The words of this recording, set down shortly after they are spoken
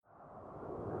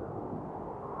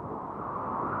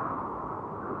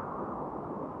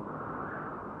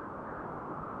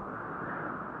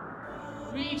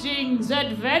Greetings,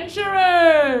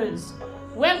 adventurers!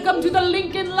 Welcome to the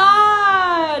Lincoln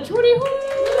Lodge! And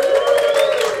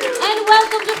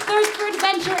welcome to Thirst for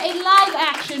Adventure, a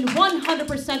live-action,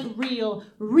 100%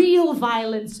 real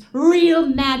violence, real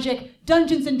magic,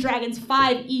 Dungeons & Dragons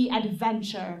 5e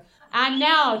adventure. And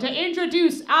now, to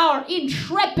introduce our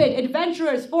intrepid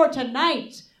adventurers for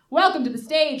tonight, welcome to the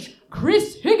stage,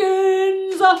 Chris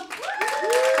Higgins,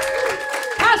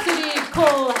 Cassidy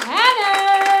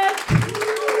Kulhanek,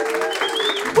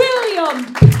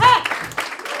 William Peck,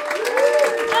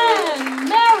 and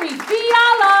Mary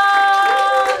Fiala,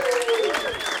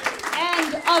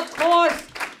 and of course,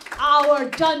 our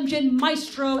dungeon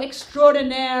maestro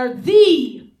extraordinaire,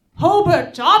 the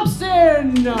Hobart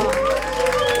Thompson.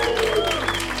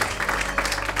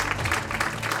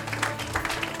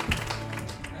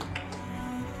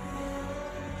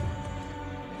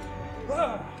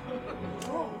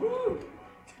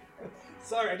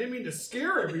 Sorry, I didn't mean to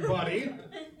scare everybody.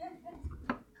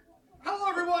 Hello,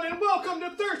 everyone, and welcome to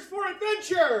Thirst for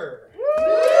Adventure!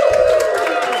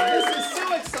 This is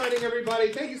so exciting,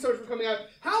 everybody. Thank you so much for coming out.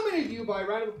 How many of you, by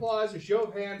round of applause or show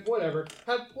of hands, whatever,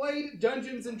 have played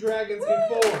Dungeons & Dragons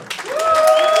before?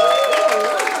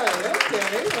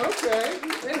 Okay.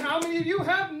 And how many of you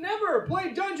have never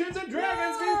played Dungeons &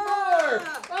 Dragons before?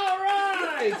 All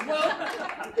right. Well,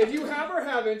 if you have or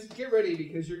haven't, get ready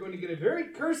because you're going to get a very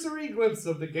cursory glimpse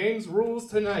of the game's rules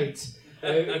tonight.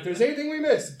 If there's anything we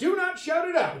miss, do not shout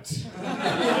it out.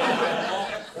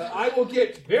 I will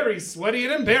get very sweaty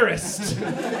and embarrassed.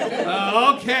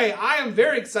 Okay, I am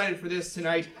very excited for this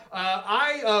tonight.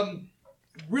 I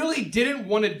really didn't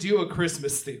want to do a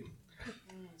Christmas theme.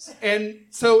 And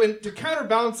so to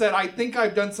counterbalance that, I think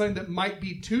I've done something that might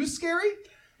be too scary.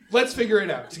 Let's figure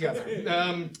it out together.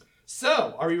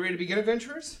 So, are we ready to begin,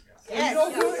 adventurers? Yes.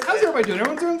 How's everybody doing?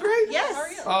 Everyone's doing great? Yes. How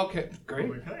are you? Okay,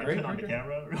 great. Can I turn on the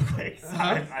camera real quick? Can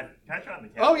I turn on the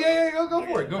camera? Oh, yeah, go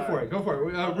for it. Go for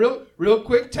it. Real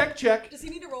quick, tech check. Does he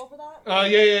need to roll for that?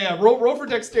 Yeah. Roll for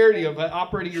dexterity of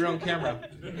operating your own camera.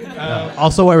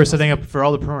 Also, while we're setting up for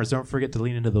all the promoters, don't forget to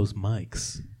lean into those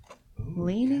mics.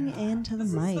 Leaning into the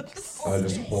mics.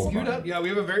 Just hold Scoot up. Yeah, we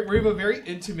have a very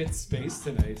intimate space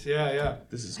tonight. Yeah.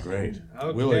 This is great.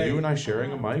 Okay. Will, are you and I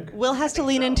sharing a mic? Will has to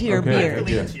lean into your Okay. beard.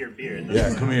 Lean into your beard.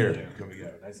 Yeah, come here.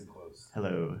 Nice and close.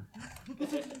 Hello.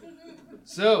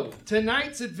 So,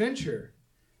 tonight's adventure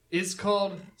is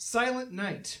called Silent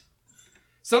Night.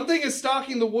 Something is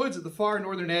stalking the woods at the far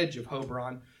northern edge of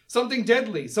Hobron. Something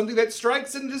deadly, something that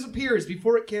strikes and disappears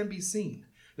before it can be seen.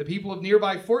 The people of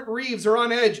nearby Fort Reeves are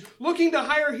on edge, looking to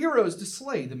hire heroes to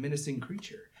slay the menacing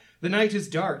creature. The night is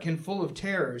dark and full of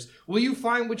terrors. Will you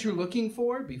find what you're looking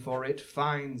for before it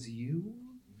finds you?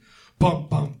 Bum,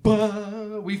 bum,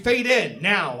 bum. We fade in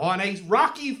now on a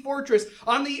rocky fortress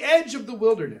on the edge of the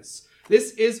wilderness.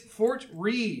 This is Fort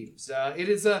Reeves.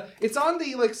 It's on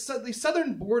the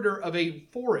southern border of a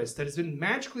forest that has been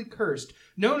magically cursed,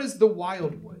 known as the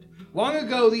Wildwood. Long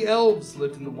ago, the elves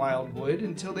lived in the Wildwood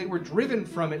until they were driven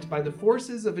from it by the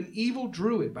forces of an evil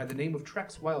druid by the name of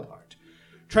Trex Wildheart.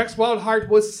 Trex Wildheart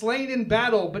was slain in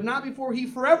battle, but not before he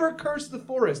forever cursed the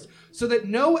forest, so that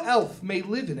no elf may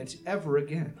live in it ever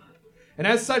again. And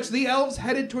as such, the elves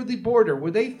headed toward the border, where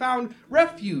they found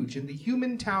refuge in the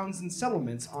human towns and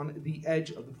settlements on the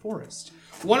edge of the forest.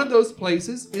 One of those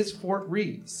places is Fort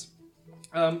Reeves.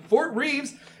 Fort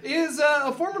Reeves is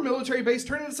a former military base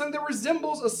turned into something that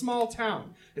resembles a small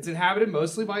town. It's inhabited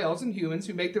mostly by elves and humans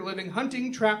who make their living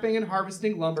hunting, trapping, and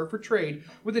harvesting lumber for trade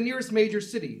with the nearest major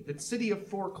city, the City of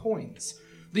Four Coins.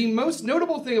 The most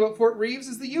notable thing about Fort Reeves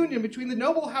is the union between the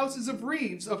noble houses of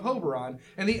Reeves of Hoberon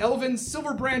and the elven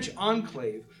Silver Branch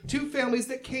Enclave, two families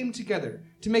that came together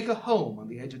to make a home on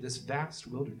the edge of this vast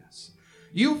wilderness.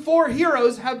 You four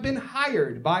heroes have been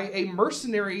hired by a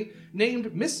mercenary named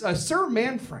Sir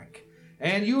Manfrank,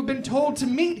 and you have been told to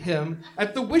meet him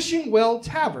at the Wishing Well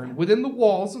Tavern within the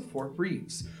walls of Fort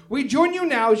Reeves. We join you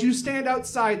now as you stand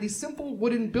outside the simple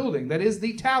wooden building that is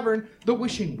the tavern, the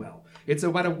Wishing Well. It's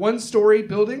about a one-story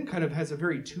building, kind of has a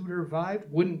very Tudor vibe,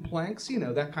 wooden planks,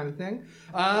 that kind of thing.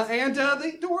 And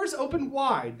the doors open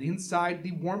wide. The inside,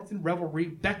 the warmth and revelry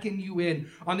beckon you in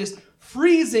on this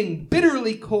freezing,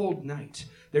 bitterly cold night.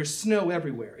 There's snow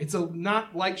everywhere. It's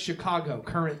not like Chicago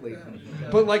currently,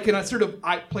 but like in a sort of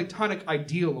platonic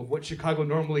ideal of what Chicago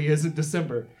normally is in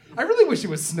December. I really wish it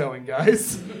was snowing,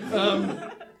 guys.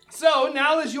 So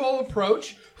now as you all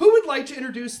approach, who would like to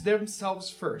introduce themselves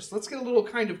first? Let's get a little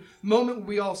kind of moment where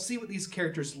we all see what these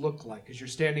characters look like as you're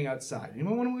standing outside.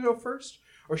 Anyone want to go first?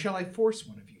 Or shall I force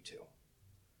one of you to?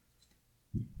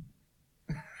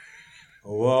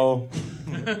 Hello.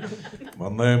 My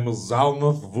name is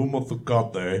Zaunoth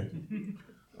Vuma-Thukate.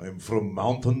 I am from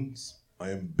mountains. I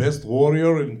am best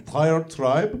warrior in entire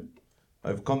tribe.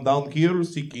 I've come down here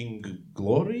seeking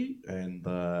glory and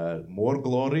more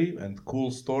glory and cool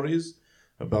stories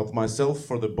about myself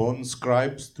for the bone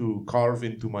scribes to carve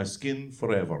into my skin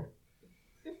forever.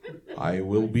 I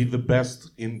will be the best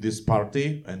in this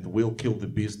party and will kill the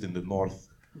beast in the north.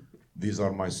 These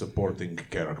are my supporting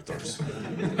characters.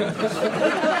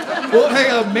 Well,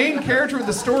 hey, main character of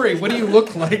the story, what do you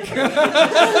look like?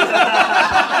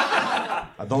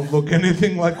 I don't look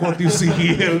anything like what you see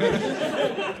here.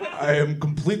 I am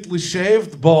completely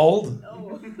shaved, bald,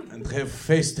 and have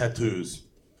face tattoos.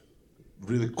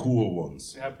 Really cool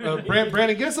ones.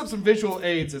 Brandon, get us up some visual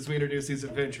aids as we introduce these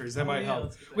adventures. That might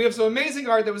help. We have some amazing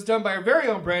art that was done by our very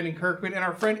own Brandon Kirkman and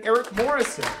our friend Eric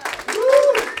Morrison.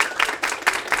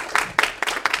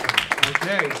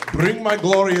 Okay. Bring my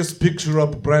glorious picture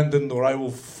up, Brandon, or I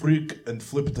will freak and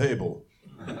flip table.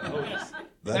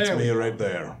 That's There we me go. right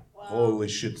there. Holy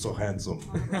shit, so handsome.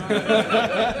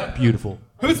 Beautiful.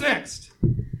 Who's next?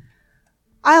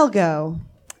 I'll go.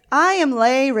 I am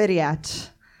Rideat.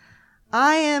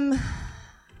 I am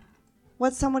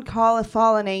what some would call a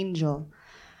fallen angel.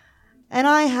 And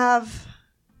I have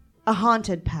a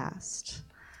haunted past.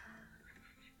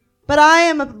 But I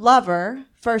am a lover,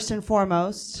 first and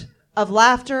foremost, of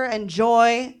laughter and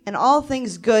joy and all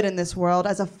things good in this world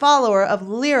as a follower of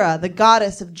Lyra, the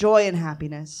goddess of joy and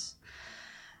happiness.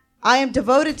 I am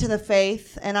devoted to the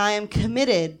faith, and I am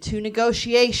committed to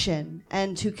negotiation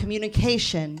and to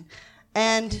communication,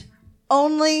 and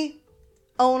only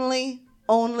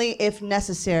if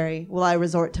necessary will I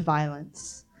resort to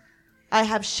violence. I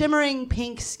have shimmering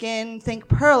pink skin, think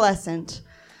pearlescent,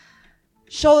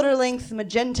 shoulder-length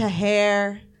magenta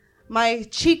hair. My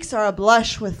cheeks are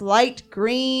ablush with light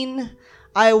green.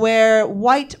 I wear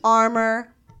white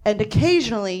armor, and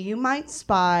occasionally you might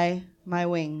spy my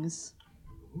wings.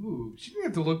 Ooh, she didn't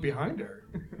have to look behind her.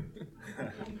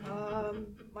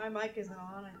 My mic isn't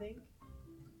on, I think.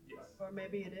 Or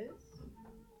maybe it is.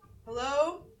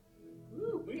 Hello?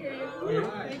 We hear you.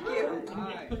 Thank you.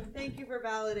 Thank you for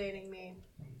validating me.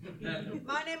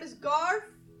 My name is Garf.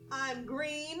 I'm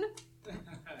green.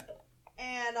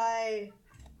 And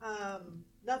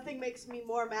nothing makes me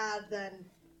more mad than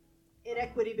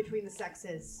inequity between the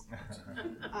sexes.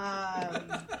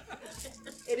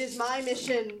 It is my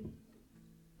mission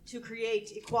to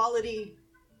create equality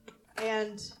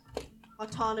and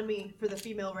autonomy for the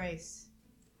female race.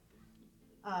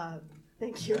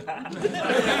 Thank you.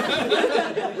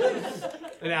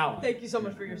 An ally. Thank you so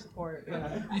much for your support.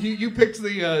 Yeah. You picked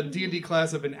the D&D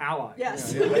class of an ally.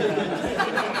 Yes. Yeah.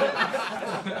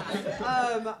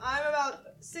 I'm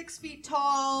about 6 feet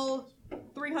tall,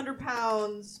 300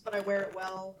 pounds, but I wear it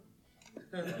well.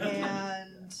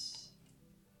 And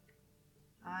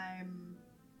I'm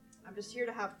just here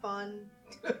to have fun.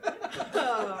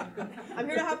 I'm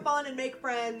here to have fun and make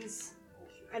friends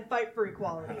and fight for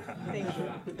equality. Thank you.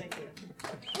 Thank you.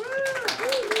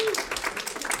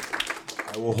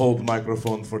 I will hold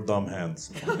microphone for dumb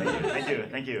hands.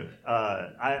 Thank you. Hey.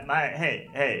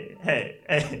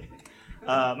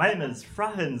 My name is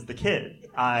Froffins the Kid.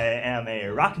 I am a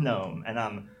rock gnome, and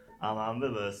I'm a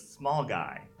bit of a small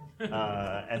guy.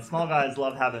 And small guys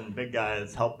love having big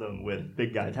guys help them with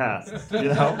big guy tasks,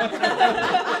 you know?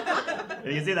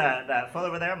 If you see that photo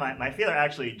over there, my feet are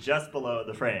actually just below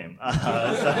the frame.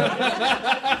 So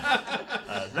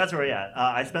that's where we're at.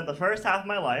 I spent the first half of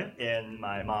my life in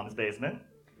my mom's basement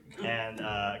and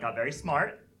got very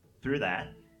smart through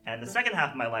that. And the second half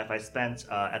of my life I spent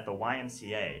at the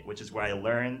YMCA, which is where I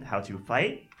learned how to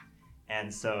fight.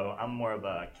 And so I'm more of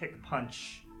a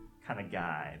kick-punch kind of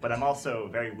guy, but I'm also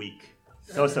very weak.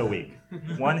 So weak.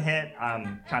 One hit,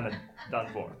 I'm kind of done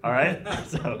for. All right.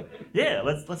 So yeah,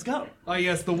 let's go. Oh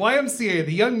yes, the YMCA,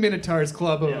 the Young Minotaurs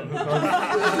Club. A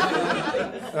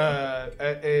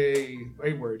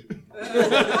word.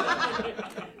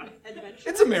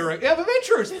 It's America. Yeah,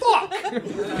 adventurers. Fuck.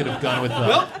 Could have gone with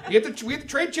Well, we have to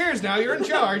trade chairs now. You're in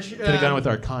charge. could have gone with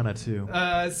Arcana too.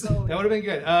 So that would have been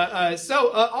good.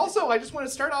 Also, I just want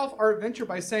to start off our adventure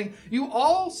by saying you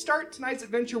all start tonight's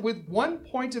adventure with 1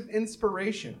 point of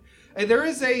inspiration. And there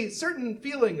is a certain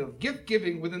feeling of gift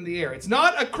giving within the air. It's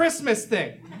not a Christmas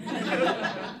thing.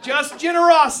 Just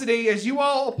generosity as you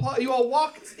all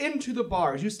walk into the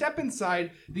bar. As you step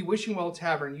inside the Wishing Well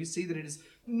Tavern, you see that it is,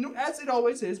 as it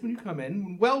always is when you come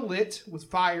in, well lit with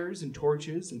fires and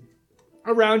torches and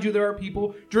Around you, there are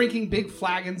people drinking big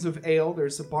flagons of ale.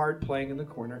 There's a bard playing in the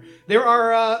corner. There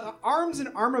are arms and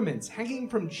armaments hanging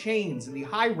from chains in the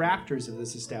high rafters of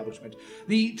this establishment,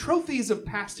 the trophies of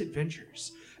past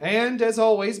adventures. And as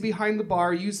always, behind the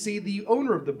bar, you see the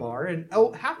owner of the bar, an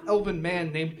half-elven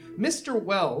man named Mr.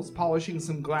 Wells, polishing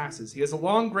some glasses. He has a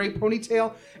long gray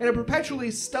ponytail and a perpetually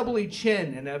stubbly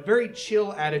chin and a very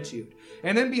chill attitude.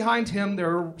 And then behind him,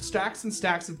 there are stacks and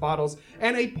stacks of bottles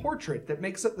and a portrait that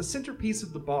makes up the centerpiece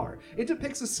of the bar. It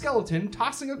depicts a skeleton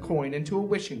tossing a coin into a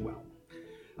wishing well.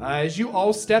 As you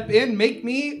all step in, make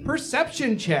me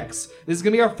perception checks. This is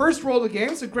going to be our first roll of the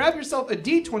game, so grab yourself a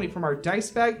d20 from our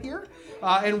dice bag here,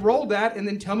 and roll that, and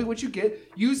then tell me what you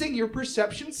get using your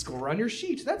perception score on your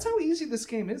sheet. That's how easy this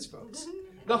game is, folks.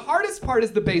 The hardest part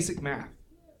is the basic math.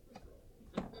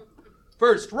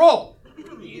 First, roll.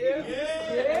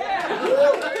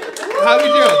 How do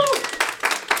you do?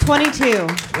 22.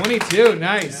 22,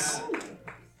 nice.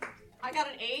 I got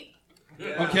an 8.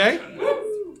 Okay.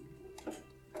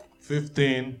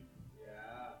 15.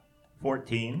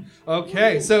 14.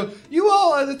 Okay, so you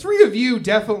all, the three of you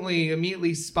definitely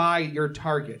immediately spy your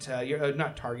target.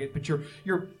 Not target, but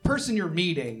your person you're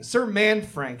meeting. Sir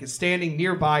Manfrank is standing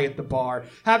nearby at the bar,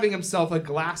 having himself a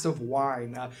glass of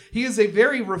wine. He is a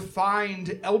very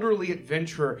refined, elderly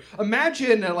adventurer.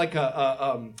 Imagine like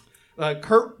a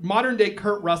modern-day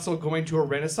Kurt Russell going to a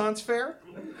Renaissance fair.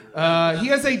 He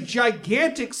has a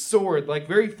gigantic sword, like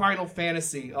very Final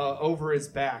Fantasy, over his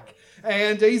back.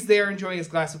 And he's there enjoying his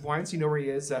glass of wine, so you know where he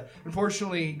is.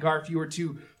 Unfortunately, Garf, you were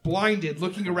too blinded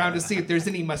looking around to see if there's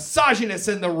any misogynists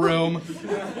in the room.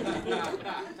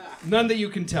 None that you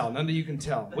can tell. What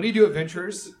do you do,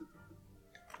 adventurers?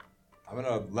 I'm going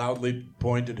to loudly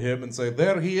point at him and say,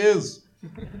 there he is.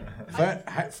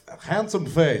 Handsome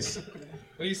face.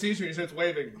 Well, he sees you and he starts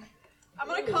waving. I'm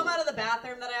gonna come out of the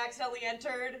bathroom that I accidentally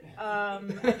entered,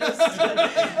 and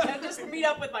just meet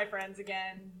up with my friends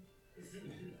again.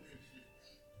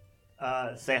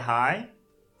 Say hi.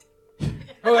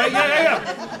 Oh, yeah.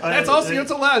 That's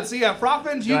allowed. So yeah,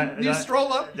 Froffins, you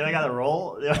stroll up. Then I gotta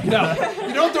roll? No, you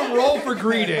don't have to roll for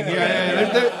greeting.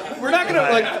 Yeah. We're not gonna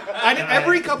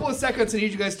every couple of seconds I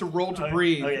need you guys to roll to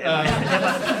breathe. Okay, if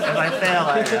I fail,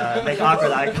 I make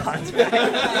awkward eye contact.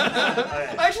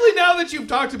 Okay. Actually, now that you've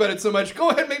talked about it so much, go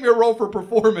ahead and make me a roll for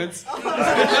performance. All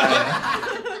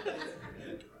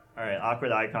right,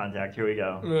 awkward eye contact. Here we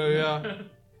go. Yeah.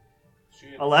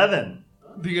 11.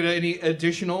 Do you get any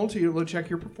additional to check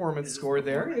your performance score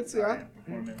there? It's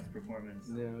Performance.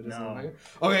 No, it doesn't No. look like it.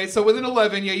 Okay, so with an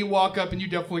 11, you walk up and you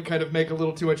definitely kind of make a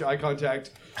little too much eye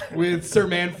contact with Sir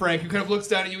Manfrank, who kind of looks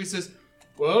down at you. He says,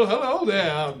 "Well, hello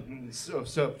there,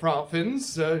 Sir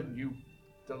Froffins, you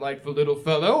delightful little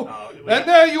fellow. And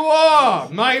there you are,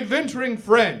 my adventuring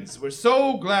friends. We're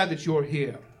so glad that you're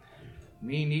here.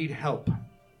 We need help.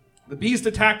 The beast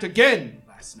attacked again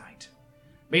last night.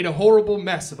 Made a horrible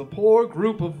mess of a poor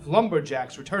group of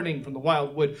lumberjacks returning from the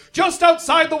wild wood just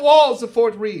outside the walls of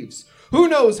Fort Reeves. Who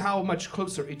knows how much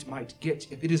closer it might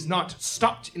get if it is not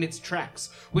stopped in its tracks,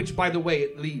 which, by the way,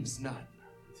 it leaves none."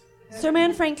 Sir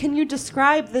Manfrank, can you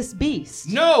describe this beast?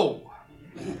 No!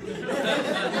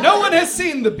 No one has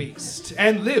seen the beast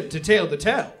and lived to tell the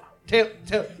tale.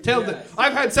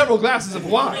 I've had several glasses of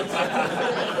wine.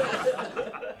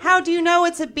 How do you know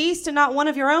it's a beast and not one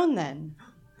of your own, then?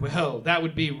 Well, that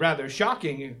would be rather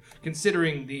shocking,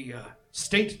 considering the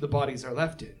state the bodies are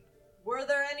left in. Were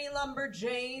there any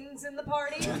lumberjanes in the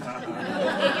party?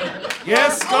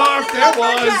 Yes, Garf, there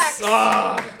was.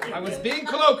 I was being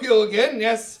colloquial again,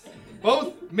 yes.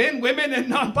 Both men, women, and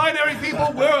non-binary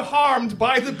people were harmed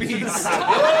by the beast.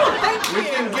 We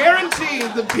can guarantee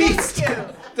the beast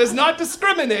does not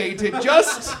discriminate. It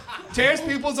just tears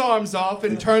people's arms off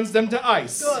and turns them to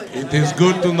ice. It is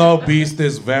good to know Beast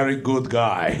is very good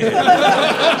guy.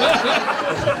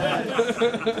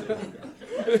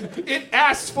 It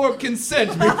asks for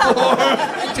consent before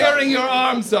tearing your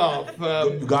arms off.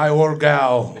 Guy or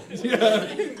gal.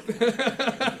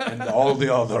 And all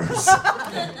the others.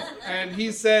 And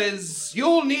he says,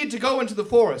 "You'll need to go into the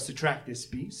forest to track this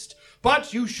beast,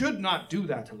 but you should not do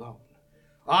that alone.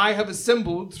 I have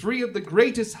assembled 3 of the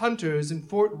greatest hunters in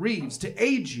Fort Reeves to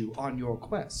aid you on your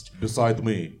quest." Beside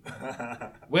me.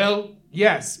 Well,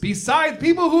 yes, beside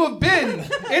people who have been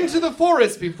into the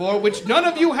forest before, which none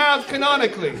of you have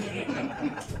canonically.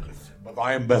 But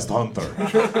I am best hunter.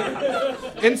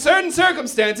 In certain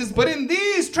circumstances, but in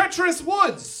these treacherous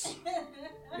woods,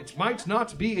 it might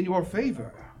not be in your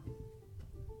favor.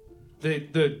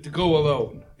 To go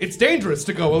alone. It's dangerous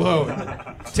to go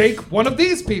alone. Take one of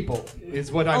these people,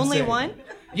 is what I'm saying. Only one?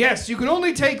 Yes, you can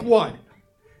only take one.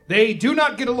 They do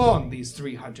not get along, these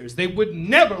three hunters. They would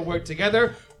never work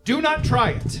together. Do not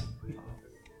try it.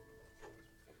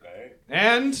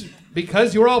 And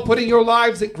because you're all putting your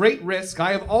lives at great risk,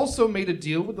 I have also made a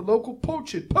deal with the local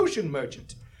potion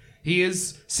merchant. He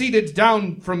is seated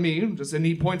down from me, and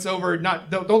he points over.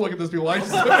 Don't look at those people.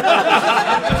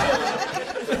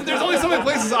 There's only so many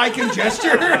places I can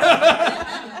gesture.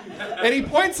 And he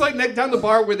points down the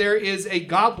bar where there is a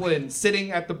goblin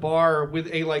sitting at the bar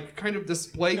with a kind of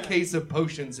display case of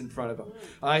potions in front of him.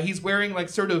 He's wearing an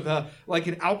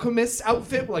alchemist's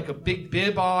outfit with a big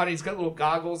bib on. He's got little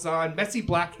goggles on, messy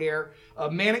black hair,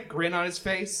 a manic grin on his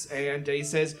face, and he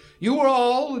says, "You are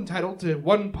all entitled to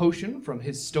one potion from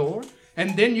his store,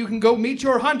 and then you can go meet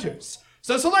your hunters.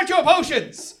 So select your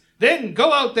potions, then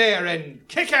go out there and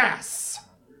kick ass."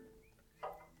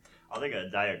 I'll take a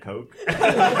Diet Coke.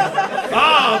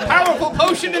 Powerful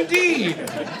potion indeed.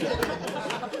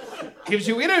 Gives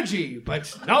you energy,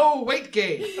 but no weight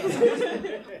gain.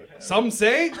 Some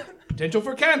say potential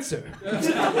for cancer.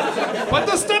 But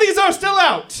the studies are still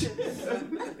out.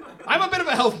 I'm a bit of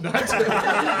a health nut.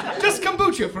 Just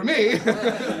kombucha for me.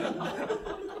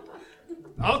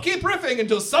 I'll keep riffing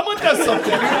until someone does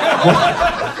something.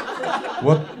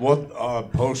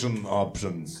 What potion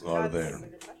options are there?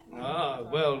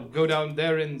 Well, go down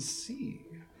there and see.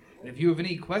 And if you have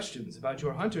any questions about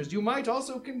your hunters, you might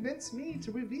also convince me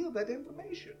to reveal that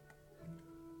information.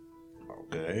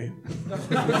 Okay.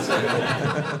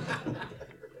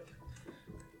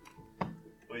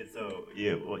 Wait, so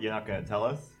you're not going to tell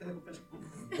us?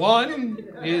 One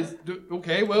is...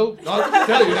 Okay, well, I'll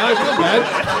tell you now. I feel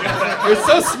bad. You're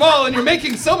so small and you're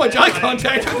making so much eye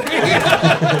contact with me.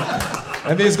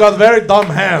 And he's got very dumb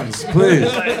hands,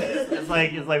 please.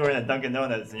 It's like we're in a Dunkin'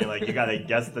 Donuts and you're like, you gotta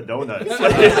guess the donuts.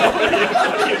 What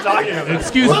are you talking about?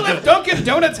 Excuse me. Well, if Dunkin'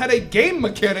 Donuts had a game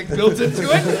mechanic built into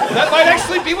it, that might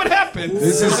actually be what happens.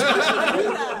 This is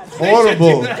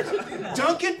horrible.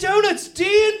 Dunkin' Donuts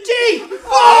D&D.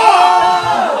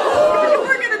 Oh!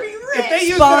 We're gonna be rich. If they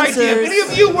use that idea, if any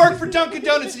of you work for Dunkin'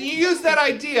 Donuts and you use that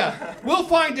idea, we'll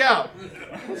find out.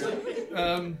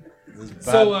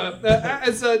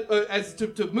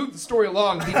 To move the story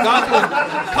along, the goblin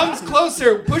comes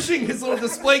closer, pushing his little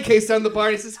display case down the bar,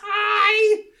 and he says,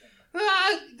 "Hi,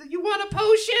 you want a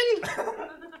potion?"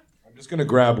 I'm just gonna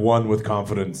grab one with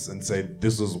confidence and say,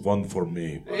 "This is one for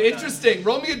me." Interesting.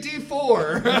 Roll me a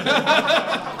D4.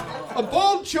 A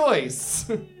bold choice.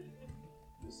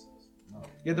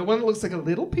 Yeah, the one that looks like a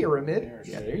little pyramid.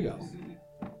 Yeah, there you go.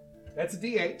 That's a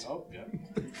D8. Oh, yeah.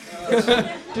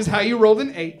 Just how you rolled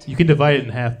an 8. You can divide it in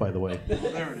half, by the way.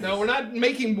 No, we're not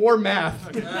making more math.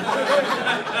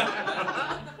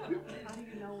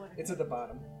 It's at the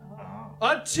bottom.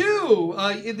 2.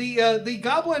 The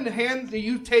goblin hand.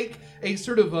 You take a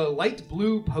sort of a light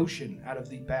blue potion out of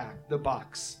the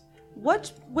box.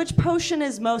 Which potion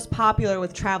is most popular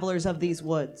with travelers of these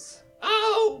woods?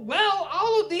 Oh, well,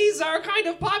 all of these are kind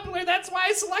of popular. That's why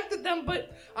I selected them.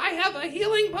 But I have a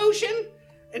healing potion,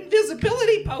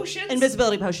 invisibility potion.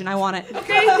 Invisibility potion, I want it.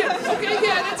 Okay,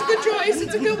 yeah, that's a good choice.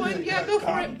 It's a good one. Yeah, go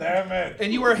for it. Damn it.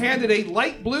 And you are handed a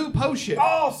light blue potion.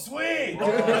 Oh, sweet. You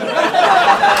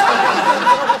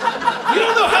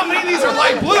don't know how many of these are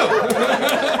light blue.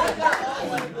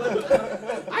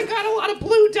 I got a lot of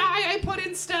blue dye I put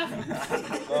in stuff.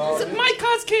 It might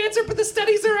cause cancer, but the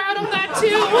studies are out on that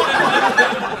too.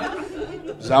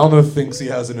 Zaunoth thinks he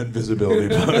has an invisibility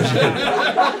potion.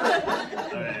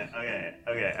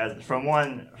 Okay. From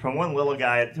one little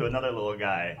guy to another little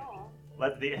guy.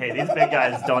 Hey, these big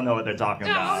guys don't know what they're talking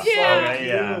about. Oh,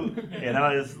 yeah. Okay,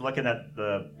 yeah. Just looking at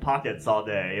the pockets all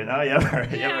day, You ever,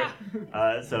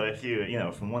 so if you,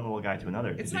 from one little guy to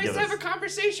another. It's nice to have a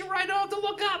conversation where I don't have to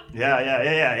look up.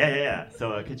 Yeah.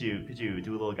 So could you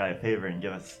do a little guy a favor and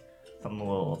give us something a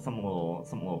little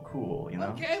cool,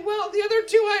 Okay, well, the other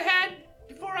two I had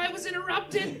before I was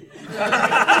interrupted.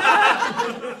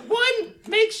 One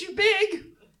makes you big,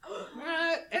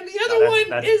 and the other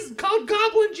one is called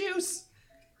goblin juice.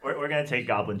 We're gonna take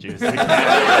goblin juice. We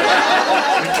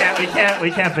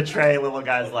can't betray little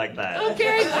guys like that.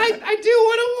 Okay, I do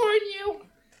want to warn you.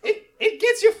 It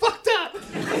gets you fucked up.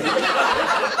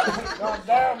 God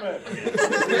damn it.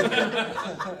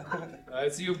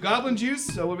 So you have goblin juice.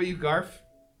 So what about you, Garf?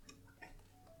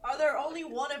 Are there only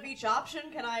one of each option?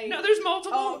 Can I? No, there's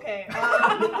multiple. Oh, okay.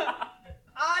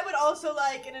 I would also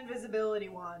like an invisibility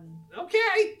one.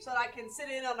 Okay. So that I can sit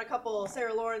in on a couple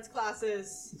Sarah Lawrence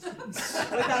classes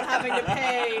without having to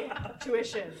pay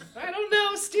tuition. I don't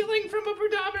know, stealing from a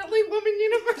predominantly woman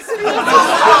university.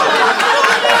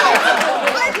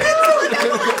 I've been to it.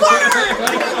 Learn!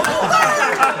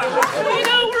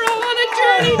 We're all on a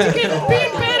journey to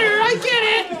being better.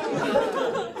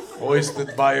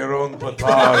 hoisted by your own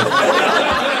petard.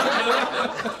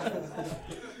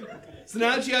 So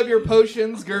now that you have your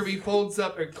potions, Gerby closes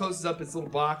up his little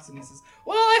box and he says,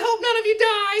 "Well, I hope none of you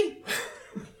die.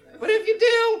 But if you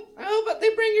do, I hope that they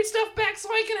bring your stuff back so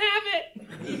I can have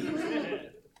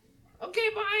it. Okay,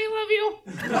 bye, I love you."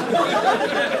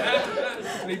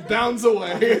 And he bounds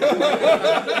away.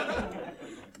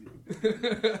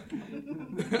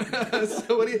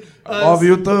 So what do you... Love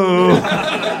you too.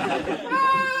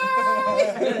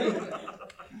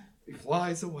 He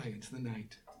flies away into the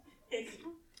night.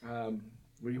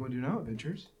 What do you want to do now,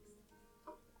 adventurers?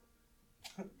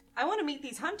 I want to meet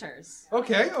these hunters.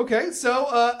 Okay. So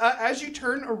as you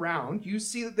turn around, you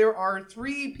see that there are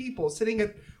 3 people sitting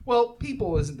at... Well,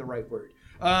 people isn't the right word.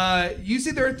 You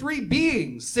see there are 3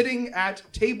 beings sitting at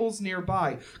tables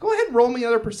nearby. Go ahead and roll me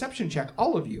another perception check,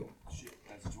 all of you. Shit,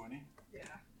 that's 20? Yeah.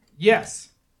 Yes.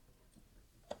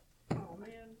 Oh,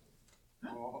 man.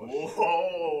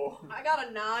 Whoa. I got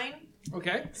a 9.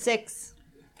 Okay. 6.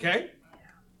 Okay.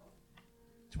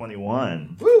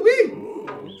 21. Woo-wee!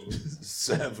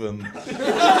 7.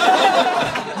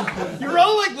 You're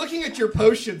all like looking at your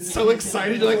potions, so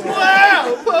excited. You're like,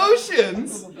 wow,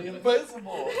 potions! But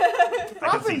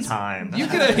I can see time. you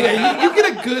get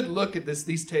a good look at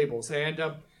these tables, and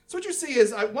so what you see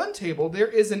is at one table there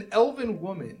is an elven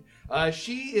woman.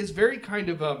 She is very kind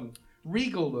of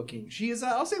regal looking. She is,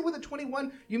 I'll say, with a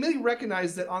 21. You may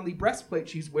recognize that on the breastplate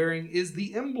she's wearing is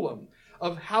the emblem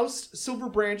of House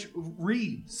Silverbranch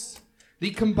Reeves,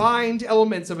 the combined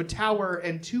elements of a tower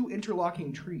and 2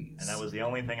 interlocking trees. And that was the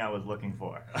only thing I was looking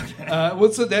for. Okay.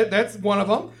 So that's one of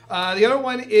them. The other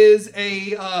one is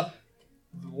a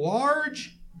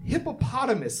large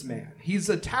hippopotamus man. He's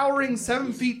a towering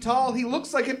 7 feet tall. He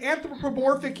looks like an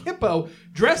anthropomorphic hippo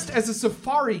dressed as a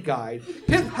safari guide,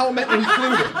 pith helmet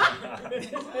included.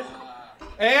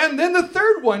 And then the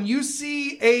third one, you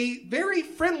see a very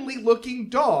friendly-looking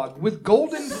dog with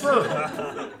golden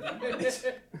fur.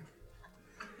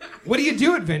 What do you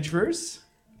do, adventurers?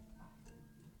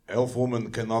 Elf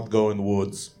woman cannot go in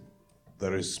woods.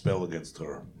 There is spell against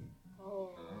her.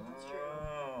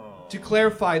 To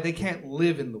clarify, they can't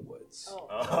live in the woods.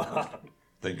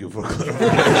 Thank you for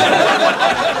clarifying.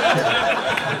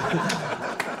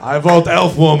 I vote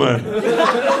elf woman.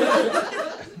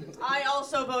 I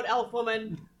also vote elf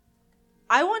woman.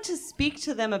 I want to speak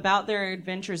to them about their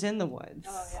adventures in the woods.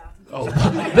 Oh, yeah. Oh,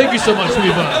 thank you so much.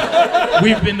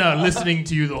 We've been listening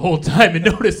to you the whole time and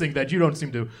noticing that you don't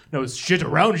seem to know shit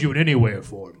around you in any way or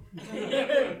form.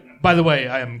 By the way,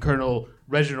 I am Colonel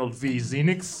Reginald V.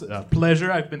 Xenix.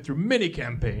 Pleasure. I've been through many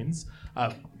campaigns.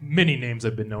 Many names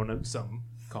I've been known of. Some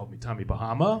called me Tommy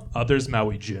Bahama, others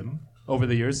Maui Jim. Over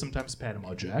the years, sometimes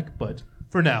Panama Jack, but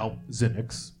for now,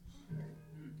 Xenix.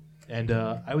 And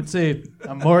I would say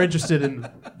I'm more interested in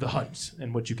the hunt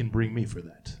and what you can bring me for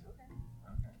that.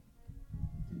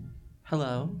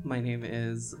 Hello, my name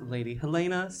is Lady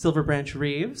Helena Silverbranch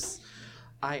Reeves.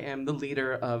 I am the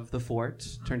leader of the fort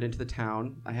turned into the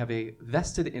town. I have a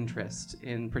vested interest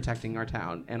in protecting our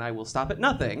town, and I will stop at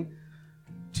nothing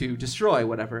to destroy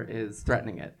whatever is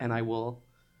threatening it. And I will...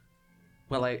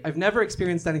 Well, I've never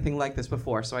experienced anything like this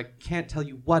before, so I can't tell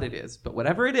you what it is. But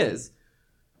whatever it is,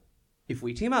 if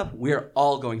we team up, we're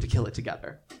all going to kill it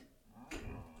together.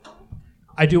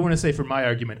 I do want to say for my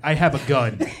argument, I have a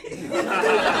gun.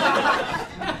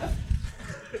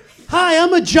 Hi,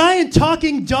 I'm a giant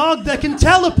talking dog that can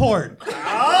teleport.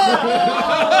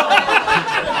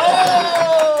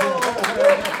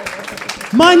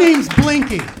 My name's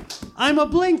Blinky. I'm a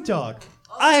blink dog.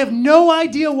 I have no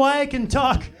idea why I can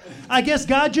talk. I guess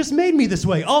God just made me this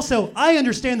way. Also, I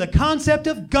understand the concept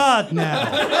of God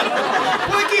now.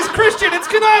 Blinky's Christian, it's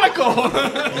canonical.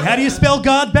 How do you spell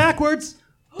God backwards?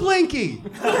 Blinky.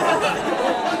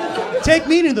 Take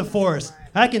me to the forest.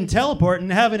 I can teleport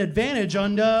and have an advantage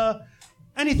on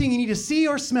anything you need to see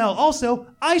or smell. Also,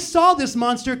 I saw this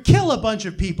monster kill a bunch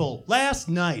of people last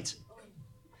night.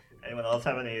 Anyone else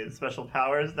have any special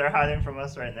powers they're hiding from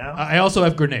us right now? I also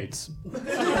have grenades.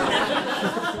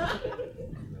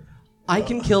 I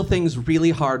can kill things really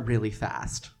hard, really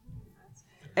fast.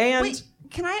 And Wait,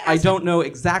 can I ask... I don't know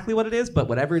exactly what it is, but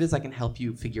whatever it is, I can help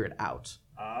you figure it out.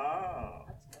 Oh.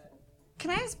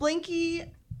 Can I ask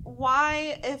Blinky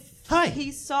why, if Hi.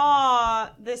 he saw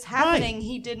this happening,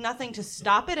 he did nothing to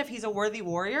stop it if he's a worthy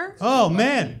warrior? Oh,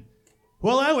 man.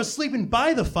 Well, I was sleeping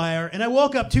by the fire, and I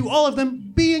woke up to all of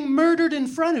them being murdered in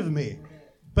front of me.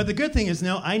 But the good thing is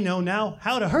now I know now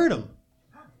how to hurt them.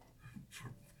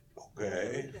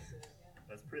 Okay.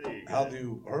 That's pretty good. How do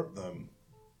you hurt them?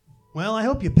 Well, I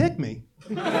hope you pick me.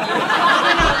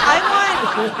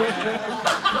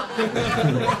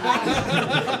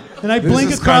 And I This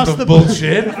blink is across kind of the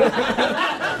bullshit.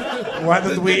 Why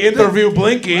didn't we interview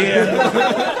Blinky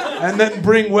and then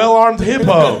bring well-armed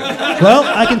hippo? Well,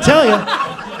 I can tell you.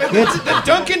 It's The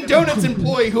Dunkin' Donuts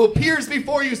employee who appears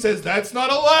before you says, "That's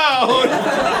not allowed."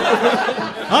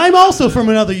 I'm also from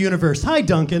another universe. Hi,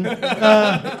 Duncan.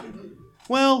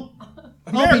 Well, I'll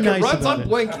America be nice runs about on it.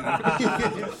 Blinky.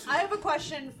 I have a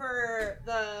question for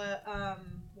the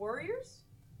warriors.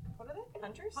 What are they?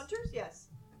 Hunters. Hunters. Yes.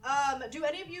 Do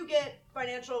any of you get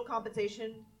financial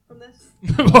compensation from this?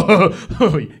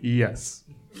 Yes.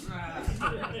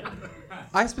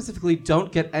 I specifically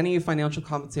don't get any financial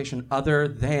compensation other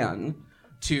than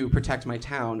to protect my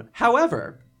town.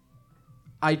 However,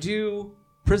 I do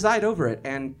preside over it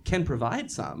and can provide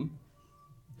some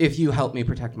if you help me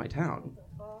protect my town.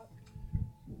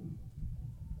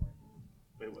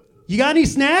 You got any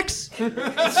snacks? Look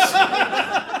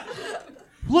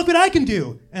what I can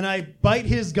do. And I bite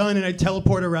his gun and I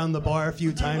teleport around the bar a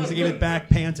few times to get it back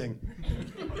panting.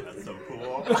 That's so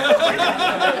cool.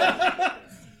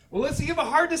 Well, let's give a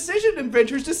hard decision,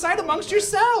 adventurers. Decide amongst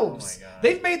yourselves. Oh my God.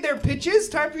 They've made their pitches.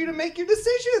 Time for you to make your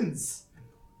decisions.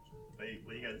 What are you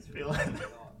guys feeling?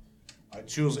 I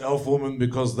choose elf woman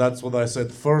because that's what I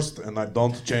said first, and I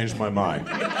don't change my mind.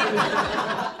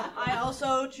 I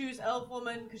also choose elf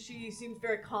woman because she seems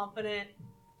very confident,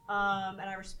 and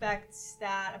I respect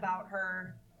that about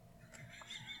her.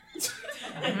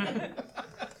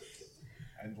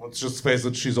 And let's just face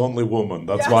it, she's only woman.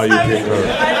 That's why you pick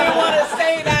her. I didn't want to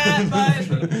say that,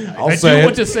 but I'll I say do it.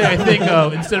 want to say, I think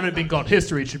instead of it being called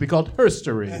history, it should be called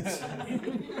herstory.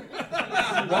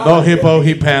 No hippo,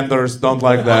 he panders. Don't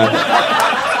like that.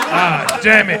 Ah,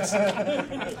 damn it.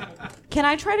 Can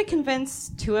I try to convince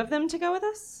two of them to go with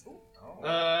us?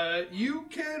 You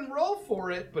can roll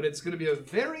for it, but it's going to be a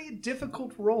very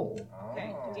difficult roll.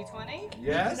 Okay, D20.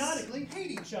 Yes. Canonically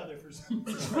hate each other for some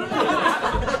reason.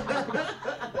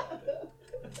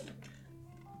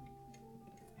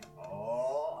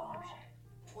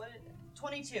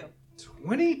 22.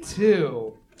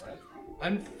 22.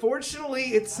 Unfortunately,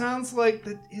 it sounds like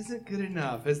that isn't good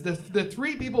enough, as the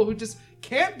three people who just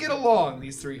can't get along,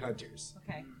 these three hunters.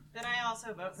 Okay. Then I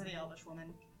also vote for the Elvish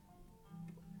woman.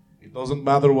 It doesn't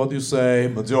matter what you say,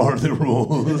 majority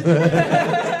rules.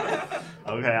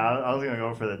 Okay, I was gonna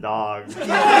go for the dog.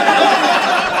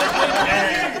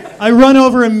 I run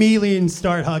over immediately and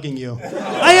start hugging you.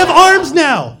 I have arms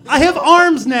now! I have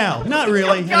arms now! Not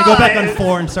really. And I go back on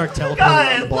 4 and start teleporting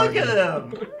around the Guys, bar. look at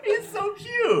him. He's so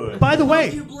cute. By the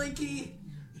way, Blinky.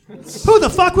 who the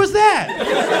fuck was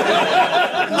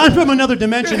that? I'm from another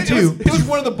dimension too. It was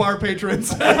one of the bar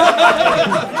patrons. All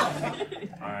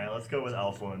right, let's go with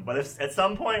elf woman. But if at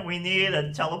some point we need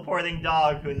a teleporting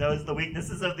dog who knows the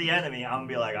weaknesses of the enemy, I'm gonna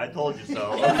be like, I told you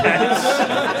so. Okay.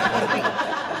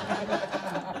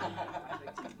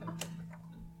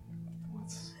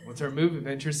 What's our move,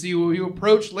 adventure? See, you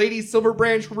approach Lady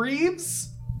Silverbranch Reeves.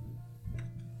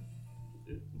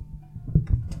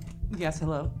 Yes,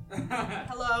 hello.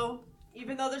 Hello.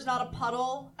 Even though there's not a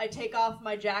puddle, I take off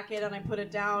my jacket and I put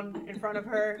it down in front of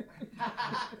her,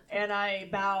 and I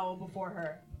bow before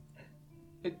her.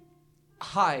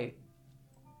 Hi.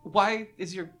 Why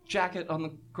is your jacket on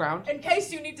the ground? In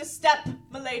case you need to step,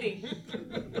 milady.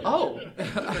 Oh.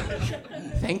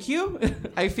 Thank you.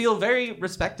 I feel very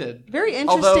respected. Very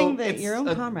Although interesting that it's your own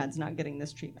a- comrade's not getting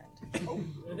this treatment.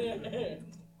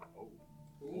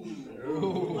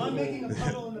 I'm making a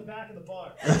puddle in the back of the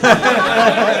bar.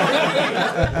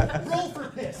 Roll for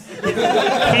piss.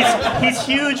 He's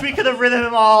huge. We could have ridden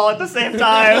him all at the same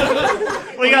time.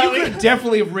 We could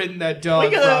definitely have ridden that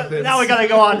dog. Froffins. now we gotta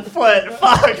go on foot.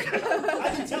 Fuck.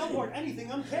 I can teleport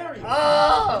anything I'm carrying.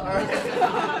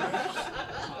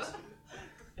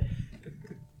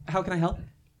 How can I help?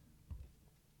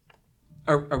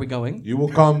 Are we going? You will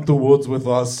come to woods with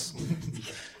us.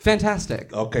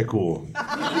 Fantastic. Okay, cool.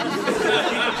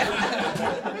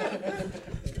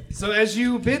 So as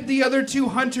you bid the other two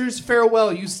hunters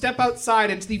farewell, you step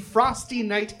outside into the frosty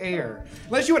night air.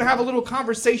 Unless you want to have a little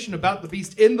conversation about the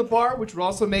beast in the bar, which would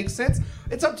also make sense,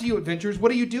 it's up to you, adventurers.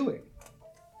 What are you doing?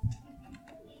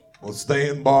 We'll stay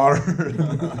in bar.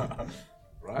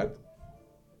 Right?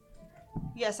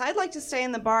 Yes, I'd like to stay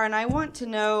in the bar, and I want to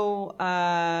know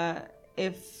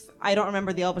if I don't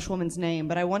remember the Elvish woman's name,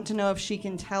 but I want to know if she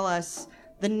can tell us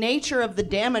the nature of the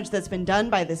damage that's been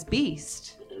done by this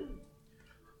beast.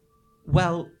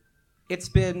 Well, it's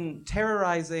been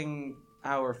terrorizing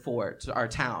our fort, our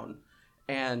town,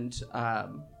 and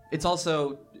it's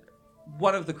also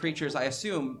one of the creatures, I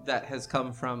assume, that has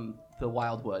come from the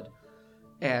Wildwood,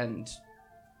 and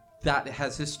that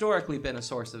has historically been a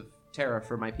source of terror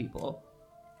for my people.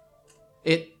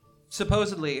 It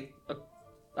supposedly,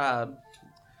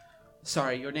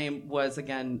 sorry, your name was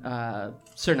again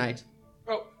Sir Knight.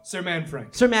 Oh, Sir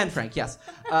Manfrank. Sir Manfrank, yes.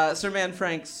 Sir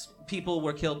Manfrank's people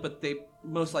were killed, but they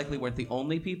most likely weren't the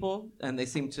only people, and they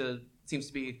seems to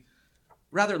be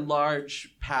rather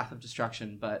large path of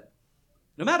destruction. But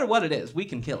no matter what it is, we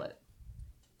can kill it.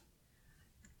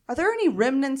 Are there any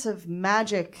remnants of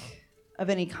magic of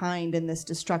any kind in this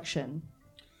destruction?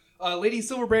 Lady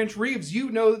Silverbranch Reeves,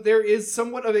 you know that there is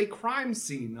somewhat of a crime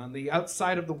scene on the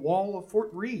outside of the wall of Fort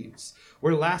Reeves,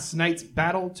 where last night's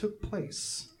battle took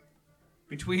place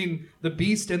between the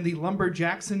Beast and the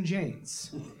Lumberjacks and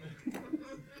Janes.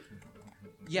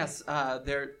 Yes,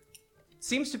 there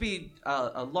seems to be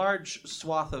a large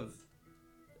swath of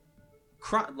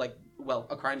a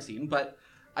crime scene, but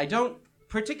I don't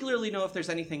particularly know if there's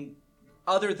anything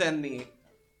other than the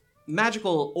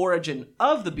magical origin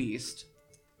of the beast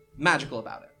magical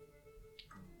about it.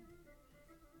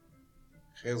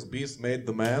 Has Beast made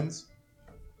demands?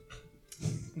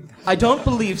 I don't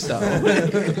believe so.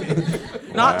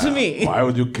 Not to me. Why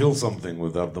would you kill something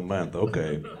without demand?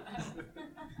 Okay.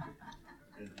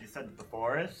 You said the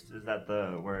forest? Is that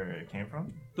where it came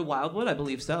from? The Wildwood, I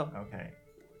believe so. Okay.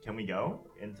 Can we go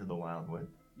into the Wildwood?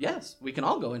 Yes, we can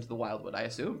all go into the Wildwood, I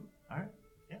assume. All right.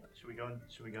 Yeah. Should we go into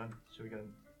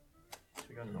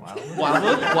the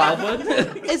Wildwood?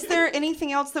 Wildwood? Is there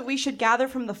anything else that we should gather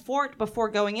from the fort before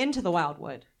going into the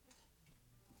Wildwood?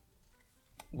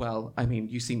 Well, I mean,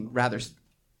 you seem rather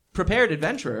prepared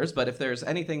adventurers, but if there's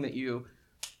anything that you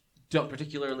don't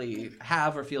particularly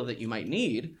have or feel that you might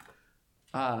need,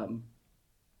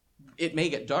 it may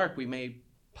get dark. We may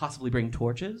possibly bring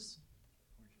torches.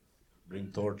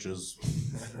 Bring torches.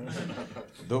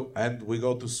 And we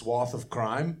go to Swath of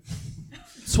Crime.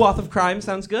 Swath of Crime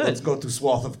sounds good. Let's go to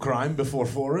Swath of Crime before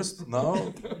Forest.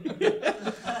 No?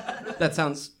 That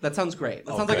sounds great.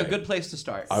 That sounds like a good place to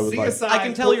start. CSI I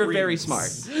can tell you're Fort very Reeves. smart.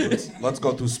 Let's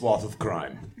go to Swath of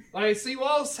Crime. All right, so you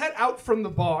all set out from the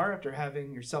bar after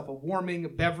having yourself a warming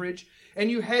beverage, and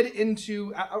you head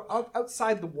into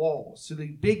outside the walls to the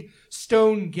big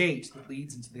stone gate that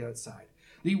leads into the outside.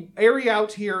 The area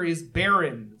out here is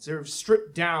barren, sort of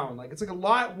stripped down. It's like a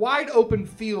wide open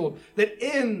field that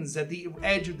ends at the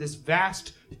edge of this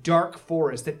vast, dark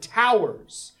forest that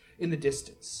towers in the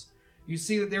distance. You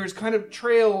see that there's kind of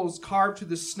trails carved through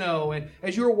the snow, and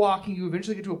as you're walking, you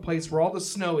eventually get to a place where all the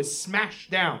snow is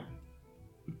smashed down.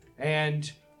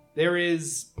 And there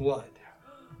is blood.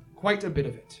 Quite a bit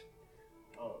of it.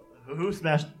 Oh, who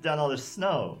smashed down all this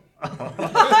snow?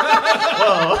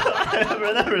 Whoa, I've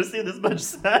never seen this much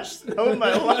smashed snow in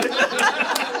my life.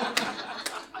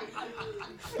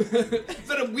 Is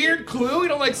that a weird clue? You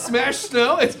don't like smashed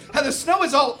snow? It's how the snow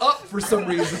is all up for some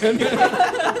reason.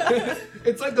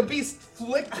 It's like the beast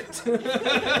flicked it.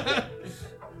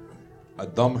 A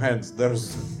dumb hand.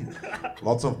 There's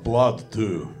lots of blood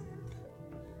too.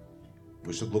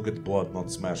 We should look at blood, not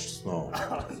smashed snow.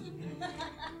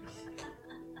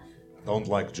 Don't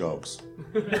like jokes.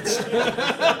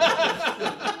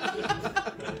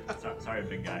 Sorry,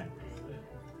 big guy.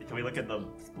 Can we look at the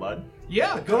blood?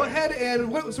 Yeah, go ahead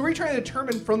and so what are you trying to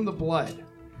determine from the blood?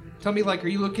 Tell me, are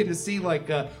you looking to see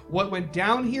what went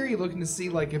down here? Are you looking to see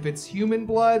if it's human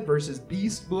blood versus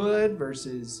beast blood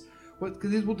versus what? Because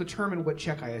these will determine what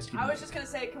check I ask you. I was just gonna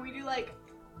say, can we do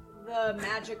the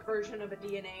magic version of a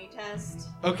DNA test?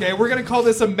 Okay, we're gonna call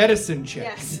this a medicine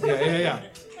check. Yes. Yeah.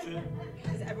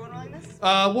 Is everyone rolling this?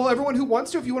 Well, everyone who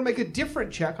wants to, if you want to make a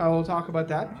different check, I will talk about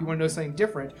that. If you want to know something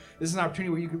different, this is an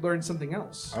opportunity where you could learn something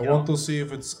else. I want to see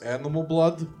if it's animal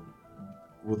blood.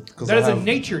 That is a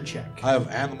nature check. I have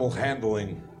animal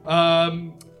handling.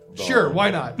 Sure,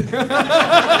 why not?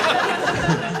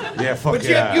 Yeah, fuck but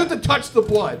yeah. you have to touch the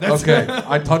blood. That's Okay,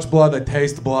 I touch blood, I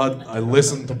taste blood, I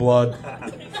listen to blood.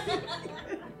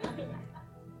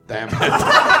 Damn it.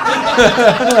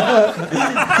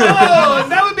 Oh,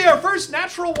 and that would be our first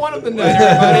natural one of the night,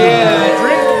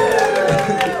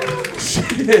 everybody.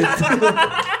 Shit.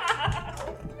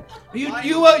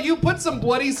 You put some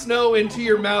bloody snow into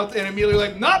your mouth and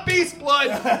immediately not beast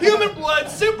blood, human blood,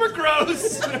 super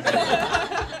gross.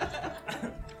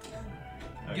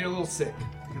 Get a little sick.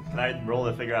 Can I roll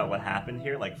to figure out what happened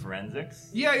here, like forensics?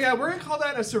 Yeah, we're gonna call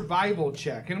that a survival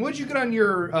check. And what'd you get on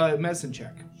your medicine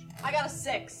check? I got a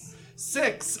 6.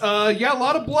 6. Yeah, a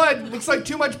lot of blood. Looks like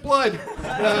too much blood.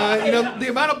 The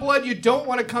amount of blood you don't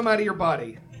want to come out of your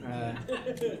body.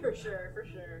 For sure.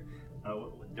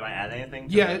 Do I add anything?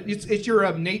 To Yeah, it? it's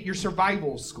your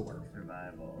survival score.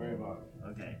 Survival.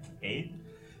 Okay. 8?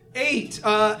 8.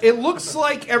 It looks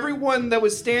like everyone that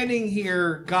was standing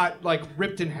here got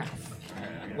ripped in half.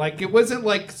 Like, it wasn't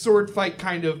like sword fight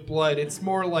kind of blood. It's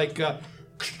more like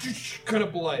kind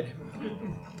of blood.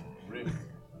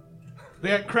 They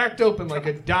got cracked open like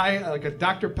a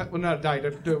Dr. Well, not a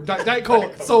Diet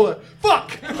Cola. Soda.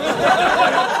 Fuck!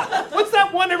 What's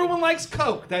that one everyone likes?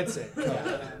 Coke. That's it.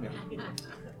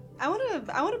 I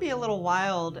want to be a little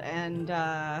wild, and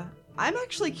I'm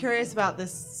actually curious about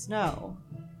this snow.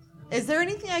 Is there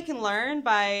anything I can learn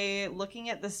by looking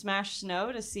at the smashed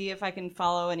snow to see if I can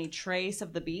follow any trace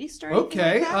of the beast or anything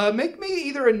Okay. like that? Make me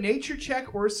either a nature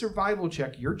check or a survival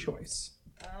check. Your choice.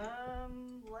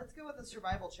 Let's go with a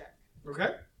survival check.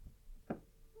 Okay.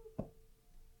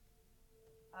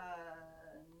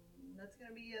 That's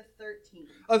gonna be a 13.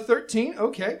 A 13,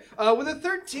 okay. With a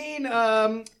 13,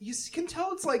 you can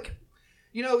tell it's like,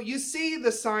 you see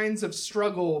the signs of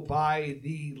struggle by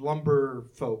the lumber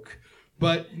folk,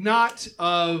 but not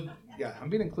of. Yeah, I'm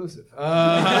being inclusive.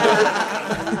 I'm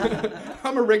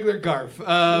a regular Garf,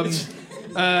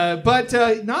 but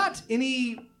not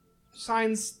any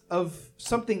signs of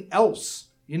something else.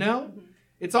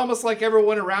 It's almost like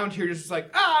everyone around here is just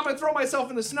like, I'm gonna throw myself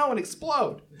in the snow and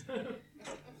explode.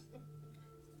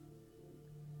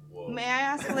 May I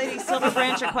ask Lady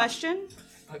Silverbranch a question?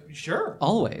 Sure.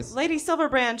 Always. Lady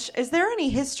Silverbranch, is there any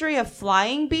history of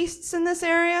flying beasts in this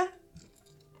area?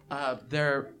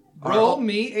 There Roll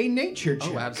me a nature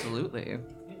check. Oh, absolutely.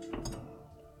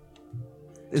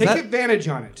 Take advantage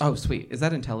on it. Oh, sweet. Is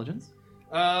that intelligence?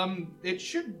 It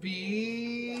should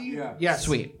be. Yeah. Yes.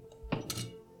 Sweet.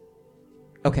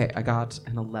 Okay, I got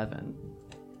an 11.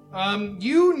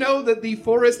 You know that the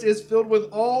forest is filled with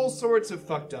all sorts of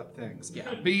fucked up things.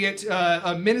 Yeah. Be it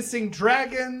menacing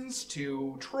dragons,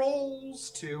 to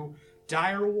trolls, to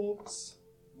dire wolves.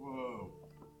 Whoa.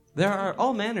 There are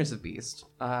all manners of beast.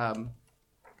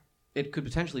 It could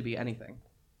potentially be anything.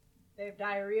 They have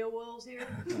diarrhea wolves here.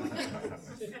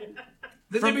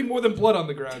 There'd be more than blood on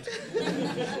the ground.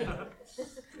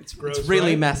 It's gross. It's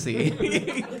really right?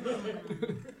 messy.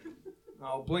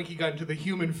 Oh, Blinky got into the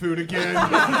human food again.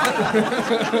 What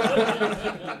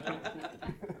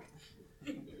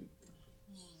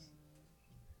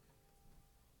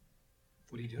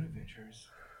are you doing, adventurers?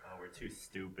 Oh, we're too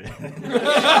stupid.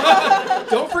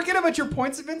 Don't forget about your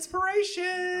points of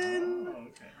inspiration. Oh,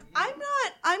 okay. I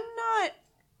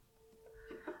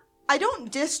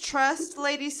don't distrust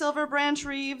Lady Silverbranch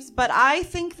Reeves, but I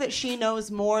think that she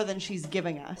knows more than she's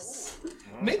giving us.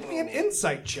 Make me an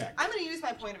insight check. I'm going to use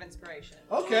my point of inspiration.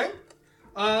 Okay.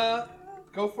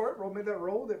 Go for it. Roll me that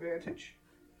roll with advantage.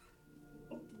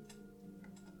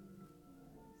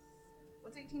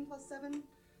 What's 18 plus 7?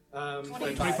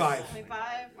 25.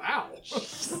 25. Wow.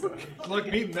 Good luck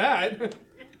beating that.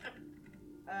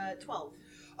 12.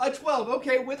 A 12.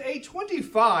 Okay, with a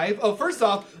 25. Oh, first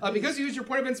off, because you used your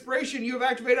point of inspiration, you have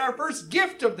activated our first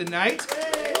gift of the night.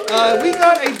 We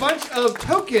got a bunch of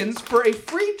tokens for a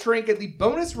free drink at the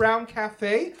Bonus Round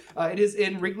Cafe. It is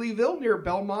in Wrigleyville near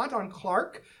Belmont on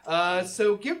Clark.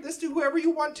 So give this to whoever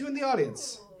you want to in the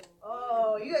audience.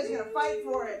 Oh, you guys are going to fight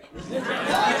for it.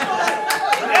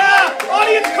 Yeah!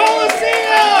 Audience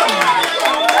Coliseum!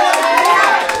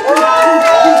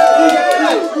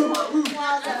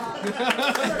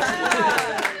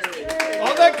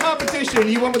 All that competition,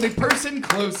 you went with the person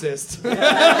closest. They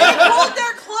pulled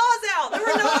their claws out. There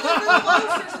were no other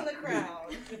closest in the crowd.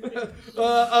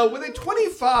 With a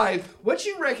 25, what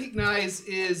you recognize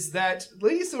is that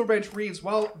Lady Silverbranch Reeves,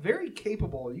 while very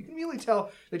capable, you can really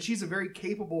tell that she's a very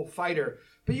capable fighter.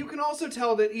 But you can also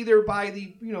tell that either by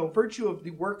the virtue of the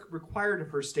work required of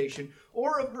her station,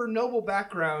 or of her noble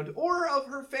background, or of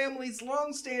her family's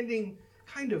long-standing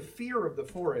kind of fear of the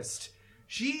forest,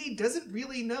 she doesn't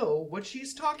really know what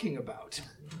she's talking about.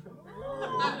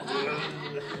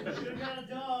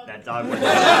 That dog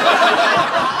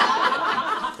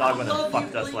wouldn't have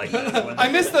fucked us like this. I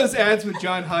miss those ads with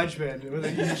John Hodgman.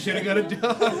 You should have got a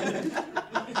dog.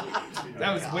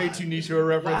 That was way too niche of a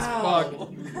reference. Wow. Fuck.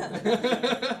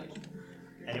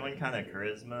 Anyone kind of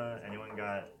charisma? Anyone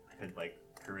could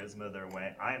charisma their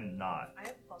way? I am not. I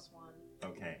have +1.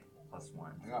 Okay,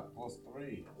 +1. I got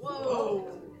 +3. Whoa.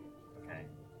 Okay.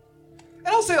 And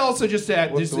I'll say also just to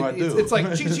add, What do I do? it's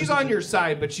like she's on your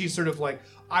side, but she's sort of like,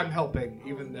 I'm helping,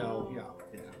 even though, yeah.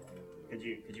 Could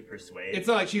you persuade? It's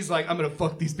not like she's like, I'm gonna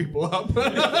fuck these people up.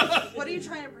 What are you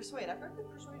trying to persuade? I've heard the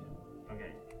persuasion.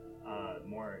 Okay.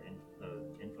 More the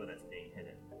info that's being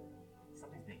hidden.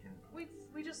 Something's being hidden.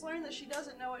 We just learned that she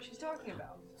doesn't know what she's talking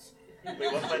about.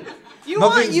 You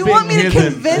Nothing's want me being to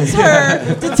hidden. convince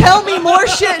her to tell me more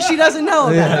shit she doesn't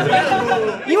know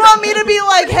about. You want me to be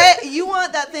like, hey, you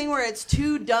want that thing where it's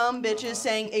two dumb bitches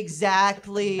saying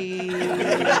exactly.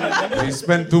 We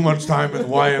spend too much time in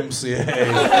YMCA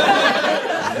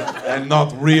and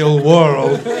not real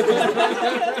world.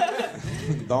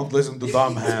 Don't listen to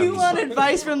dumb hands. You want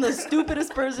advice from the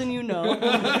stupidest person you know.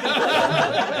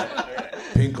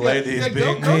 Pink lady is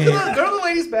being go mean. to the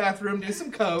ladies' bathroom, do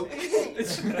some coke.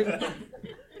 Can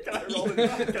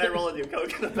I roll a new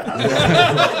Coke in the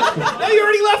bathroom? No, you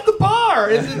already left the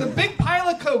bar. It's the big pile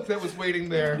of coke that was waiting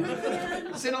there.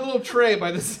 It's in a little tray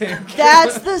by the same.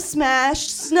 That's the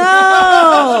smashed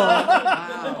snow.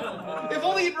 If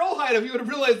only you'd roll high enough, you would have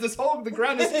realized the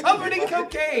ground is covered in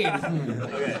cocaine.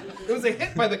 Okay. It was a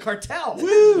hit by the cartel. What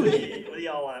do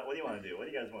y'all want? What do you want to do? What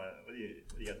do you guys want? What do you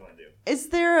guys want to do? Is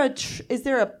there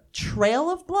a trail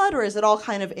of blood, or is it all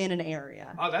kind of in an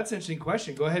area? Oh, that's an interesting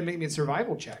question. Go ahead and make me a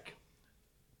survival check.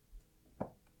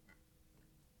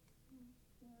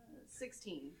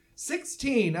 16.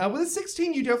 16. With a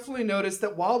 16, you definitely notice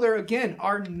that while there, again,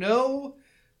 are no,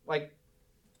 like,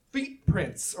 feet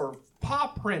prints or paw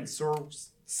prints or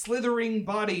slithering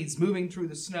bodies moving through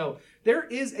the snow, there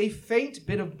is a faint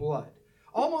bit of blood.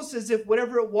 Almost as if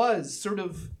whatever it was sort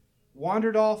of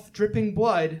wandered off, dripping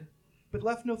blood, but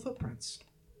left no footprints.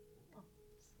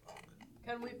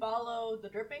 Can we follow the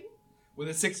dripping? With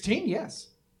a 16, yes.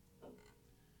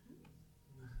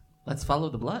 Let's follow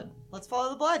the blood. Let's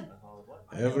follow the blood.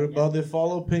 Everybody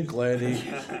follow Pink Lady.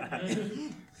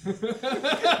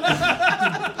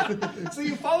 So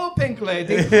you follow Pink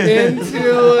Lady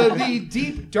into the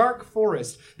deep, dark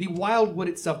forest, the wild wood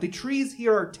itself. The trees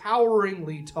here are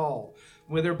toweringly tall.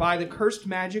 Whether by the cursed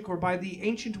magic or by the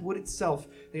ancient wood itself,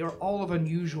 they are all of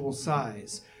unusual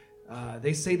size.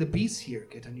 They say the beasts here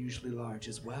get unusually large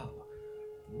as well.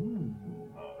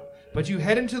 But you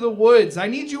head into the woods. I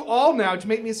need you all now to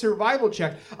make me a survival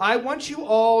check. I want you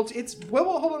all to,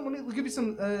 hold on, let me give you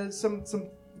some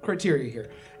criteria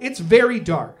here. It's very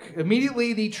dark.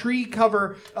 Immediately, the tree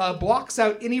cover blocks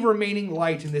out any remaining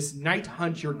light in this night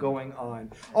hunt you're going on.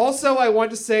 Also, I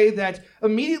want to say that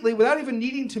immediately, without even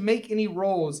needing to make any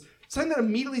rolls, something that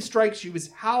immediately strikes you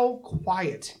is how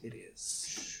quiet it is.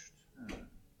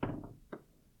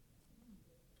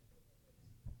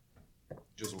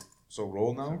 So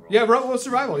roll now? Yeah, roll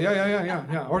survival.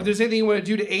 Yeah. Or if there's anything you want to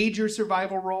do to aid your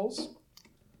survival rolls.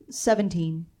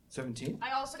 17. 17.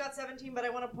 I also got 17, but I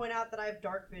want to point out that I have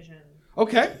dark vision.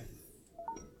 Okay.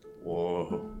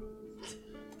 Whoa.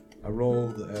 I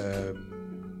rolled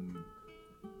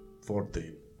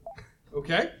 14.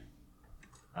 Okay.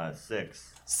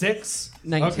 6. 6.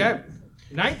 19. Okay.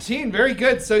 19. Very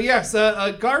good. So yes,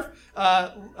 Garf.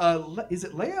 Is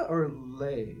it Leia or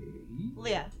Lay?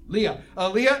 Leah. Leah.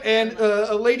 Leah and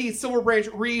Lady Silverbranch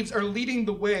Reeves are leading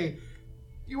the way.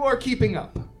 You are keeping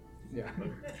up. Yeah.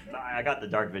 I got the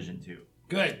dark vision too.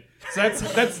 Good. So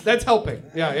that's helping.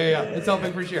 Yeah. It's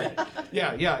helping for sure.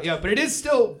 Yeah. But it is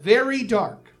still very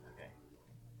dark.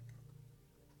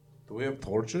 Do we have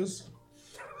torches?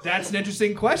 That's an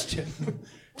interesting question.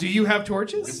 Do you have We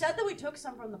torches? said that we took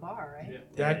some from the bar,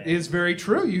 right? That is very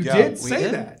true. You Yeah, did we say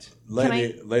did. that.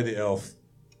 Lady Elf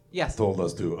Yes. told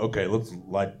us to. Okay, let's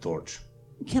light the torch.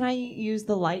 Can I use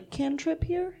the light cantrip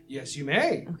here? Yes, you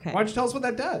may. Okay. Why don't you tell us what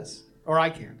that does? Or I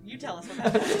can. You tell us what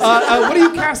that is. What are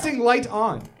you casting light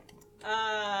on?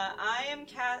 I am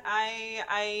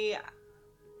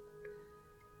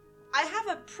I have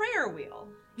a prayer wheel.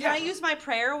 Can Yeah. I use my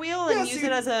prayer wheel and Yes, use you-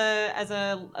 it as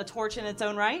a torch in its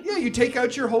own right? Yeah, you take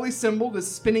out your holy symbol, the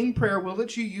spinning prayer wheel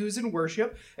that you use in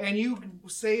worship, and you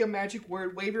say a magic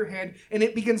word, wave your hand, and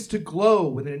it begins to glow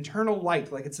with an internal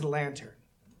light like it's a lantern.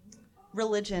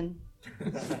 Religion.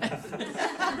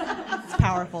 It's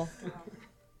powerful.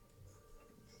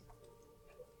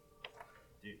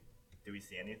 Do we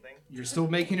see anything? You're still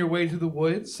making your way to the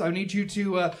woods. I need you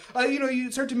to,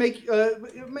 you start to make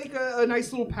a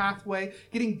nice little pathway,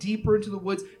 getting deeper into the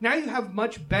woods. Now you have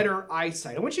much better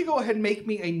eyesight. I want you to go ahead and make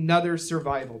me another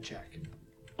survival check.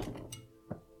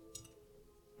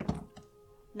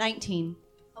 19.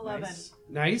 11.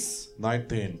 Nice.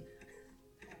 19.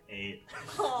 8.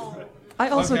 I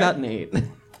also Okay. got an 8.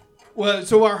 Well,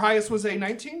 so our highest was a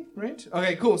 19, right?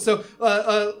 Okay, cool. So,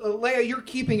 Leia, you're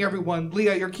keeping everyone.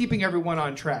 Leah, you're keeping everyone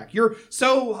on track. You're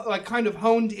so kind of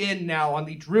honed in now on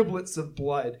the driblets of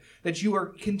blood that you are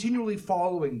continually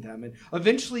following them, and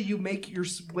eventually you make your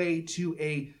way to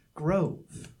a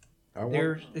grove.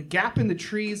 There's a gap in the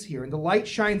trees here, and the light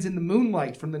shines in the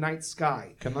moonlight from the night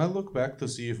sky. Can I look back to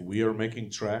see if we are making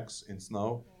tracks in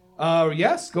snow?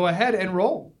 Yes, go ahead and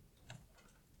roll.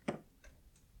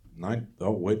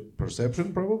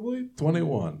 Perception probably?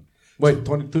 21. Wait,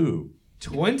 22.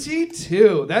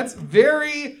 22. That's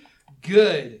very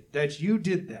good that you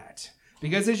did that.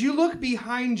 Because as you look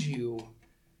behind you,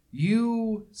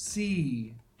 you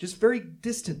see, just very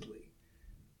distantly,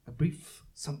 a brief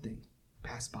something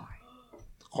pass by.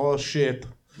 Oh, shit.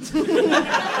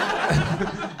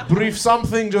 Brief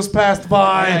something just passed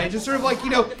by. Yeah, just sort of like,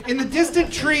 in the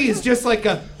distant trees, just like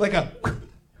a...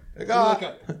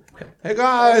 Hey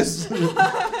guys!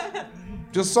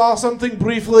 Just saw something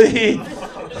briefly.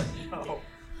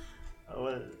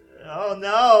 Oh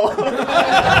no!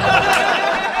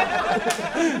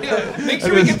 Make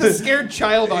sure we get the scared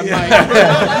child on mic.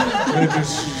 I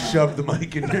just shoved the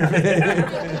mic in your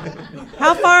head.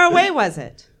 How far away was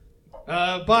it?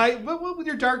 But with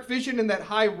your dark vision and that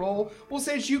high roll, we'll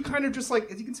say it's you kind of just like,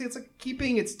 as you can see, it's like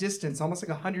keeping its distance, almost like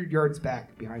 100 yards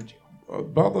back behind you.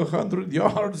 About 100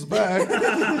 yards back.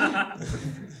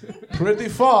 Pretty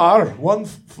far. One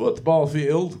football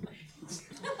field.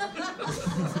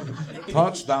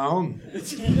 Touchdown.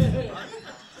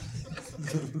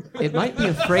 It might be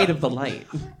afraid of the light.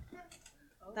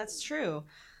 That's true.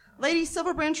 Lady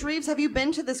Silverbranch Reeves, have you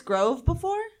been to this grove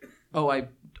before? Oh, I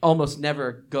almost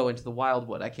never go into the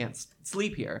wildwood. I can't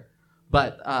sleep here.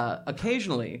 But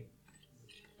occasionally,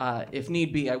 if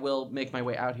need be, I will make my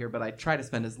way out here, but I try to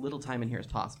spend as little time in here as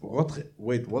possible.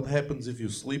 What happens if you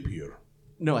sleep here?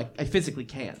 No, I physically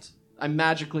can't. I'm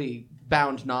magically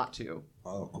bound not to.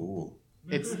 Oh, cool.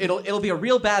 It'll be a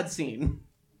real bad scene.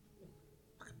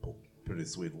 Pretty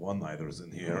sweet one-nighters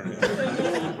in here.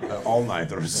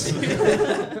 All-nighters.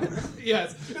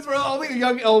 Yes, it's where all the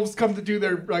young elves come to do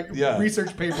their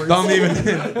research papers. Don't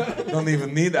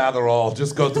even need Adderall.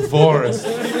 Just go to forest.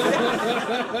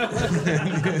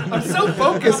 I'm so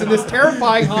focused in this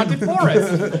terrifying haunted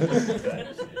forest.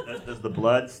 Does the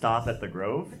blood stop at the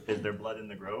grove? Is there blood in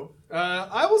the grove?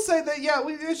 I will say that,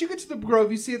 as you get to the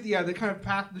grove, you see it, the kind of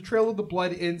path, the trail of the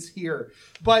blood ends here.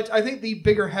 But I think the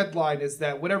bigger headline is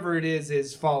that whatever it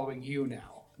is following you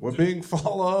now. We're being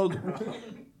followed.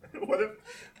 What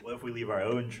if we leave our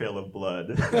own trail of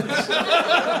blood?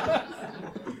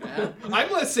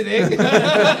 I'm listening.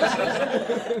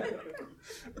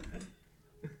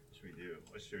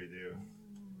 What should we do?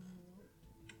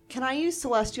 Can I use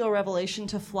Celestial Revelation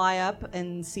to fly up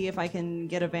and see if I can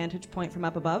get a vantage point from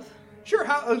up above? Sure.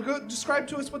 Describe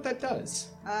to us what that does.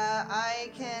 I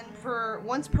can, for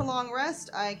once per long rest,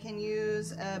 I can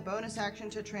use a bonus action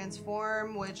to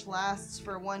transform, which lasts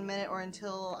for 1 minute or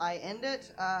until I end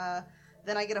it.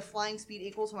 Then I get a flying speed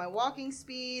equal to my walking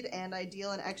speed, and I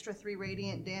deal an extra 3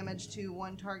 radiant damage to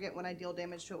one target when I deal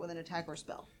damage to it with an attack or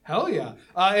spell. Hell yeah.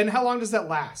 And how long does that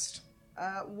last?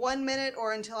 1 minute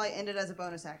or until I end it as a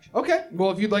bonus action. Okay.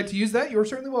 Well, if you'd like to use that, you're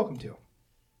certainly welcome to.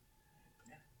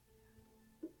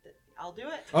 I'll do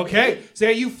it. Okay. So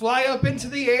you fly up into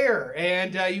the air,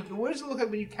 and what does it look like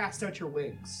when you cast out your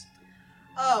wings?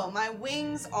 Oh, my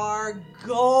wings are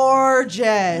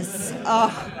gorgeous.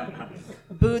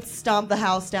 Boots stomp the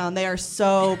house down. They are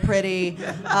so pretty.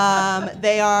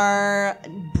 They are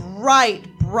bright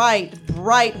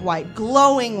white,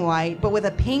 glowing white, but with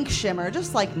a pink shimmer,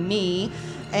 just like me,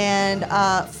 and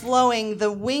flowing.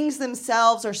 The wings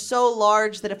themselves are so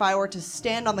large that if I were to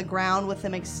stand on the ground with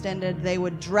them extended, they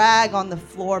would drag on the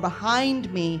floor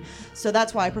behind me. So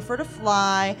that's why I prefer to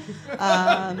fly.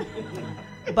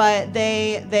 But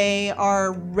they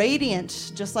are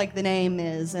radiant, just like the name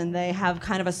is, and they have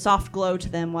kind of a soft glow to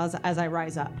them as I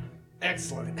rise up.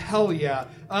 Excellent. Hell yeah.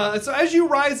 So as you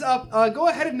rise up, go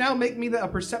ahead and now make me a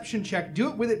perception check. Do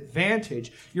it with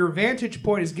advantage. Your vantage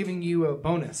point is giving you a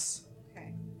bonus.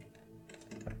 Okay.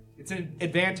 It's an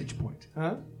advantage point,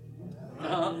 huh?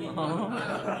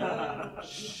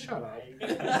 Shut up.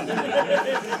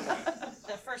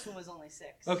 The first one was only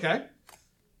 6. Okay.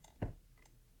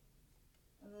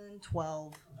 And then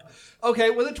 12.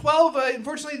 Okay, well, the 12,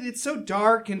 unfortunately, it's so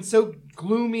dark and so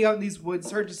gloomy out in these woods,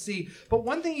 it's hard to see. But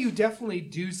one thing you definitely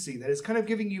do see that is kind of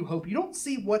giving you hope. You don't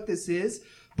see what this is,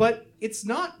 but it's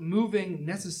not moving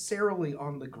necessarily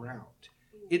on the ground.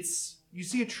 You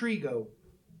see a tree go.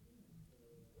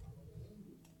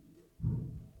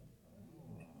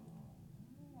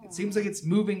 It seems like it's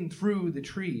moving through the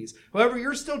trees. However,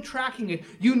 you're still tracking it.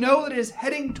 You know that it is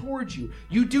heading towards you.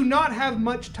 You do not have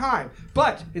much time.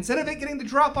 But instead of it getting the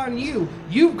drop on you,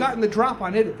 you've gotten the drop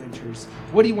on it, adventures.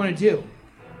 What do you want to do?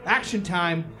 Action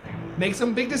time. Make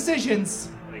some big decisions.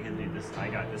 We can do this. I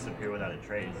got disappear without a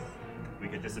trace. We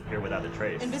could disappear without a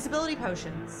trace. Invisibility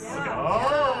potions. Yeah.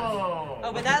 Oh!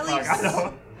 Oh, but that leaves I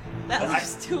know. that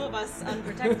leaves 2 of us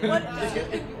unprotected.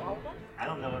 I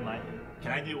don't know what mine.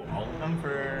 Can I do all of them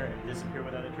for disappear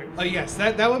without a trick? Yes,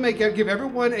 that would give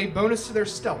everyone a bonus to their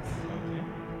stealth.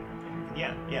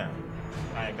 Yeah.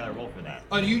 I gotta roll for that.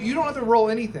 You don't have to roll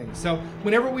anything. So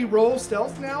whenever we roll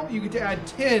stealth now, you get to add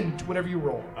 10 to whatever you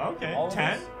roll. Okay,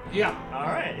 10? Yeah. All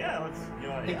right, yeah, let's...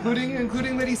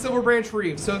 Including Lady Silverbranch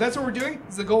Reeves. So that's what we're doing.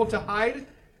 Is the goal to hide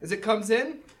as it comes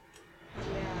in?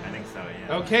 I think so,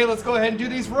 yeah. Okay, let's go ahead and do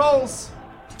these rolls.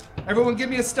 Everyone give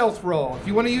me a stealth roll. If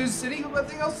you want to use anything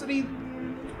else, I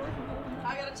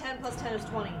got a 10 plus 10 is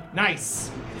 20. Nice.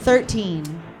 13.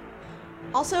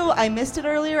 Also, I missed it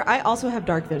earlier. I also have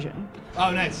dark vision. Oh,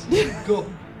 nice. Cool.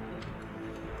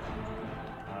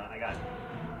 I got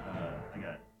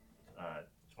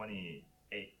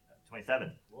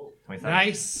 27. 27.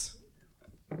 Nice.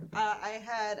 I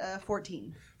had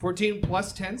 14. 14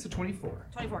 plus 10, so 24.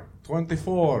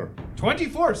 24.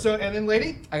 24. So, and then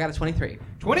lady? I got a 23.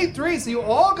 23. So you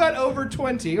all got over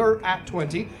 20 or at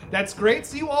 20. That's great.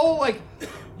 So you all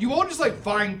just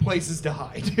find places to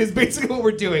hide is basically what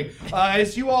we're doing.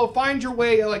 As you all find your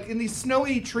way in these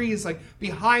snowy trees,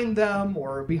 behind them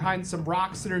or behind some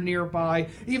rocks that are nearby.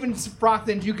 Even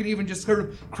Froffins, you can even just sort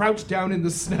of crouch down in the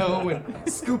snow and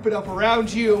scoop it up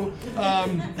around you.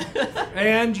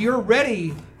 And you're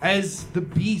ready as the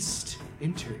beast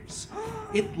enters.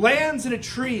 It lands in a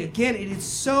tree. Again, it is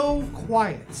so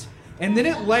quiet. And then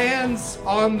it lands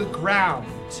on the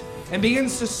ground and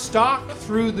begins to stalk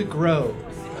through the grove.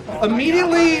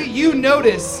 Immediately, you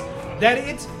notice that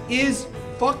it is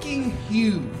fucking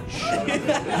huge.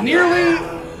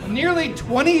 nearly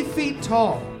 20 feet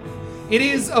tall. It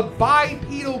is a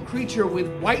bipedal creature with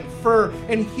white fur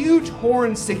and huge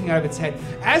horns sticking out of its head.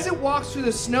 As it walks through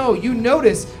the snow, you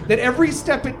notice that every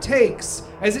step it takes,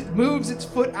 as it moves its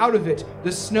foot out of it,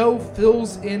 the snow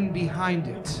fills in behind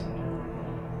it.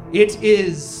 It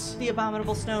is... The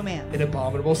abominable snowman. An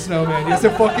abominable snowman. Yes,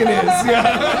 it fucking is.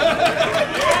 Yeah!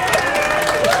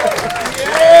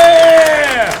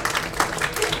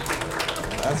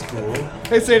 That's cool.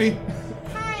 Hey, Sadie.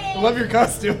 Hi. I love your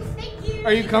costume. Thank you.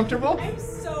 Are you comfortable?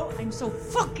 I'm so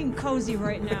fucking cozy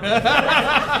right now.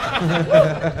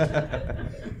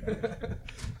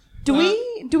 Do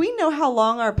we know how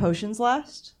long our potions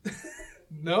last?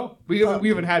 No, we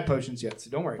haven't had potions yet, so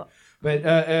don't worry. But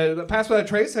the Pass Without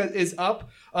Trace is up.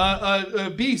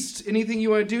 Beast, anything you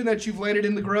want to do that you've landed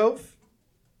in the grove?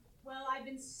 Well, I've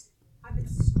been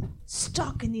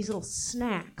stuck in these little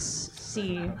snacks.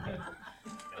 See.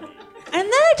 And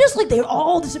then they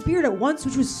all disappeared at once,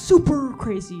 which was super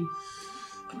crazy.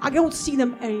 I don't see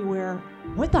them anywhere.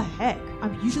 What the heck?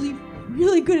 I'm usually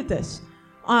really good at this.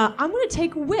 I'm gonna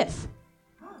take a whiff.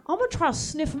 I'm gonna try to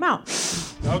sniff them out.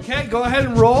 Okay, go ahead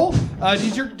and roll. Do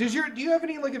you have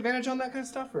any advantage on that kind of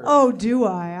stuff? Or? Oh, do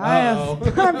I?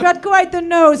 I've got quite the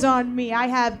nose on me. I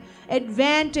have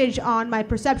advantage on my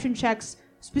perception checks,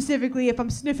 specifically if I'm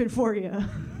sniffing for you.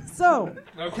 So.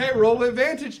 Okay, roll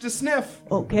advantage to sniff.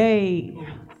 Okay,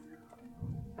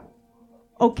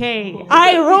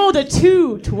 I rolled a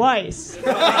 2 twice.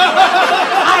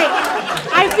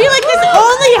 I feel like this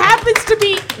only happens to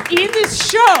be in this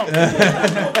show.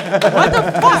 What the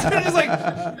fuck?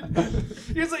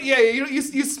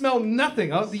 You smell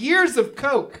nothing. Oh, the years of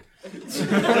coke. Of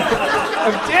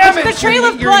damage. The trail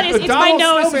of blood is my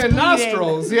nose is bleeding.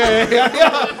 Nostrils. Yeah.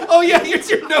 Oh yeah, it's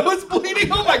your nose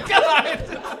bleeding. Oh my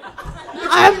god.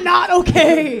 I'm not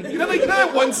okay. You know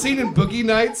that one scene in Boogie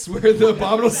Nights where the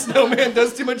abominable snowman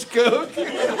does too much coke? Hey,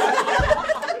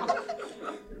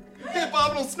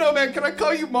 abominable snowman, can I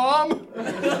call you mom?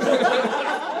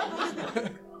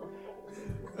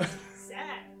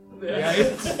 Sad.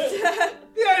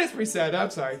 Yeah, it's pretty sad. I'm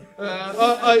sorry.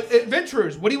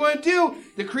 Adventurers, what do you want to do?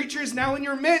 The creature is now in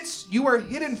your midst. You are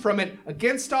hidden from it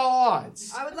against all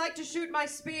odds. I would like to shoot my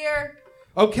spear.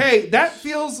 Okay, that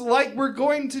feels like we're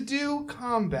going to do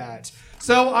combat.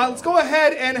 So let's go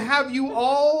ahead and have you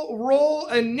all roll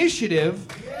initiative.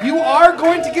 You are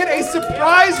going to get a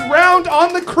surprise round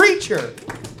on the creature.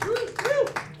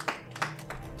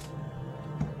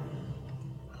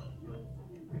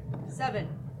 Seven.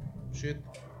 Shit.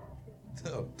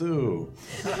 Oh, 2.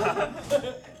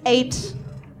 8.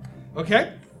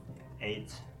 Okay. 8.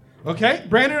 Okay.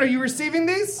 Brandon, are you receiving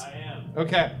these? I am.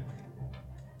 Okay.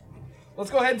 Let's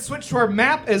go ahead and switch to our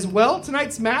map as well.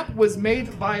 Tonight's map was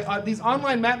made by these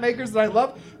online map makers that I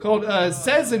love called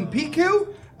Sez and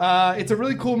Piku. It's a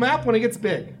really cool map when it gets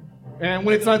big and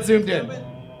when it's not zoomed in. I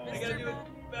gotta do it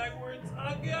backwards.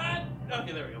 Oh, God.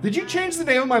 Okay, there we go. Did you change the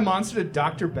name of my monster to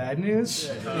Dr. Bad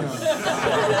News?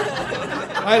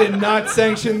 I did not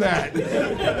sanction that.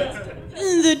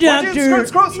 The doctor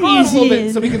Scroll up a little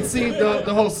bit so we can see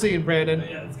the whole scene, Brandon.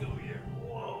 Yeah, let's go over here.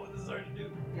 Whoa, this is hard to do.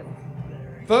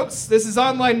 Folks, this is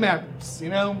online maps, you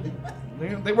know?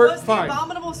 They work Was fine. the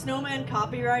Abominable Snowman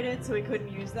copyrighted, so we couldn't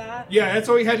use that? Yeah, that's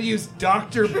why we had to use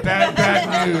Dr.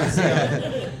 Bad News. Yeah.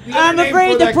 The I'm other name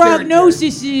afraid for the that character.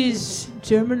 prognosis is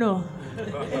terminal.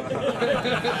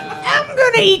 I'm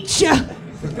gonna eat ya.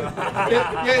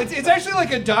 Yeah, it's actually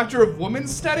like a doctor of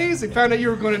women's studies. They found out you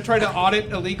were going to try to audit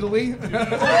illegally. Oh, no,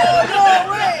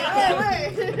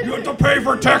 wait. You have to pay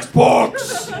for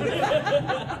textbooks.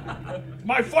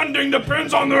 My funding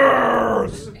depends on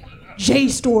this.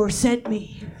 JSTOR sent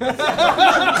me.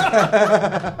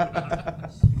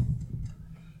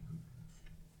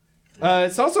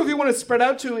 It's also if you want to spread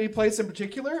out to a place in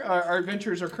particular. Our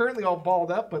adventurers are currently all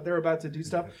balled up, but they're about to do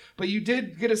stuff. But you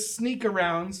did get a sneak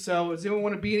around, so does anyone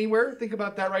want to be anywhere? Think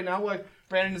about that right now while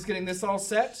Brandon is getting this all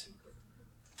set.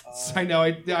 I know,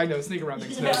 sneak around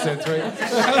makes no sense, right?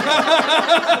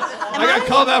 I got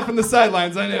called out from the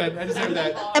sidelines, I knew it. I deserve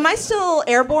that. Am I still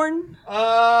airborne?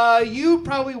 You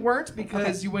probably weren't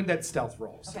because you win that stealth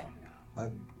roll. So.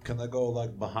 Okay. Can I go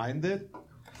like behind it?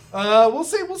 We'll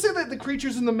say that the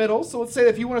creature's in the middle, so let's say that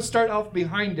if you want to start off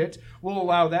behind it, we'll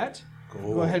allow that.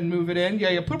 Cool. Go ahead and move it in.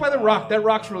 Yeah, put it by the rock. That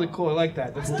rock's really cool. I like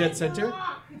that. That's dead center.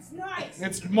 It's nice.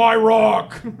 It's my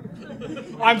rock.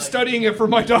 I'm studying it for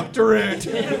my doctorate.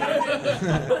 It's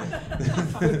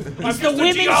the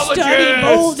women's study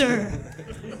boulder.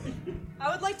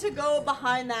 I would like to go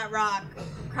behind that rock,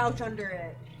 crouch under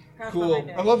it. Crouch Cool. behind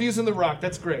it. I love using the rock.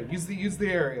 That's great. Use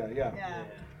the area. Yeah.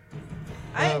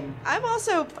 I'm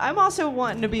also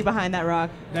wanting to be behind that rock.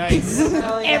 Nice.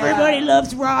 Everybody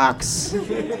loves rocks.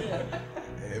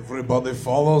 Everybody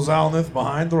follows Zaunoth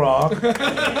behind the rock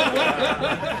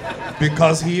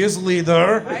because he is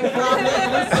leader.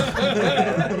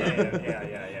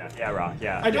 Yeah, rock.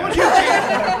 Yeah. I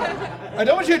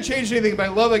don't want you to change anything, but I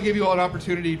love I gave you all an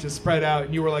opportunity to spread out,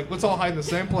 and you were like, "Let's all hide in the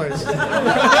same place."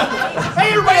 Hey,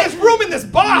 everybody has room in this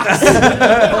box.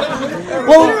 We're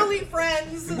literally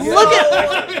friends.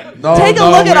 Take a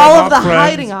look at all of the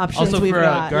hiding options also we've for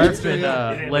got. Garf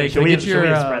and Lake, Should we get your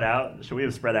have spread out? Should we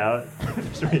have spread out?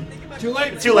 Too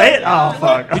late. Too late? Oh,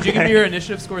 fuck. Could you give Okay. me your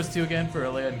initiative scores too again for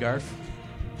Alea and Garf?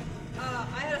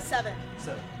 I had a 7.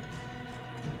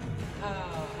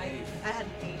 I had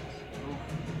an 8. Okay.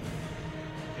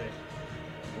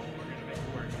 Well, we're gonna make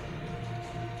it work.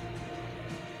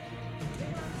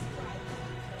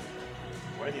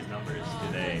 What are these numbers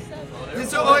today?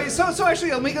 So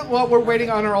actually, I'll make it while we're waiting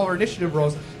on all our initiative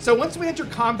rolls. So once we enter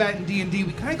combat in D&D,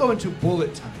 we kind of go into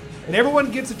bullet time. And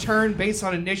everyone gets a turn based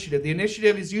on initiative. The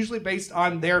initiative is usually based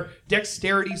on their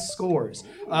dexterity scores.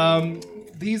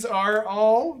 These are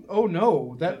all... Oh,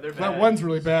 no. That one's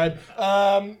really bad.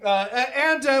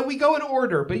 And we go in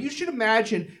order. But you should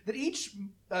imagine that each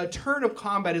turn of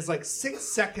combat is like 6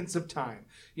 seconds of time.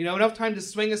 You know, enough time to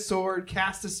swing a sword,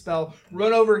 cast a spell,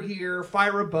 run over here,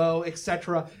 fire a bow,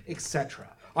 etc., etc.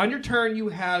 On your turn, you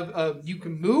have you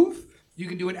can move, you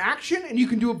can do an action, and you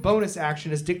can do a bonus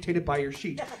action as dictated by your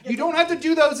sheet. You don't have to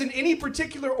do those in any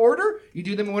particular order. You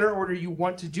do them in whatever order you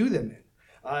want to do them in.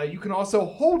 You can also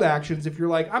hold actions if you're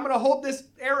like, I'm going to hold this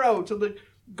arrow till the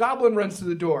goblin runs to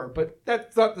the door. But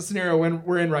that's not the scenario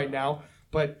we're in right now.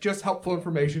 But just helpful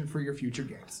information for your future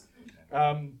games.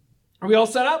 Are we all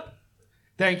set up?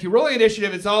 Thank you. Rolling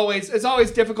initiative is always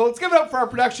difficult. Let's give it up for our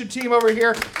production team over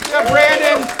here. We got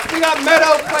Brandon. We got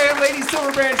Meadow playing Lady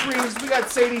Silverbranch Reeves. We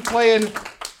got Sadie playing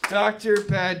Dr.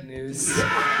 Bad News.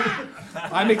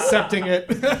 I'm accepting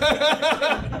it.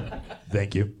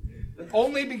 Thank you.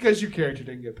 Only because your character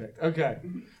didn't get picked. Okay.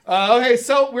 Okay,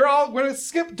 so we're going to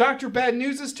skip Dr. Bad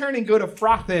News' turn and go to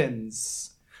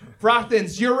Froffins.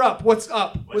 Froffins, you're up. What's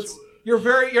up?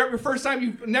 You're your first time.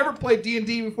 You've never played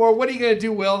D&D before. What are you gonna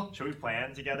do, Will? Should we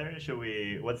plan together? Should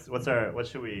we? What do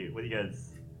you guys?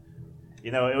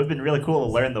 You know, it would have been really cool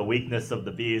to learn the weakness of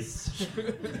the beast,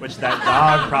 which that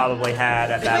dog probably had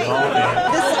at that moment.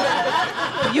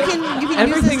 You can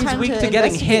Everything's use this time weak to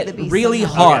getting investigate the hit beast really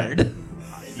somehow. hard. Okay.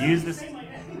 Use this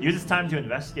time to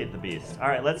investigate the beast. All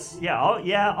right,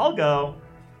 I'll go.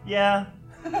 Yeah.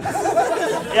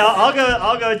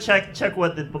 I'll go check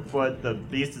what the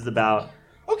beast is about.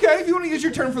 Okay, if you want to use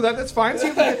your turn for that, that's fine. See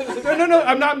if we can, no,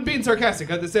 I'm not being sarcastic.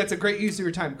 That's a great use of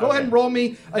your time. Go ahead and roll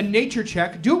me a nature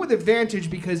check. Do it with advantage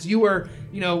because you are,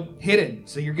 hidden.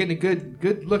 So you're getting a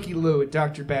good looky-loo at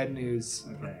Dr. Bad News.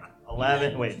 Okay.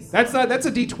 11. Wait. That's a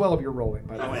D12 you're rolling,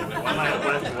 by the way. Wait.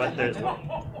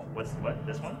 What?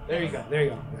 This one? There you go.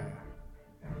 Yeah.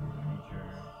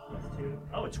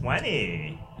 Oh,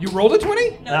 20. You rolled a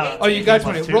 20? No. Oh, you got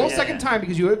 20. 2, Roll a yeah, second time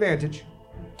because you have advantage.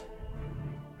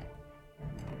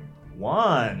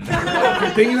 1.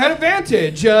 Good thing you had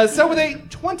advantage. So with a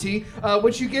 20.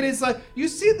 What you get is you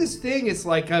see this thing. It's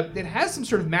like it has some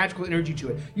sort of magical energy to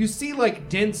it. You see like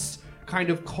dense kind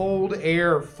of cold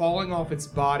air falling off its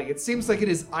body. It seems like it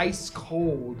is ice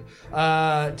cold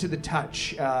to the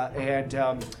touch and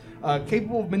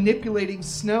capable of manipulating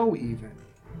snow even.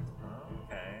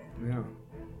 Okay.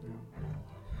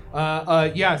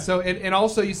 Yeah. So and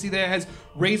also you see that it has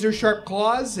razor sharp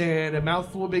claws and a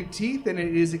mouthful of big teeth, and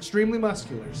it is extremely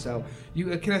muscular. So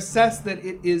you can assess that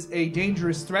it is a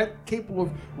dangerous threat, capable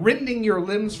of rending your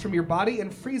limbs from your body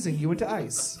and freezing you into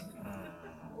ice.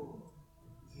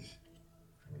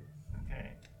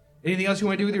 Okay. Anything else you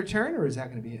want to do with your turn, or is that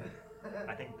going to be it?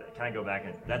 I think. Can I go back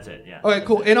and? That's it. Yeah. Okay,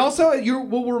 cool. And also, you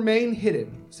will remain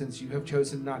hidden since you have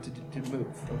chosen not to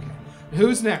move. Okay.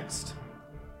 Who's next?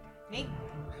 Me.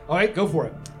 All right, go for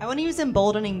it. I want to use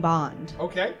Emboldening Bond.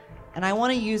 Okay. And I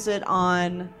want to use it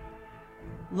on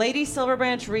Lady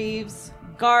Silverbranch Reeves,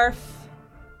 Garf,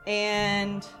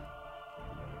 and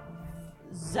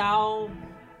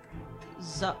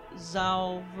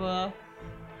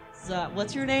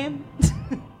what's your name?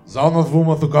 Zaunoth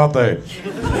Vuma-Thukate.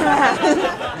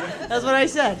 That's what I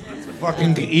said. It's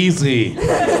fucking easy. You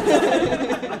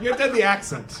have to have the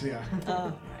accent, yeah.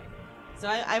 So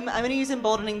I'm going to use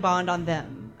Emboldening Bond on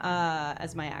them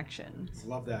as my action.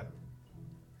 Love that.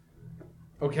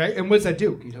 Okay, and what does that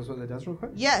do? Can you tell us what that does real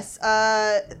quick? Yes,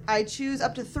 I choose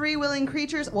up to 3 willing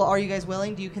creatures. Well, are you guys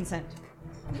willing? Do you consent?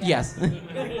 Yes.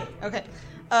 Okay.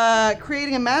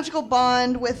 Creating a magical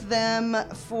bond with them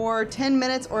for 10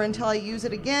 minutes or until I use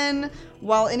it again.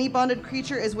 While any bonded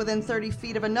creature is within 30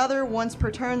 feet of another, once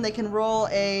per turn they can roll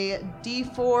a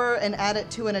d4 and add it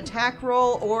to an attack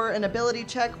roll or an ability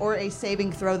check or a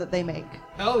saving throw that they make.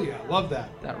 Hell yeah, love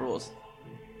that. That rules.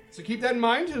 So keep that in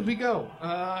mind as we go.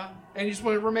 And you just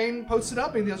want to remain posted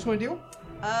up? Anything else you want to do?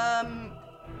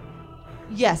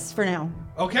 Yes, for now.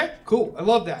 Okay, cool. I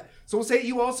love that. So we'll say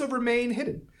you also remain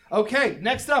hidden. Okay,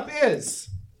 next up is...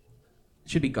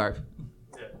 Should be Garf.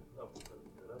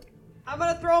 I'm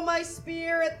gonna throw my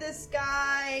spear at this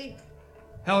guy.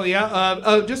 Hell yeah.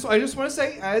 I just want to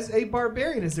say, as a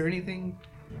barbarian, is there anything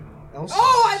else?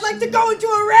 Oh, I'd like to go into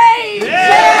a rage!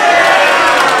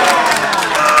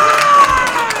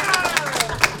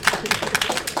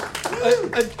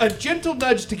 A gentle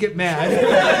nudge to get mad.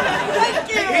 Thank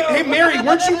you! Hey, Mary,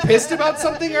 weren't you pissed about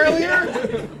something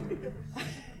earlier?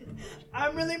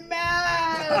 I'm really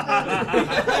mad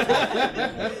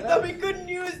that we couldn't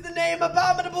use the name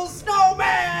Abominable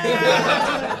Snowman!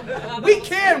 We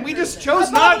can, we just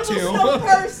chose not to. Abominable Snow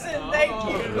Person, thank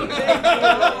you.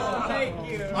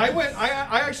 Thank you.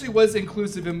 I actually was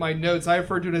inclusive in my notes. I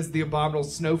referred to it as the Abominable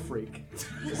Snow Freak.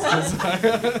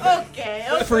 Okay.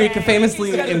 Freak, a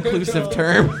famously inclusive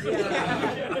term.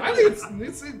 I think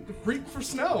it's a freak for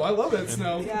snow. I love that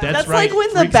snow. Yeah. That's right. Like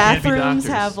when the bathrooms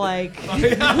have like...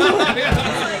 Whatever.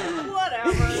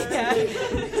 Yeah.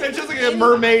 It's just like a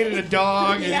mermaid and a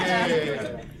dog.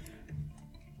 Yeah.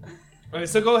 All right,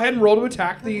 so go ahead and roll to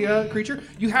attack the creature.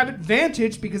 You have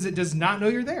advantage because it does not know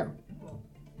you're there.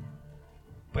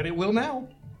 But it will now.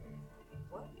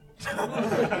 What?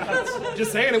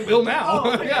 Just saying, it will now.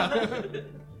 Oh, yeah.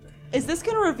 Is this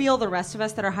going to reveal the rest of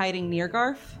us that are hiding near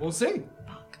Garf? We'll see.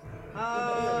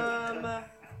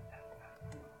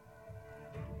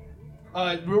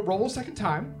 Roll a second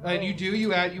time, and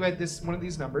you add this one of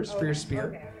these numbers for your spear.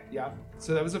 Okay. Yeah.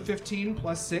 So that was a 15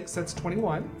 plus 6. That's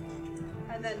 21.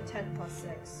 And then 10 plus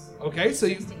 6. Okay, so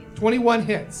 21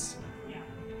 hits.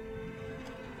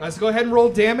 So go ahead and roll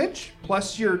damage,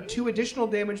 plus your 2 additional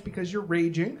damage because you're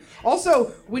raging.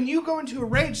 Also, when you go into a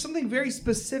rage, something very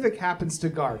specific happens to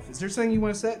Garf. Is there something you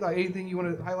want to say? Like, anything you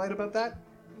want to highlight about that?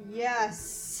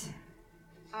 Yes.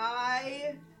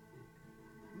 I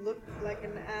look like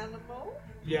an animal.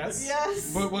 Yes.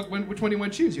 Yes. Which one do you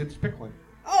want to choose? You have to pick one.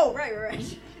 Oh, right. I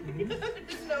didn't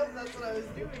know if that's what I was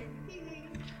doing.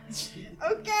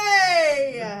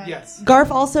 Okay. Yes. Garf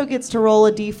also gets to roll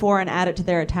a d4 and add it to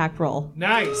their attack roll.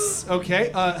 Nice. Okay.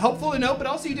 Helpful to know, but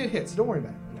also you did hit, so don't worry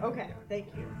about it. Okay, thank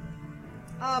you.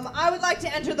 I would like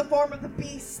to enter the form of the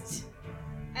beast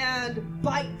and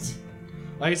bite.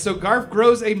 All right, so Garf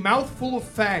grows a mouthful of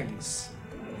fangs.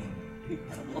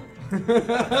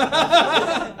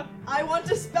 I want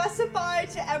to specify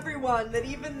to everyone that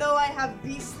even though I have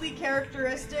beastly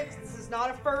characteristics, this is not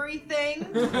a furry thing.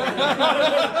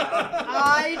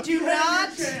 I do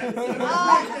not.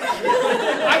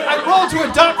 I rolled to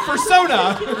adopt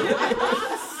persona.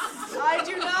 I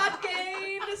do not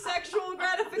gain sexual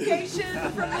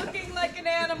gratification from looking like an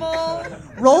animal.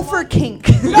 Roll for kink.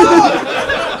 No!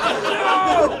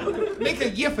 Make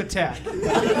a yiff attack.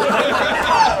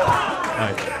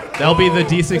 right. That'll be the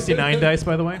D69 dice,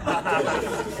 by the way.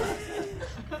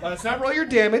 Let's not roll your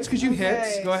damage because you hit.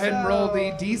 Okay, Go ahead and roll so-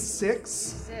 the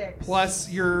D6 plus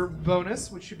your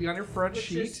bonus, which should be on your front Which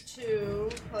sheet. is 2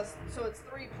 plus, so it's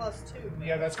 3 plus 2.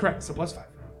 Yeah, that's correct. So plus 5.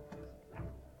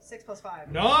 6 plus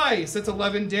 5. Nice. That's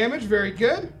 11 damage. Very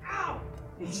good. Ow!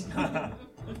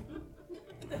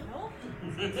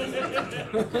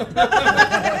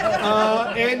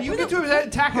 And you get to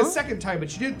attack a second time,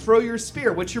 but you did throw your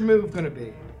spear. What's your move going to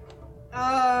be?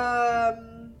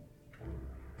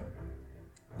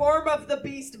 Form of the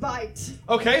beast bite.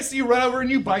 Okay, so you run over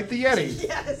and you bite the Yeti.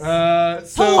 Yes.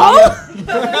 So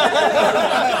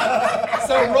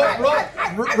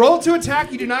roll to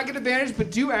attack. You do not get advantage,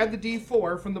 but do add the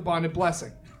D4 from the bonded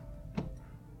blessing.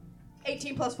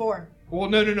 18 plus 4. Well,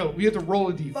 no. We have to roll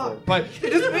a D4. Fuck. But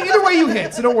either way, you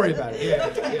hit, so don't worry about it.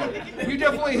 Yeah. You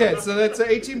definitely hit. So that's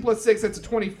 18 plus 6. That's a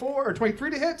 24 or 23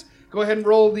 to hit. Go ahead and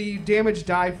roll the damage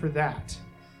die for that,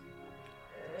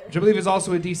 which I believe is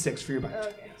also a D6 for your bite.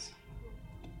 Okay.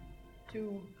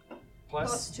 2 Plus?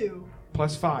 plus 2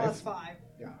 Plus 5. plus 5.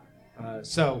 Yeah.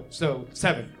 So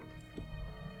 7.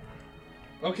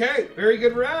 Okay, very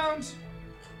good round.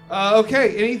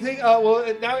 Okay, anything?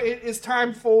 Well, now it is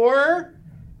time for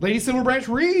Lady Silverbranch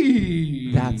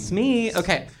Reed. That's me.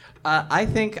 Okay. I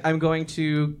think I'm going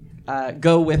to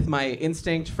go with my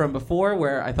instinct from before,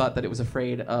 where I thought that it was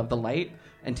afraid of the light,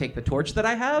 and take the torch that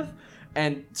I have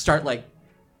and start like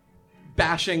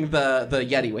bashing the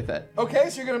Yeti with it. Okay,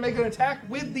 so you're going to make an attack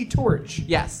with the torch.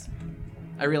 Yes.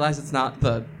 I realize it's not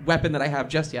the weapon that I have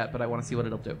just yet, but I want to see what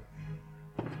it'll do.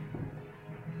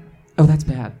 Oh, that's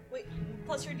bad. Wait,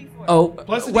 plus your D4. Oh,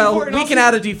 Plus the well, D4 and we also- can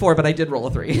add a D4, but I did roll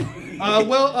a 3. You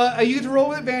get to roll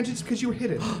with advantage because you were hit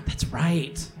it. That's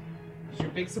right. It's your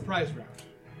big surprise round.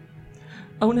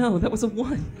 Oh no, that was a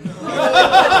 1.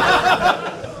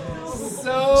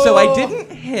 So I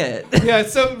didn't hit. Yeah,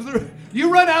 so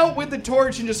you run out with the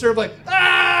torch and just sort of like,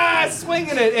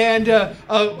 swinging it, and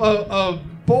a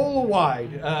bowl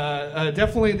wide.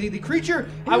 Definitely the creature,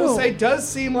 I will say, does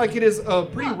seem like it is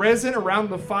pretty resin around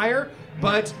the fire,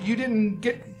 but you didn't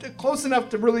get close enough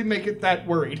to really make it that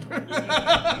worried.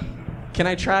 Can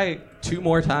I try 2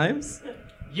 more times?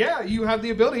 Yeah, you have the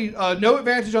ability. No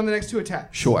advantage on the next 2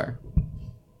 attacks. Sure.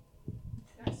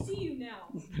 I see you now.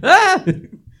 Ah!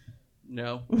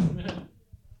 No.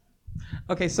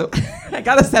 Okay, so I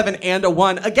got a 7 and a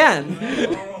 1 again.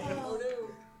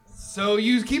 So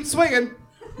you keep swinging.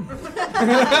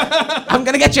 I'm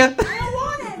gonna get you. I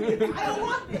don't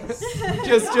want this.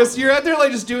 Just you're out there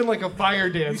like just doing like a fire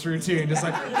dance routine, just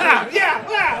like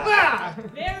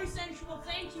Very sensual,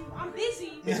 thank you. I'm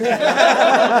busy.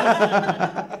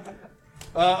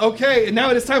 Okay, and now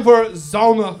it is time for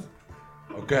Zaunoth.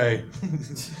 Okay.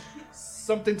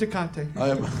 Something Thukate. I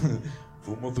am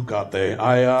Vuma-Thukate.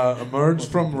 I emerge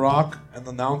from rock and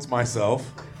announce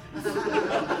myself.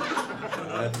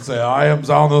 And say, I am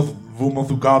Zaunoth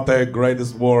Vuma-Thukate,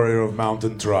 greatest warrior of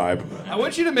mountain tribe. I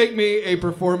want you to make me a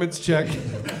performance check,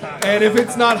 and if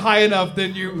it's not high enough,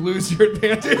 then you lose your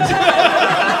advantage.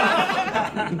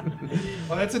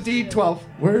 Well, that's a D12.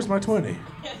 Where's my 20?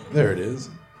 There it is.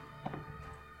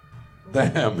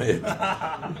 Damn it.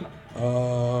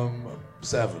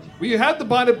 7. Well, you have the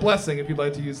bonded blessing if you'd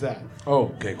like to use that. Oh,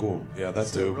 okay, cool. Yeah,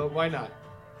 that's 2. Well, why not?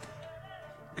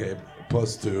 Okay,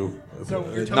 plus 2. So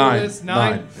your total 9. is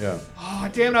 9? Yeah. Oh,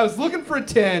 damn it, I was looking for a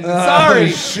 10. Sorry.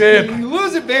 Shit. You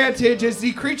lose advantage as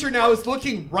the creature now is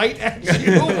looking right at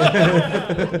you.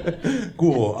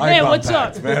 Cool. Hey, Eye what's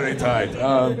contact. up? Very tight.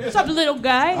 What's up, little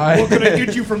guy? What can I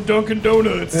get you from Dunkin'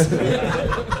 Donuts?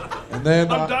 And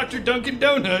then I'm Dr. Dunkin'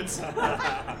 Donuts.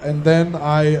 And then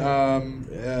I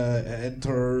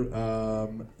enter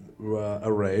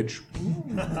a rage.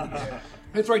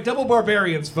 That's right, double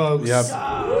barbarians, folks. Yep.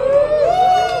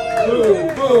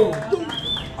 Boom, boom.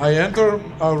 I enter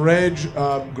a rage,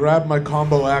 grab my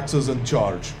combo axes, and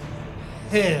charge.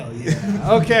 Hell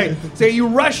yeah. Okay, so you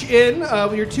rush in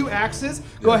with your 2 axes.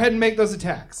 Go ahead and make those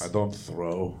attacks. I don't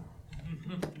throw.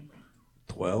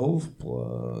 12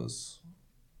 plus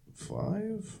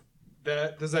 5?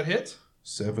 Does that hit?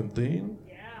 17.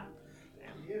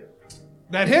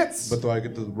 That hits. But do I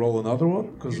get to roll another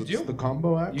one? Because it's do. the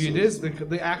combo axe? It is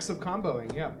the axe of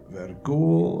comboing, yeah. Very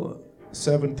cool.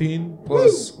 17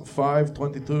 plus 5,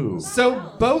 22.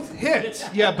 So both hit.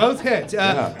 Yeah, both hit.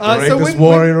 Greatest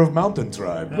warrior of mountain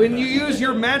tribe. When you use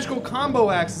your magical combo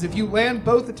axes, if you land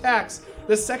both attacks,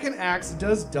 the second axe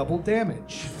does double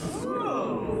damage.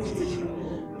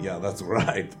 Yeah, that's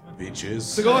right, bitches.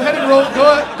 So go ahead and roll.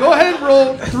 Go ahead and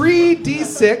roll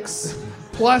 3d6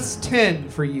 plus 10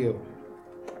 for you.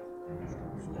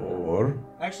 4.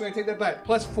 Actually, I take that back.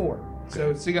 Plus 4.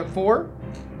 So you got 4,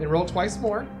 and roll twice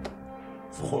more.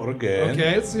 4 again.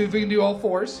 Okay, let's see if we can do all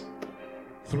 4s.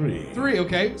 3. 3,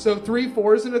 okay. So 3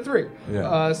 4s and a 3.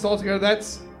 Yeah. So altogether,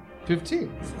 that's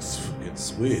 15. It's fucking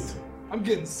sweet. I'm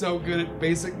getting so good at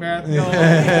basic math.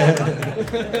 Yeah.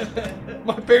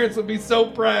 My parents would be so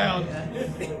proud.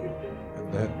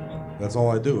 That's all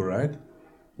I do, right?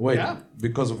 Wait, Yeah.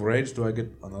 because of rage, do I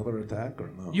get another attack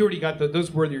or no? You already got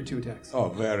those were your 2 attacks. Oh,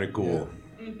 very cool.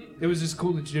 It was just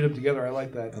cool that you did them together. I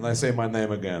like that. And I say my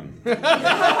name again.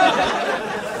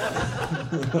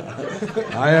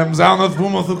 I am Zaunoth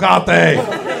Vuma-Thukate.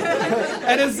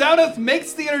 And as Zaunoth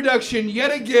makes the introduction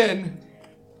yet again,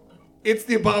 it's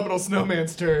the abominable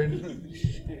snowman's turn.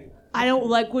 I don't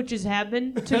like what just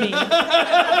happened to me.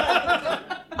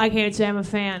 I can't say I'm a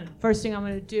fan. First thing I'm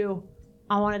gonna do,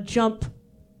 I want to jump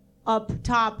up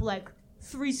top like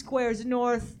 3 squares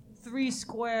north, 3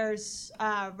 squares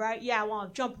right. Yeah, I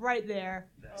want to jump right there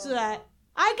so that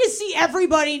I can see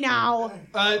everybody now.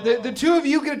 The 2 of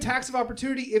you get attacks of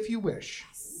opportunity if you wish.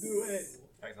 Do it.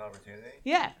 Attacks of opportunity?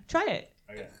 Yeah, try it.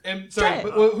 Okay. And sorry,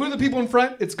 but who are the people in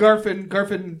front? It's Garf and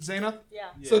Zaunoth? Yeah.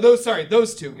 So those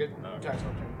two get attacks of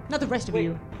opportunity. Not the rest of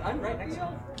you. I'm right next to you.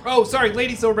 Oh, sorry,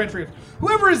 Lady Silverbranch Reeves.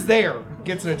 Whoever is there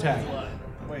gets an attack.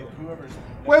 Wait, whoever's.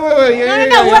 Wait.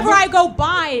 No. Whoever I go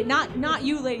by, not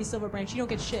you, Lady Silverbranch. You don't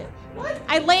get shit. What?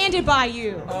 I landed by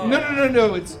you.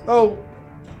 No. It's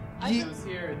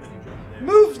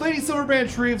move Lady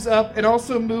Silverbranch Reeves up, and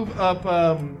also move up.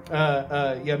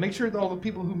 Make sure that all the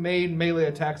people who made melee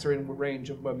attacks are in range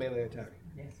of a melee attack.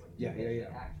 Yeah.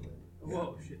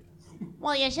 Whoa, shit.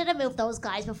 Well, you should have moved those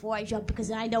guys before I jumped because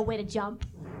then I know where to jump.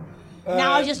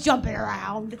 Now I'm just jumping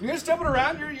around. You're just jumping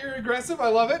around. You're aggressive. I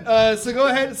love it. So go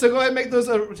ahead and make those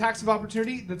attacks of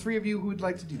opportunity. The 3 of you who would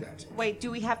like to do that. Wait,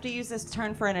 do we have to use this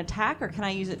turn for an attack, or can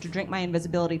I use it to drink my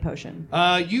invisibility potion?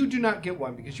 You do not get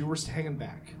one because you were hanging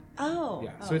back. Oh.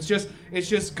 Yeah. So it's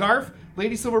just Garf,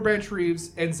 Lady Silverbranch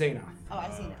Reeves, and Zaunoth. Oh, I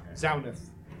see now. Zaunoth.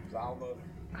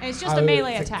 And it's just a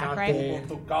melee attack, right?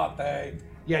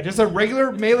 Yeah, just a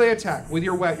regular melee attack with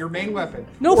your main weapon.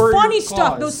 No or funny your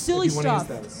stuff. claws, No silly if you wanna use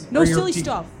stuff. those. No Or your silly teeth.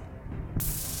 stuff.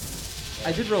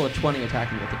 I did roll a 20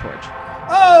 attacking with the torch.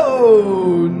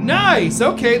 Oh, nice.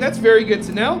 Okay, that's very good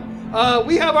to know.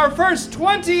 We have our first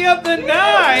 20 of the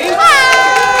night.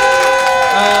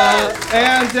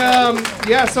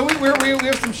 So we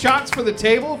have some shots for the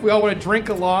table if we all want to drink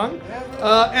along.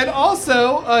 And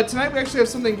also, tonight we actually have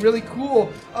something really cool.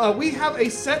 We have a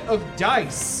set of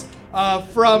dice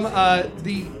from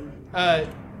we've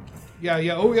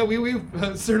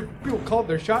sort of people called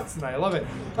their shots tonight. I love it.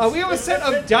 We have a set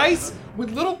of dice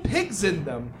with little pigs in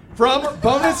them from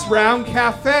Bonus Round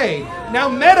Cafe. Now,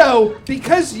 Meadow,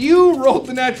 because you rolled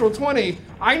the natural 20,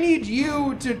 I need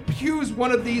you to choose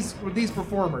one of these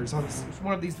performers.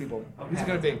 One of these people. Okay. Who's it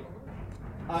gonna be?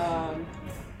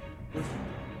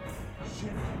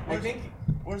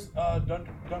 Where's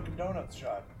Dunkin' Donuts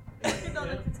shot? Dunkin'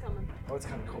 Donuts is coming. Oh, it's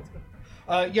kind of cold.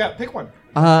 Pick one.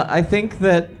 I think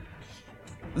that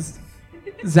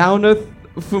Zaunoth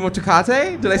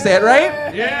Vuma-Thukate. Did I say it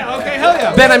right? Yeah. Okay. Hell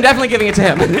yeah. Then I'm definitely giving it to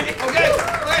him. Okay,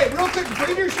 real quick, before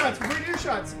you do your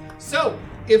shots. So,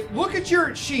 look at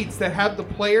your sheets that have the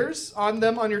players on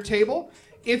them on your table.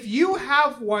 If you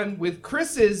have one with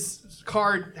Chris's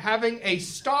card having a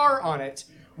star on it,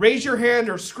 raise your hand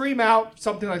or scream out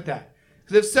something like that.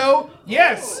 Because if so,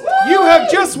 yes, you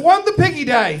have just won the piggy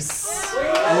dice.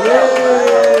 Hell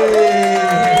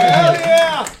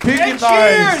yeah! Piggy and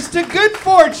dice. cheers to good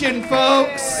fortune,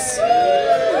 folks.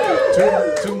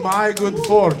 To my good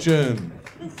fortune.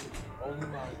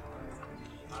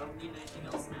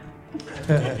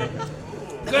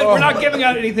 Good, we're not giving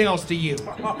out anything else to you.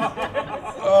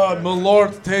 My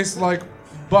lord tastes like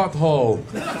butthole.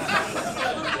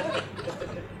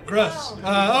 Gross.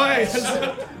 Okay,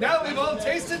 so now that we've all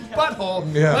tasted butthole,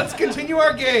 Yeah. let's continue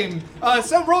our game.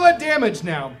 So roll that damage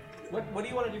now. What do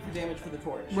you want to do for damage for the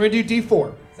torch? We're gonna do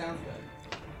D4. Sounds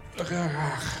good. Can I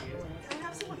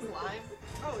have someone's lime?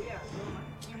 Oh, yeah.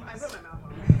 I put my mouth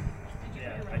on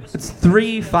it. It's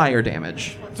 3 fire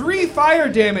damage. 3 fire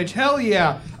damage. Hell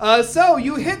yeah. So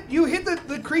you hit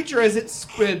the creature as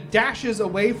it dashes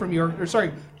away from you,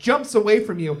 jumps away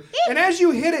from you. And as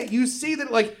you hit it, you see that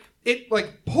it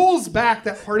pulls back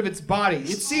that part of its body.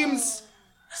 It seems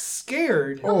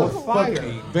scared of fire.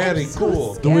 Fucking very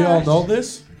cool. Do we all know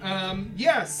this?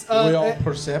 Yes. Do we all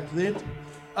percept it?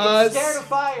 Scared of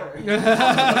fire.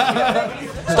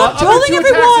 Stop trolling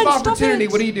everyone! Attacks of Stop opportunity.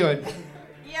 it. What are you doing?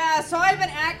 Yeah, Yeah, so I have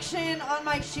an action on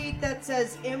my sheet that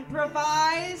says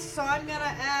improvise, so I'm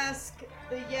gonna ask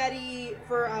the Yeti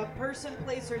for a person,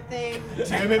 place, or thing.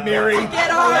 Damn it, Mary. To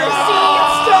get our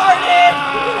scene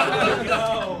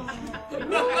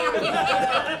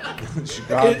started. She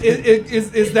got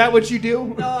Is that what you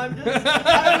do? No, I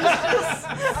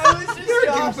was just You're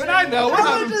joshing. goofing. I know. We're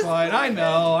having fun. I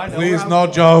know. Please, no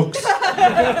jokes.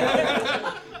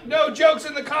 No jokes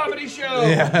in the comedy show.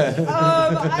 Yeah.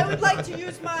 I would like to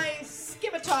use my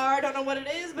scimitar. I don't know what it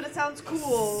is, but it sounds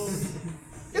cool.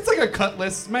 It's like a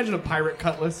cutlass. Imagine a pirate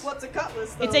cutlass. What's a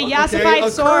cutlass, though? It's a Yassified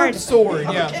a sword. curved sword,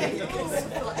 yeah. Okay.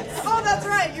 Oh, that's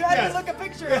right. You had me look a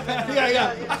picture of it.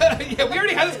 Yeah. Yeah, we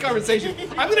already had this conversation.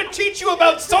 I'm going to teach you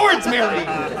about swords, Mary.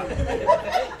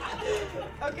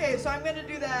 Okay, so I'm gonna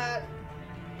do that.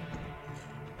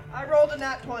 I rolled a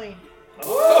nat 20.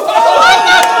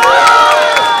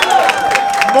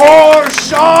 More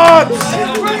shots!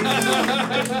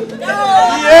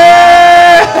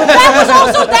 Yeah!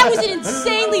 That was an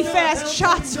insanely fast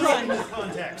shots run.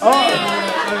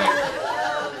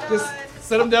 Just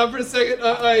set them down for a second.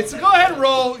 All right, so go ahead and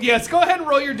roll. Yes, go ahead and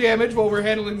roll your damage while we're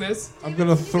handling this. I'm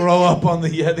gonna throw up on the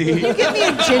Yeti. Can you give me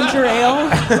a ginger ale?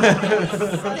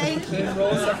 Thank you. And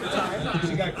roll a second time.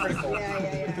 She got critical.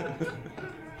 Yeah.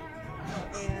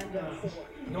 And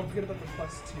Don't forget about the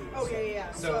 +2. Okay,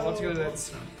 yeah. So altogether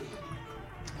that's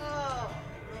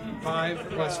 5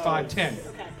 plus 5, 10.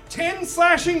 Okay. 10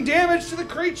 slashing damage to the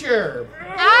creature.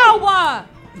 Ow!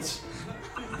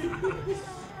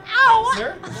 Ow!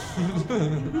 Sir?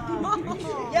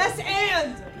 Yes,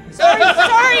 and. Sorry.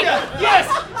 Yes,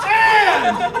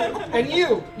 and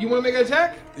you want to make an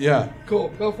attack? Yeah. Cool,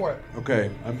 go for it. Okay,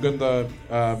 I'm gonna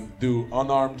do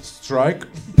unarmed strike.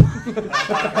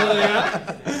 Hell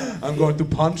yeah. I'm going to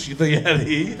punch the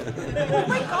Yeti. Oh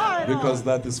my god. Because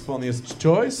that is funniest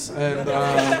choice, and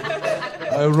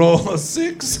I roll a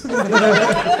 6. You're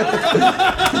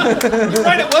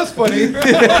right, it was funny.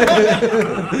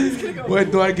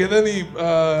 Wait, do I get any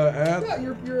add? Yeah,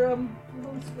 you're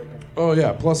Oh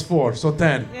yeah, +4, so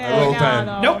 10. Yeah, I roll 10.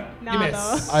 Nope, No, you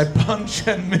miss. I punch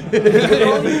and miss.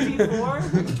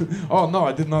 Oh no,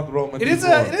 I did not roll my It is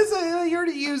a, you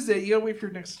already used it. You gotta wait for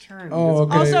your next turn. Oh,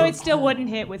 okay. Also, it still wouldn't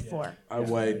hit with 4. I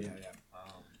wait.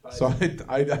 So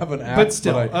I have an axe, But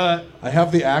still, I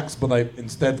have the axe, but I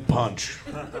instead punch.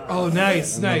 Oh,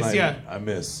 nice, And then yeah. I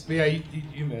miss. Yeah,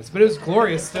 you missed, but it was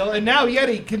glorious still. And now,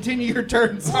 Yeti, continue your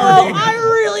turn. Sorry. Oh, I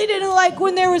really didn't like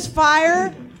when there was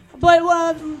fire, but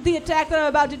the attack that I'm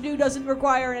about to do doesn't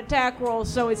require an attack roll,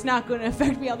 so it's not going to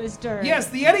affect me on this turn. Yes,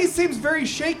 the Yeti seems very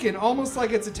shaken, almost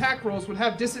like its attack rolls would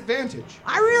have disadvantage.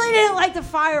 I really didn't like the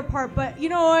fire part, but you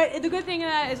know what? The good thing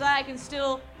is that I can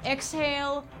still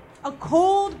exhale a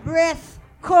cold breath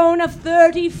cone of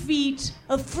 30 feet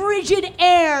of frigid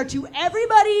air to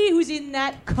everybody who's in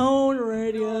that cone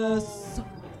radius.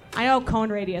 I know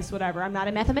cone radius, whatever. I'm not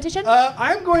a mathematician.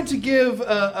 I'm going to give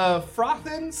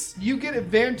Froffins, you get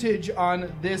advantage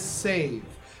on this save.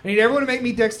 I need everyone to make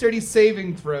me dexterity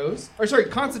saving throws.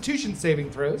 Constitution saving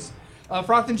throws.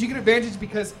 Froffins, you get advantage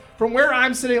because from where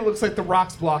I'm sitting, it looks like the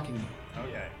rock's blocking you. Oh,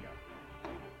 yeah.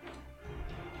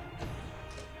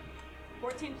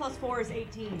 14 plus 4 is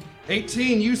 18.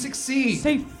 18, you succeed.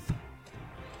 Safe.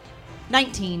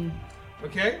 19.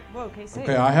 Okay. Whoa, okay, safe.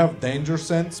 Okay, I have danger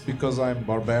sense because I'm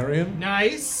barbarian.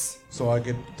 Nice. So I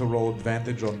get to roll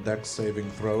advantage on dex saving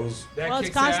throws. That Well, it's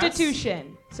kicks ass.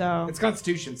 Constitution, so. It's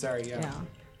Constitution, sorry, yeah.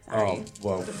 Oh,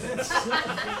 well.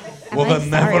 I'm then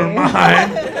never sorry.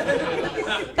 mind.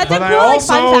 That's But a I cool, like,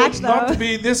 fun also, fact, though. not to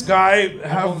be this guy, Roll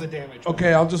have... the damage.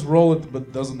 Okay, I'll just roll it, but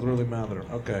it doesn't really matter.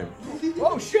 Okay.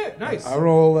 Oh, shit, nice. I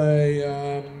roll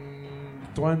a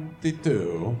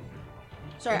 22.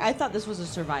 Sorry, I thought this was a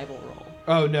survival roll.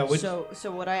 Oh, no.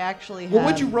 So what I actually have... Well,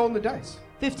 what'd you roll in the dice?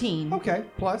 15. Okay,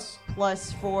 plus?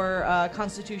 Plus for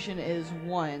Constitution is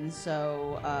 1,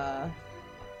 so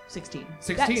 16.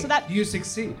 16. You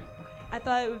succeed. I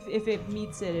thought if it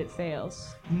meets it, it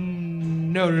fails.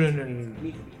 No.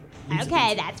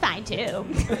 Okay, that's fine too.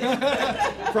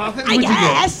 Froffins, I what'd you get?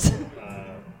 guess.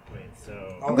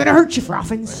 I'm gonna hurt you,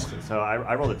 Froffins. So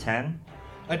I rolled a 10.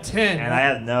 A 10. And I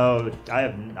have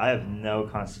no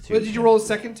constitution. Well, did you roll a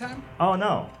second time? Oh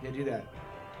no. Yeah, do that.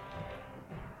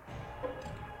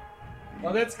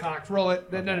 Oh, that's cocked. Roll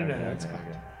it. No, it's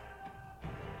cocked.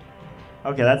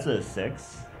 Okay, that's a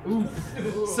 6. Oof.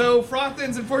 So,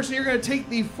 Frothins, unfortunately, you're going to take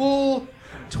the full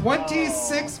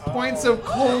 26 points of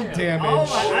cold damage. Oh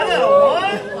my! I got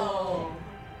a 1.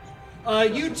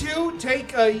 You two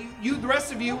take, the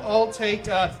rest of you all take,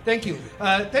 thank you,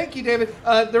 David.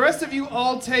 The rest of you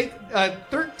all take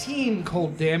 13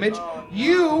 cold damage.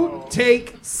 You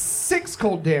take 6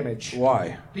 cold damage.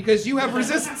 Why? Because you have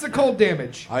resistance to cold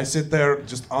damage. I sit there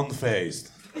just unfazed.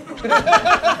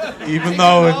 Even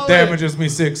though it damages me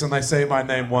 6 and I say my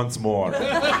name once more.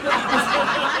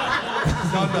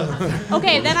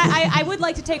 Okay, then I would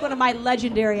like to take one of my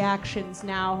legendary actions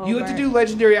now, Hobart. You have to do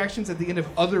legendary actions at the end of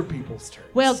other people's turns.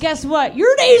 Well, guess what?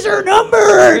 Your days are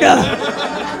numbered!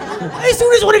 As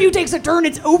soon as one of you takes a turn,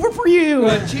 it's over for you!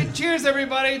 Cheers,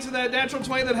 everybody, to that natural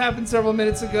 20 that happened several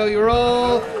minutes ago. You're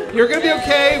gonna be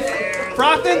okay.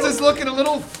 Froffins is looking a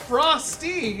little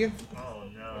frosty. Oh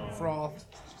no.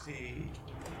 Frosty.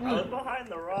 I was behind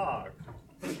the rock.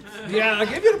 Yeah, I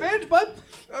gave you an advantage, bud.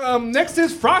 Next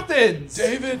is Froffins.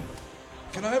 David,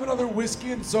 can I have another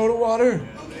whiskey and soda water?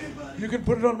 You can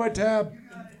put it on my tab.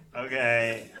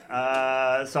 Okay.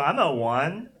 So I'm a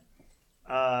 1.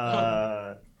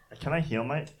 Can I heal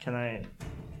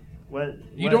what?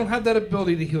 You don't have that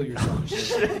ability to heal yourself.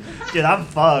 Dude, I'm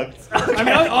fucked. Okay. I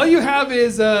mean, all you have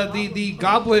is the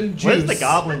goblin juice. What is the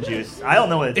goblin juice? I don't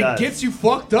know what it does. It gets you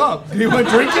fucked up. Do you want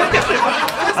to drink it?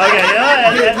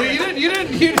 Okay, you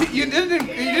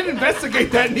didn't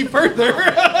investigate that any further.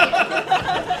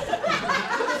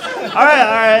 All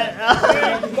right.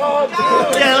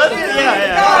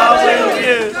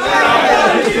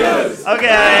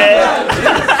 Okay,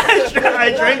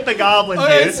 I drank the goblin juice.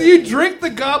 Okay, so you drink the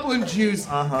goblin juice,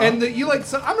 and you like.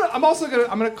 So I'm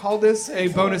gonna call this a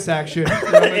bonus action.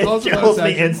 It kills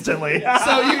me instantly.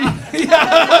 So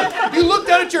you look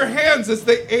down at your hands as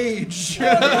they age.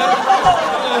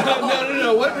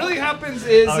 No. What really happens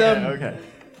is okay.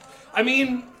 I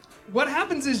mean, what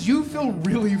happens is you feel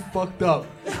really fucked up,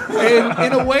 and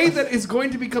in a way that is going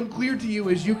to become clear to you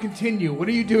as you continue. What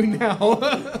are you doing now?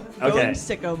 Going Okay.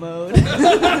 sicko mode.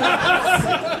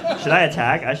 Should I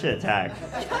attack? I should attack.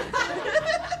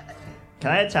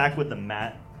 Can I attack with the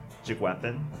magic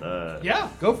weapon? Yeah,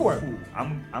 go for it.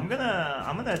 I'm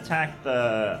gonna attack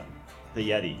the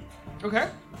Yeti. Okay.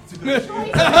 Yeah,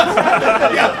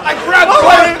 I grab the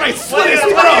bar and I slit his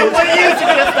throat. What do you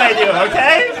suggest I do?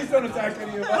 Okay. Please don't attack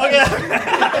any of us. Okay.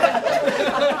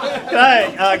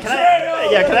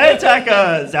 Can I attack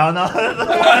Zaunoth?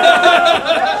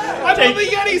 I'm on the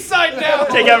Yeti side now.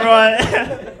 Take everyone.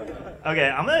 Okay,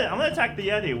 I'm gonna attack the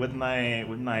Yeti with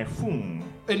my foom.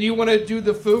 And you want to do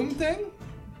the foom thing?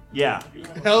 Yeah.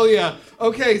 Hell yeah.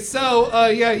 Okay, so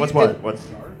yeah. What's what?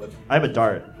 I have a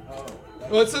dart.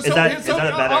 Well, Is that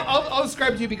better? I'll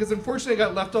describe to you because unfortunately I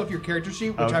got left off your character sheet,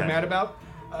 which I'm mad about.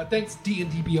 Thanks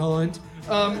D&D Beyond.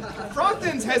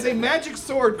 Froffins has a magic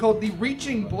sword called the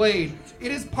Reaching Blade.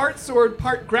 It is part sword,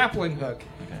 part grappling hook.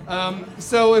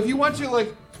 So if you want to,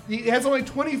 like, it has only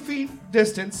 20 feet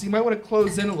distance. You might want to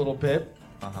close in a little bit.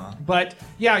 But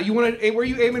yeah, you want to. Where are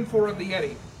you aiming for on the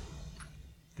Yeti?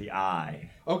 The eye.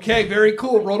 Okay, very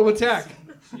cool. Roll to attack.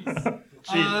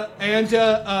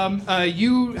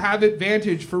 You have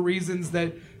advantage for reasons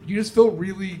that you just feel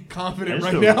really confident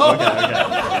right now. Okay.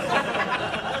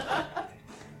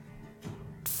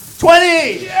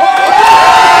 20! Shot!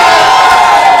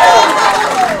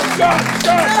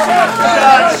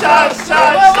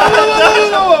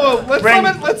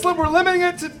 We're limiting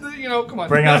it to, come on.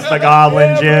 Bring us the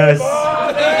goblin juice.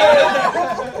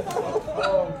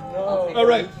 All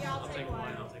right.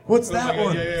 What's that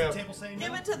one?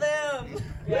 Give it to them.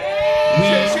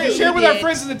 Share with our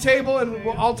friends at the table, and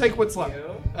I'll take what's left.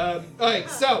 All right,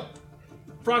 so,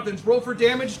 Froffins, roll for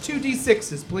damage,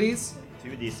 2d6s, please.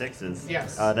 2d6s?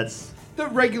 Yes. That's the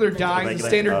regular die, the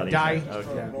standard die.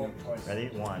 Okay. Yeah. Ready?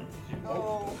 1.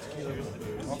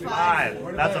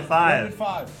 5. That's a 5.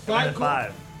 5. Cool.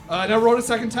 5. Now roll it a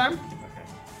second time.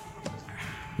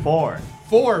 4.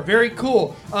 4, very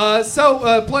cool. Plus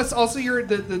also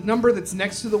the number that's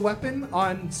next to the weapon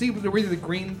see where the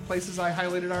green places I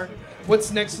highlighted are.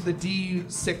 What's next to the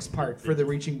D6 part for the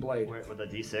reaching blade? With the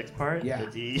D6 part? Yeah.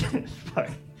 The D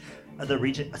part. The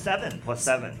reaching 7 plus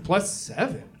 7. Plus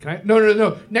 7. Can I?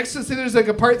 No. Next to there's like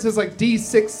a part that says like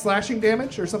D6 slashing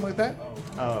damage or something like that.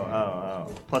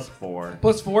 Oh. Plus 4.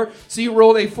 Plus 4. So you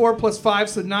rolled a 4 plus 5,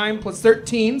 so 9 plus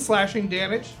 13 slashing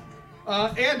damage.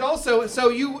 And also, so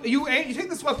you take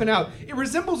this weapon out. It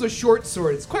resembles a short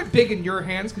sword. It's quite big in your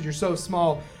hands because you're so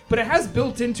small, but it has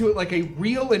built into it like a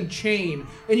reel and chain.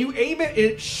 And you aim it, and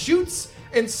it shoots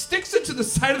and sticks it to the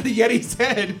side of the Yeti's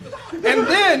head. And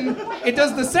then it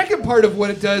does the second part of what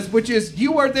it does, which is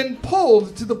you are then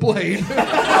pulled to the blade.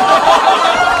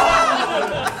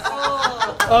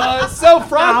 So,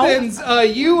 Froffins,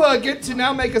 you get to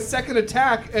now make a second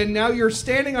attack, and now you're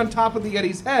standing on top of the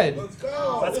Yeti's head. Let's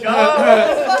go. Let's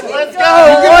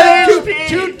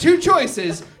go. Two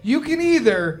choices. You can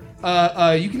either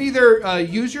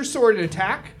use your sword and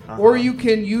attack, or you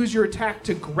can use your attack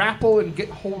to grapple and get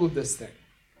hold of this thing.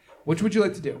 Which would you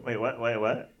like to do? Wait,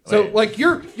 what? So, like,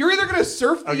 you're either going to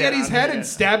surf the Yeti's head and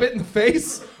stab it in the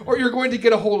face, or you're going to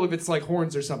get a hold of its, like,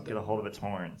 horns or something. Get a hold of its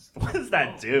horns. What does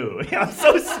that do? I'm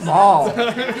so small. Okay,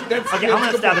 I'm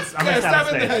going to stab its face. I'm going to stab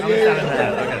it in the head.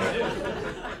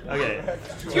 Okay.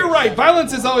 You're right.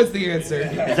 Violence is always the answer.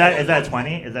 Is that a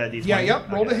 20? Is that a D20? Yeah,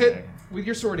 yep. Roll to hit with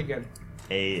your sword again.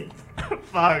 8.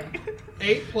 Fuck.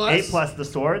 8 plus? 8 plus the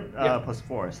sword, plus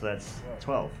 4, so that's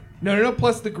 12. No,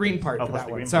 plus the green part for that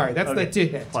one. Sorry, that's the to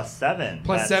hit. Plus 7.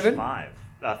 Plus that's 7? 5.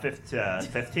 15.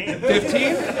 15?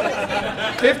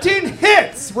 15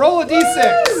 hits! Roll a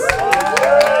d6.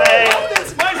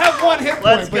 This might have 1 hit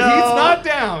point, but he's not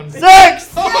down. 6! So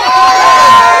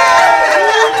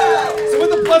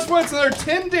with the plus 1, so they're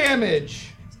 10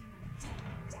 damage.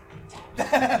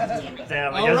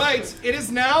 Damn, All right, it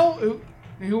is now...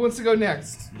 Who wants to go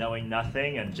next? Knowing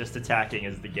nothing and just attacking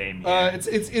is the game here.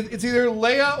 It's either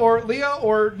Leah,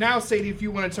 or now Sadie, if you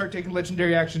want to start taking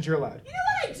legendary actions, you're allowed. You know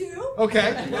what I do?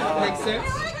 Okay, makes sense. You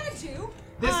know what I gotta do?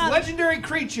 This legendary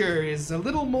creature is a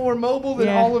little more mobile than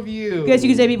all of you. I guess you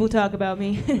could say people talk about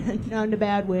me, not in a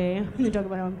bad way. They talk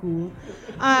about how I'm cool.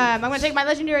 I'm going to take my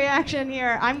legendary action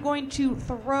here. I'm going to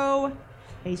throw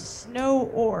a snow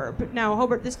orb. Now,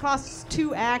 Hobart, this costs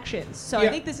 2 actions, so I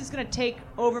think this is going to take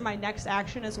over my next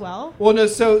action as well. Well, no,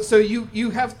 so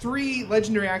you have 3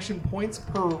 legendary action points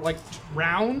per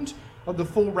round of the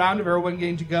full round of everyone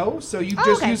getting to go. So you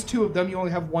just used 2 of them. You only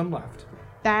have 1 left.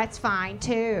 That's fine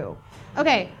too.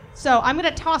 Okay, so I'm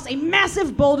going to toss a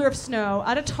massive boulder of snow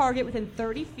at a target within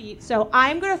 30 feet. So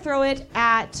I'm going to throw it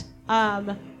at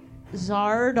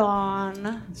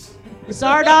Zardon.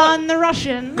 Zardon the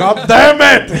Russian. God damn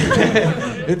it!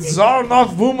 It's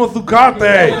Zaunoth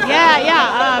Vuma-Thukate.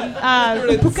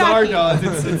 Zardon.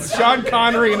 It's Sean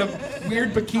Connery in a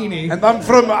weird bikini. And I'm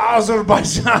from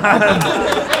Azerbaijan.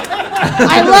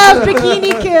 I love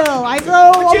bikini kill. I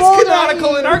throw Which is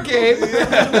canonical in our game.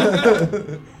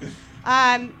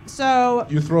 So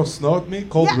you throw snow at me?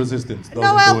 Cold resistance doesn't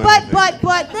no, well, do but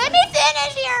let me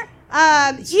finish here.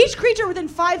 Each creature within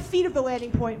 5 feet of the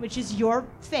landing point, which is your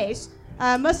face,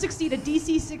 must succeed a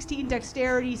DC 16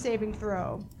 Dexterity saving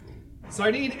throw. So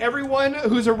I need everyone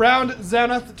who's around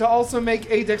Zaunoth to also make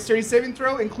a Dexterity saving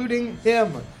throw, including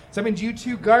him. So that means you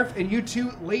 2, Garf, and you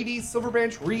 2, Lady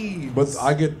Silverbranch Reeves. But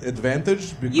I get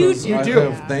advantage because I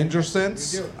have danger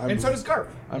sense. You do. And so does Garf.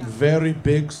 I'm very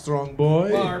big, strong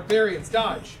boy. Barbarians,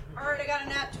 dodge. Alright, I got a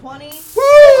nat 20. Woo!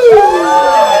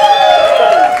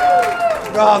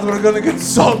 God, we're gonna get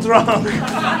so drunk.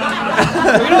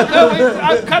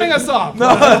 I'm cutting us off.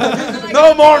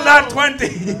 No more nat 20.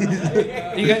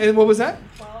 And what was that?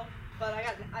 12, but I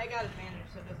got advantage,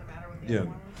 so it doesn't matter what the Yeah. other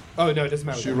one was. Oh, no, it doesn't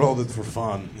matter. She rolled it for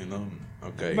fun, you know.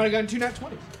 Okay. You might have gotten 2 nat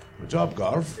 20s. Good job,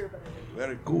 Garf.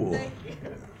 Very cool. I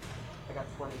got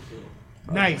 22.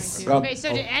 Nice. Okay,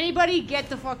 so did anybody get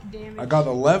the fucking damage? I got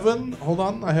 11. Hold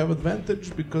on, I have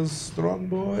advantage because strong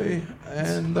boy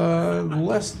and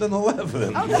less than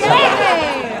 11.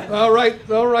 Okay. All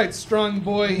right, strong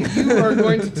boy. You are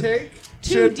going to take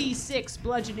 2d6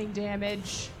 bludgeoning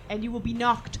damage, and you will be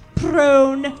knocked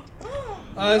prone.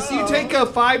 So you take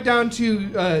 5 down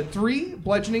to 3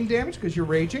 bludgeoning damage because you're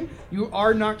raging. You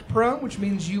are knocked prone, which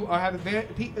means you have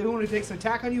advantage. Anyone who takes an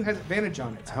attack on you has advantage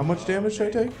on it. How much damage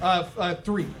should I take?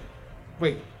 3.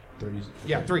 Wait. 30.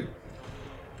 Yeah, 3.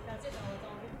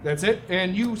 That's it?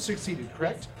 And you succeeded,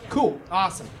 correct? Yeah. Cool.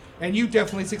 Awesome. And you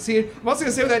definitely succeeded. I'm also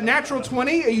going to say with that natural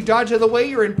 20, you dodge out of the way,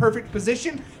 you're in perfect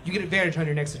position, you get advantage on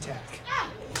your next attack.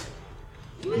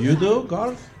 You do,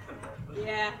 Garf?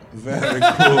 Yeah. Very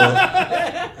cool.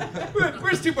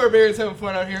 Where's 2 barbarians having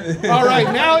fun out here? All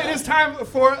right, now it is time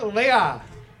for Leia.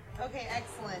 Okay,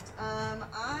 excellent.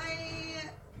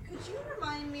 Could you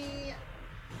remind me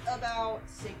about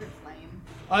Sacred Flame?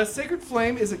 Sacred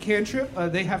Flame is a cantrip.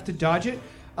 They have to dodge it.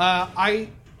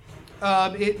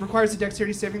 It requires a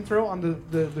dexterity saving throw on the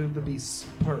beast's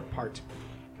part.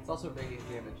 It's also radiant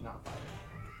damage, not fire.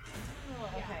 Oh,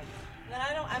 okay. Then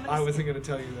I'm I wasn't going to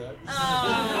tell you that.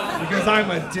 Because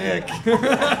I'm a dick.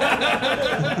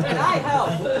 And I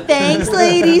help. Thanks,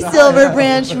 Lady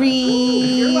Silverbranch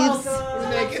Reeves. You're welcome.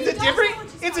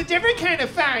 It's It's a different kind of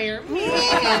fire.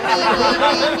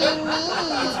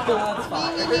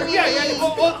 Yeah.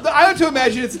 Well, I have to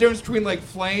imagine it's the difference between like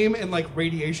flame and like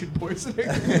radiation poisoning.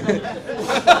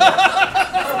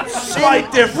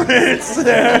 Slight difference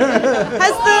there.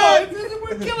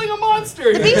 We're killing a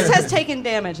monster. The beast has taken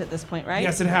damage at this point, right?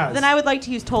 Yes, it has. Then I would like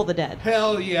to use Toll the Dead.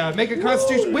 Hell yeah! Make a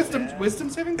Constitution wisdom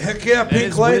saving. Heck yeah, That pink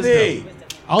is lady. wisdom.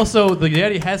 Also, the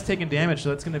Yeti has taken damage, so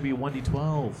that's going to be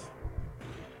 1d12.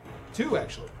 2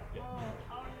 actually.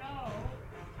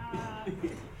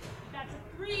 That's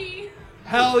a 3.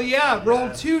 Hell yeah! Roll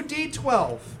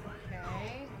 2d12. Okay.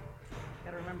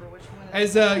 Gotta remember which one.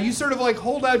 As you sort of like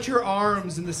hold out your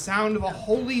arms, and the sound of a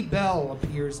holy bell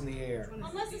appears in the air.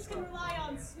 Unless it's going to rely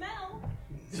on smell.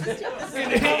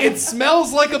 It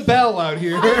smells like a bell out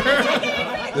here.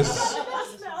 This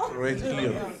right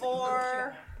here.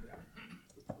 4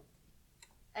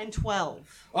 and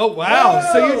 12. Oh wow!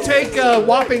 So you take a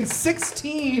whopping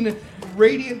 16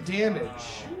 radiant damage.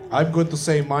 I'm going to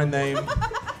say my name, and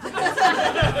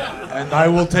I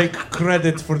will take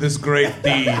credit for this great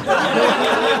deed.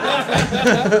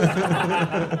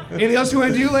 Anything else you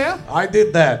want to do, Leia? I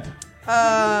did that.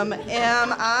 Am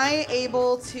I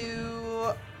able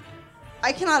to...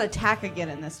 I cannot attack again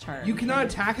in this turn. You cannot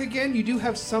attack again. You do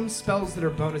have some spells that are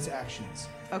bonus actions,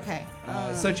 Okay.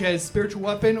 such as spiritual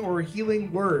weapon or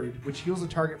healing word, which heals a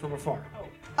target from afar.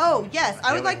 Oh, yes.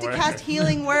 I would like to Word. cast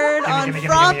Healing Word on Gimme.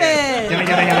 Froffins. Gimme.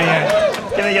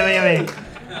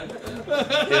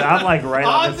 Dude, I'm like right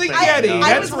on On this the thing. Yeti. I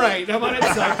That's was- right. I'm on its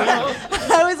side now.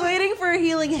 I was waiting for a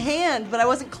healing hand, but I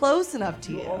wasn't close enough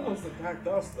to you. Almost attacked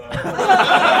us, though. Look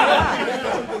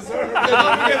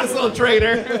at this little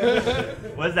traitor.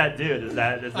 What does that do? Is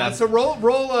that So roll.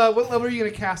 What level are you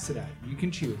going to cast it at? You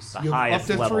can choose. The You have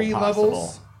highest up to level 3 possible.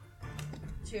 levels.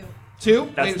 2.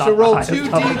 2. That's So not roll the highest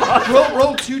 2d. level possible.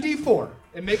 Roll 2d4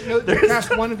 and make note to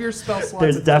cast one of your spell slots.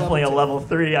 There's at definitely a level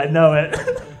 3. I know it.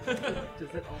 Does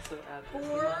it also add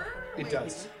 4. It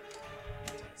does.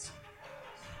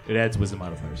 It adds wisdom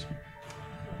modifiers.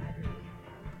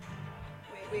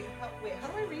 Wait, how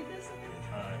do I read this again?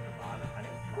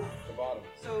 The bottom.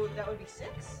 So that would be 6?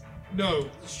 No,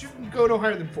 shouldn't go no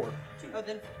higher than 4. Oh,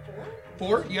 then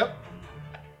 4. 4? Yep.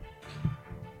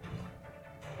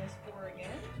 I guess 4 again.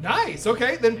 Nice.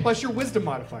 Okay. Then plus your wisdom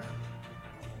modifier.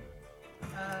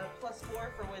 Plus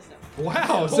 4 for wisdom.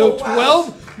 Wow. So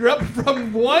 12. You're up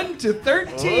from 1 to 13.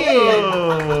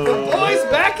 The boys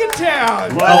back in town.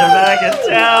 Boys are back in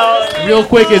town. Real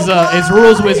quick, as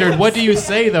rules wizard, what do you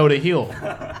say though to heal?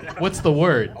 What's the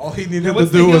word? All he needed to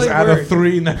what's the do was healing add a word?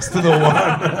 3 next to the 1.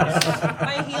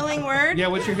 My healing word? Yeah.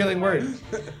 What's your healing word?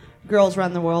 Girls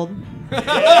run the world.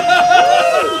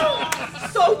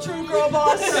 So true, girl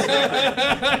boss.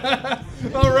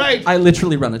 All right. I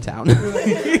literally run a town.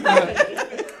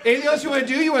 Anything else you want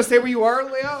to do? You want to stay where you are,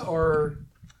 Leia, or?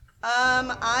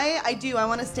 I do. I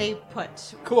want to stay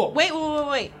put. Cool.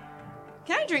 Wait.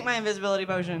 Can I drink my invisibility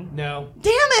potion? No.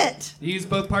 Damn it! You use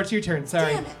both parts of your turn.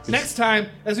 Sorry. Damn it. Next time,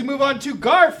 as we move on to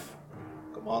Garf.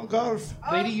 Come on, Garf.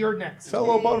 Lady, you're next.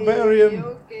 Fellow barbarian.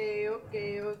 Okay.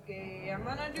 I'm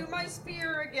gonna do my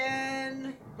spear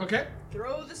again. Okay.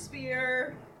 Throw the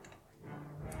spear.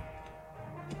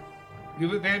 You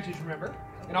have advantage, remember?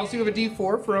 And also you have a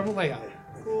D4 from Leia.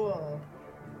 Cool.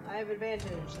 I have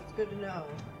advantage. That's good to know.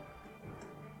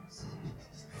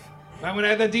 I'm going to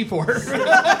add that D4.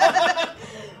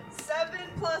 7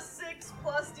 plus 6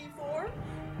 plus D4.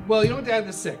 Well, you don't have to add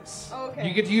the 6. Okay.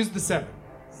 You get to use the 7.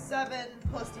 7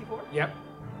 plus D4. Yep.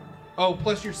 Oh,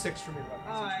 plus your 6 from your weapons.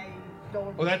 I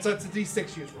don't. Oh, that's a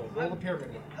D6 use roll. Roll the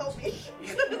pyramid. Help me.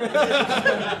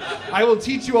 I will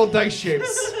teach you all dice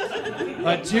shapes.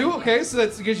 2, okay, so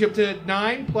that gives you up to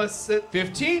 9 plus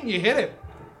 15. You hit it.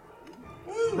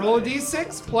 Roll a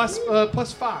D6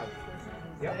 plus 5.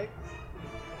 Yep.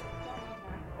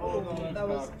 Oh, that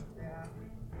was. Yeah.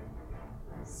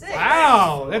 6.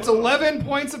 Wow, that's 11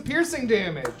 points of piercing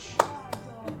damage.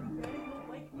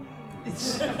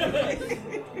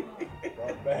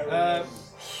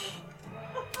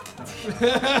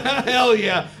 Hell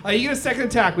yeah. You get a second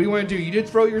attack. What do you want to do? You did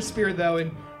throw your spear, though,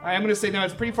 and I'm going to say now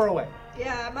it's pretty far away.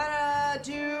 Yeah, I'm gonna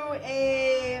do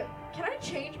a. Can I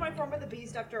change my form of the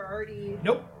beast after already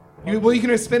Nope. You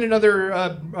can spend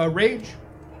another rage.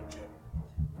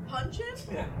 punch him?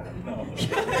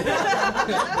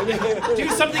 Do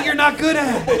something you're not good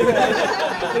at.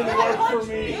 Didn't work for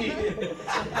me.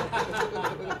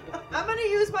 I'm gonna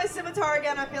use my scimitar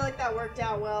again. I feel like that worked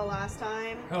out well last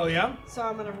time. Oh, yeah? So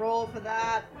I'm gonna roll for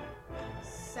that.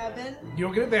 7. You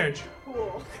don't get advantage.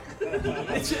 Cool. And-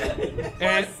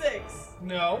 Plus 6.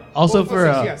 No. Also Well,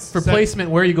 plus 6, yes. for Seven. placement,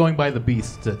 where are you going by the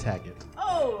beast to attack it?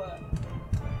 Oh.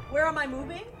 am I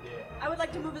moving? I would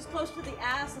like to move as close to the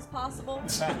ass as possible.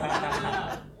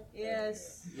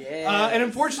 Yes. And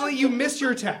unfortunately, you miss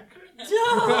your attack.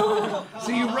 No.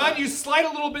 So you run, you slide a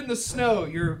little bit in the snow,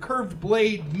 your curved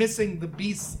blade missing the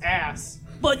beast's ass.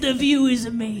 But the view is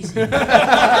amazing.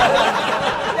 That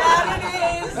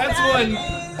it is. That's one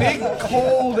big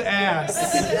cold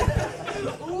ass.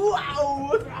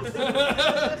 Wow.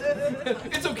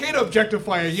 It's okay to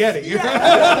objectify a Yeti.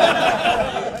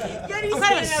 Yeti's I'm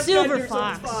kind of a silver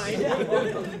fox.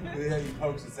 Yeah, he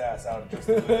pokes his ass out just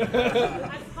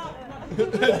a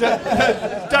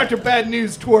Dr. Bad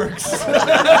News twerks.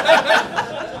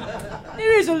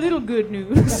 There is a little good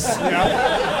news.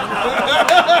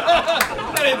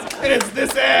 and it's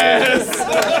this ass.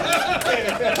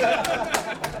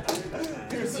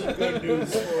 Here's some good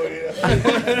news for you.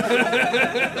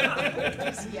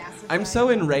 I'm so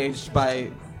enraged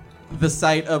by the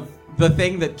sight of the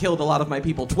thing that killed a lot of my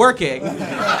people twerking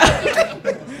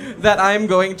that I'm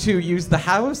going to use the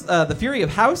Fury of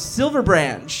House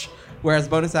Silverbranch, where as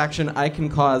bonus action I can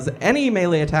cause any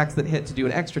melee attacks that hit to do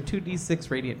an extra 2d6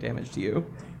 radiant damage to you.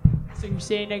 So you're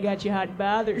saying I got you hot and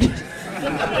bothered?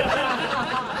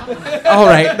 All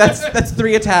right, that's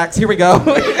 3 attacks. Here we go.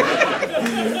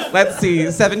 Let's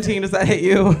see, 17, does that hit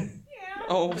you? Yeah.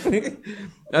 Oh,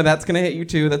 that's gonna hit you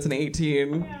too. That's an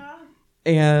 18. Yeah.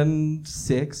 And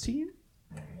 16?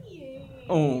 Yeah.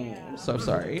 Oh, I'm so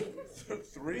sorry.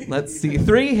 3? Let's see,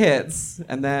 3 hits,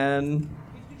 and then...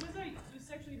 Because I was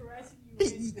sexually harassing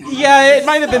you. Yeah, it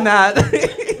might have been that.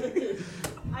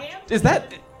 Is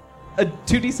that a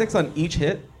 2d6 on each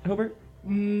hit, Hobart?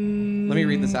 Let me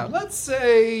read this out. Let's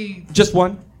say... Just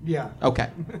one? Yeah.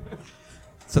 Okay.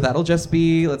 So that'll just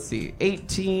be, let's see,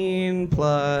 18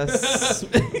 plus...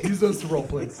 Use those to roll,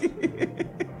 please.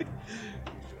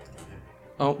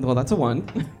 Oh, well, that's a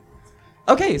 1.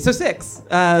 Okay, so 6.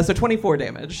 So 24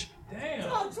 damage. Damn.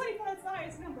 Oh, 24, that's the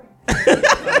highest number.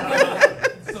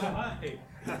 So high.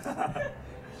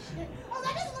 Oh,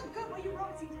 that doesn't look good. What you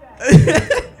wrote seems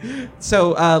bad.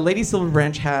 So Lady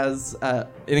Silverbranch has an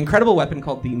incredible weapon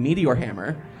called the Meteor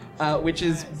Hammer, which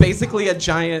is basically a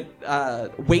giant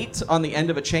weight on the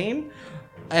end of a chain.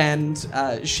 And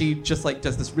she just like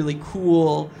does this really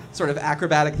cool sort of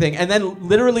acrobatic thing, and then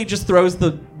literally just throws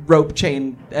the rope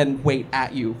chain and weight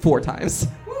at you 4 times.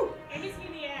 Woo! It hits me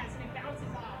in the ass and it bounces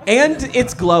off. And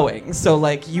it's glowing, so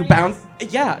like you bounce.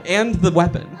 Yeah, and the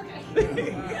weapon.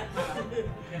 Okay.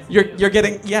 You're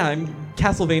getting. Yeah, I'm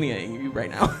Castlevania-ing you right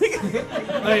now.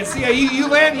 Right, so yeah, you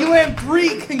land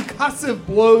 3 concussive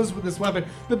blows with this weapon.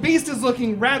 The beast is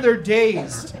looking rather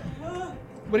dazed.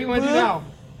 What do you want to do now?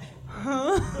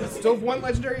 Still have 1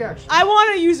 legendary action. I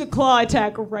want to use a claw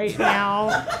attack right now.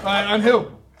 On who?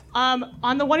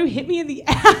 On the one who hit me in the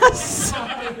ass.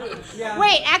 Yeah.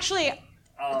 Wait, actually,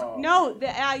 no,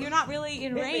 you're not really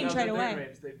in range right away.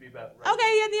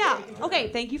 Okay, yeah. Okay,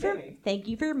 thank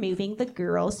you for moving the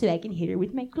girl so I can hit her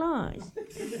with my claws.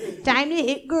 Time to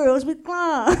hit girls with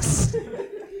claws.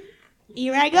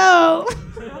 Here I go.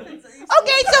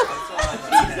 Okay, so.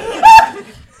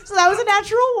 So that was a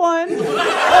natural 1.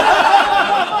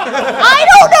 I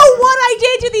don't know what I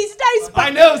did to these dice. I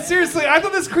know, seriously, I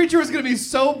thought this creature was going to be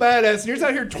so badass, and you're just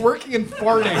out here twerking and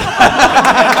farting.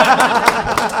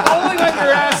 Rolling on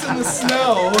your ass in the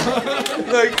snow.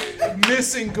 Like,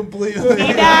 missing completely.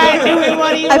 He died doing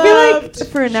what he I feel loved. like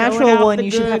for a natural 1,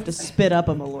 you should have to spit up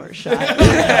a Malort shot.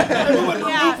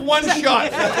 Move 1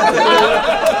 shot.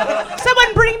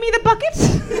 Someone bring me the bucket.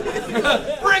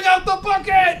 Bring out the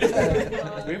bucket!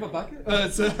 We have a bucket?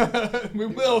 We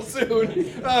will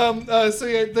soon. So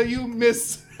yeah, you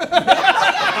miss.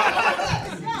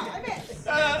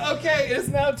 Okay, it's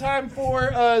now time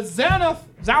for Zaunoth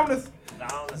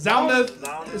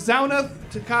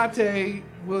Vuma-Thukate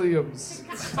Williams.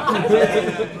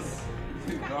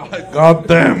 God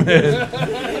damn it.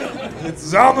 It's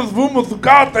Zaunoth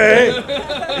Vuma-Thukate.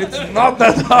 It's not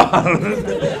that hard.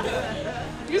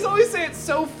 You just always say it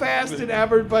so fast in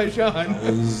Azerbaijan.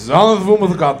 Zaunoth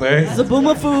Vuma-Thukate.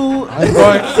 Zaboomafoo. I'm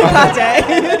going.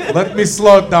 Let me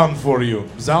slow it down for you.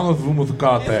 Zaunoth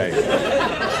Vuma-Thukate.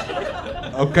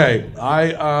 Okay,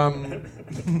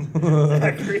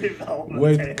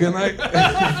 Wait, can I?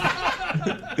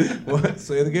 What?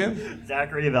 Say it again.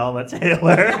 Zachary Velma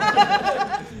Taylor.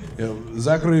 Yeah,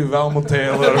 Zachary Velma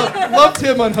Taylor. Loved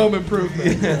him on Home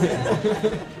Improvement.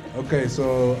 Okay,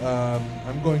 so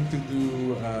I'm going to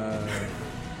do a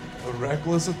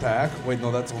reckless attack. Wait,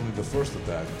 no, that's only the first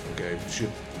attack. Okay, shit.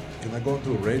 Can I go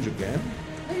into a rage again?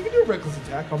 Oh, you can do a reckless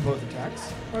attack on both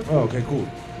attacks. Oh, okay, cool.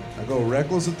 I go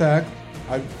reckless attack.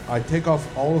 I take off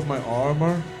all of my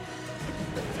armor.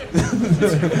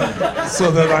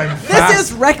 so that I'm fast.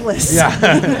 This is reckless. Yeah.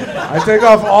 I take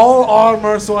off all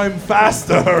armor so I'm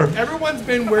faster. Everyone's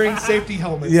been wearing safety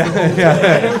helmets.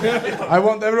 Yeah. I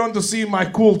want everyone to see my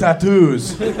cool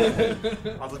tattoos.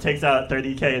 Also takes out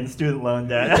 $30K in student loan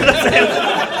debt.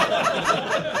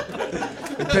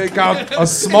 I take out a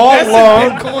small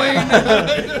loan.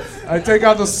 I take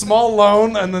out a small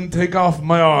loan and then take off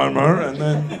my armor and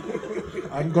then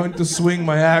I'm going to swing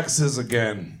my axes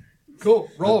again. Cool.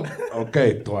 Roll 'em.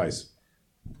 Okay, twice.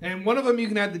 And one of them you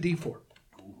can add the D4.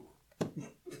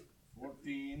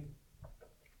 14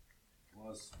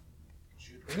 plus.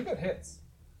 I think that hits.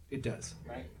 It does.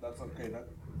 That's okay.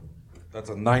 That's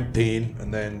a 19,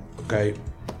 and then okay.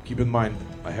 Keep in mind,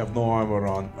 I have no armor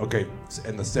on. Okay,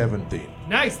 and the 17.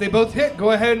 Nice. They both hit.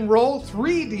 Go ahead and roll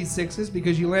 3 D6s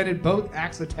because you landed both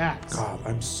axe attacks. God,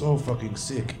 I'm so fucking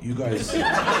sick. You guys,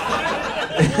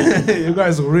 you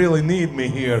guys really need me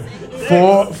here.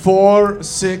 4,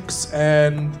 6,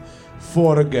 and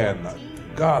 4 again.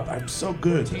 God, I'm so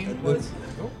good. 14 plus.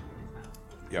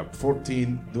 Yeah,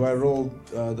 14. Do I roll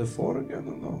the 4 again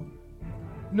or no?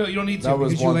 No, you don't need to That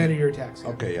was because you one. landed your attacks.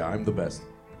 Okay, yeah, I'm the best.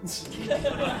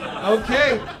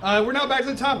 Okay, we're now back to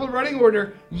the top of the running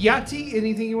order. Yati,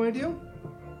 anything you want to do?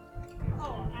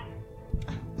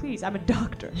 Please, I'm a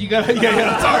doctor. You got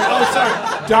yeah.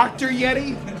 Sorry. Dr.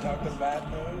 Yeti?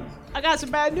 I got some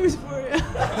bad news for you.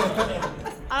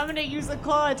 I'm gonna use the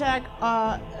claw attack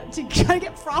to try to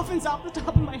get Froffins off the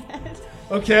top of my head.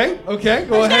 Okay, go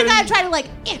ahead. I'm gonna try to like,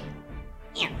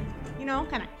 you know,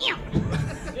 kind of.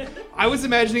 I was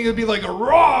imagining it would be like a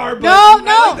roar, but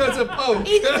No. that's a poke.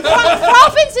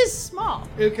 Froffins is small.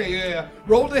 Okay, yeah.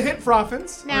 Roll to hit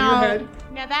Froffins on your head.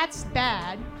 Now that's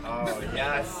bad. Oh,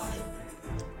 yes.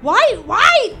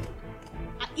 Why?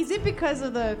 Is it because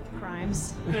of the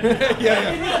crimes?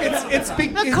 yeah. It's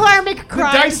The karmic the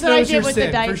dice crimes that I knows did your with sin,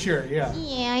 the dice. for sure. Yeah.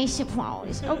 Yeah, I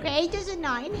suppose. Okay, does a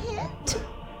 9 hit?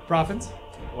 Froffins.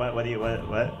 What? How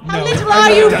No, little are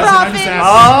you, Froffins?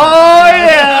 Oh,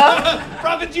 yeah.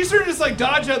 Froffins, you sort of just like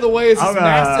dodge out of the way as this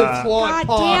massive clawed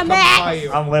paw damn comes it. by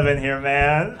you. I'm living here,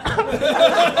 man.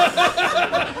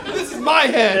 This is my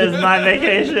head. This is my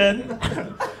vacation.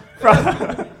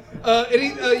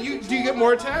 Do you get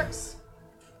more attacks?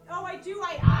 Oh, I do.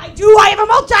 I have a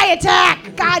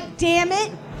multi-attack. God damn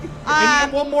it. And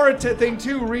you get one more thing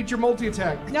too. Read your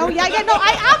multi-attack. No, I'm reading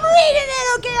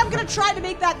it. Okay, I'm gonna try to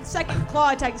make that second claw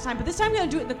attack this time, but this time I'm gonna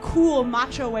do it in the cool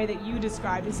macho way that you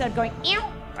described. Instead of going, ew,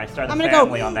 I start I'm the gonna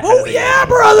family go, on the head oh of the yeah, game.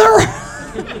 brother.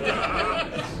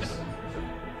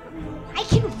 I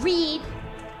can read.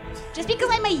 Just because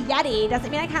I'm a Yeti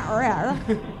doesn't mean I can't read.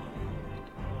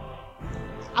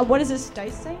 What does this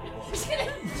dice say?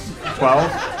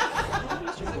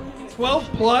 12. 12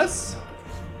 plus.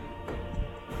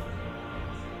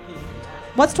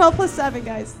 What's 12 plus 7,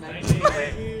 guys?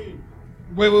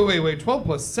 Wait. 12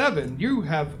 plus 7. You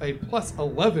have a plus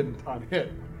 11 on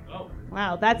hit.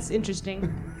 Wow, that's interesting.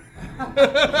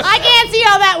 I can't see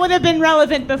how that would have been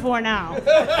relevant before now.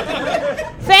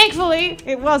 Thankfully,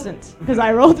 it wasn't, because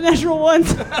I rolled natural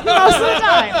ones most of the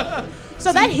time.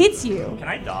 So that hits you. Can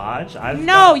I dodge?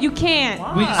 No, you can't.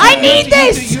 Why? I need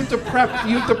this! You have to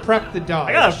prep the dodge.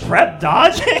 I gotta prep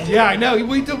dodging? Yeah, I know.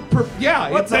 We do.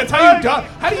 What the That's how you fuck? dodge.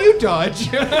 How do you dodge?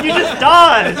 You just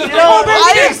dodge. You know,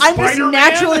 I'm just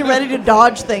naturally ready to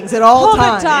dodge things at all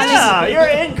times. Yeah, you're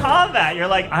in combat. You're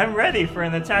like, I'm ready for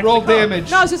an attack. Roll to come. damage.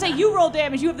 No, I was gonna say you roll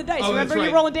damage. You have the dice. Oh, Remember, that's right.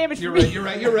 you're rolling damage You're for me.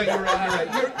 right. You're right.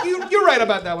 You're right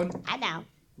about that one. I know.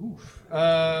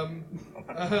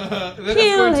 Then it's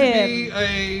Kill going to him. be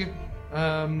a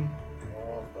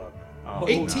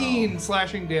 18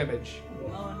 slashing damage.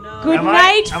 Good Am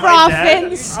night, am I dead?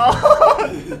 Froffins.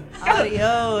 Oh.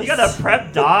 Adios. You gotta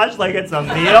prep dodge like it's a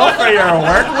meal for your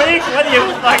work week? What do you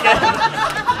fucking...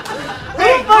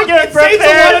 Hey, fucking it saves a lot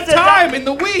prepared of to time in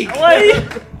the week. What do you...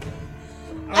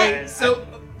 Alright, so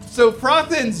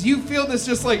Froffins, you feel this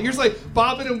just like, you're just like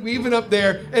bobbing and weaving up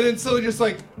there, and then suddenly just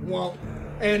like, womp.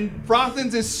 And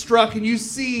Froffins is struck, and you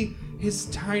see his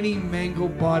tiny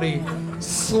mangled body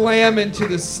slam into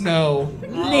the snow.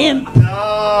 Limp.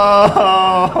 Oh.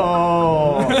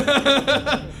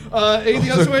 Anything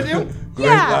else you want to do? Great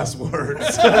last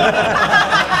words.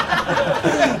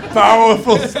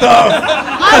 Powerful stuff.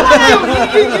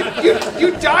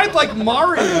 You died like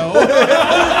Mario.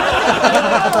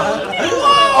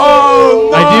 Oh,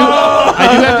 no. I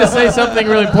do have to say something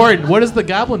really important. What does the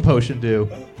goblin potion do?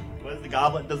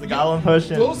 Does the goblin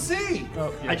potion? We'll see.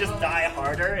 I just die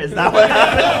harder? Is that what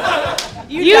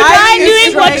happened? You died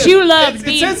doing what you love, It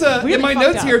being says really in my fucked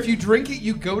notes up. here, if you drink it,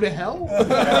 you go to hell.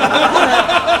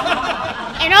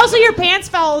 And also your pants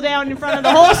fell down in front of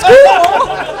the whole school.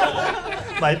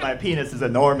 My penis is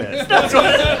enormous. That's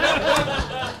what.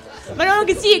 But no one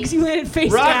can see it because you landed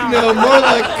face Rock down. gnome, more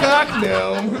like cock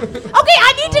gnome. Okay,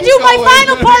 I need to do my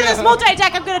final part of this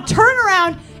multi-attack. I'm going to turn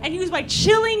around and use my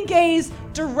chilling gaze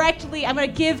directly. I'm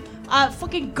going to give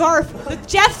fucking Garf the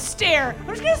death stare. I'm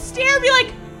just going to stare and be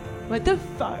like, what the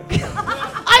fuck?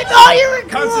 I thought you were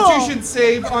cool. Constitution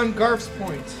save on Garf's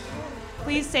point.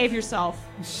 Please save yourself.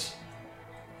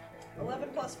 11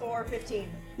 plus 4, 15.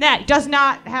 That does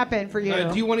not happen for you.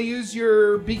 Do you want to use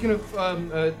your beacon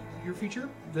of your feature,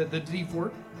 the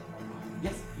D4?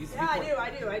 Yes. Yeah,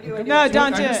 I do. No,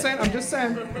 don't do it. it. I'm just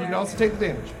saying. You can also take the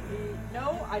damage.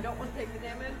 No, I don't want to take the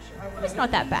damage. It's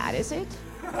not that bad, is it?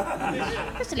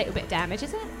 Just a little bit of damage,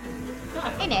 is it?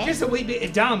 In it. Just a wee bit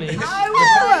of damage. Is the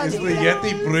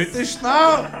Yeti British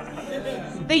now?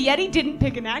 The Yeti didn't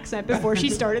pick an accent before she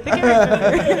started the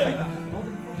character.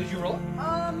 Did you roll?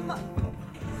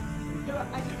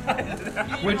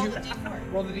 Would you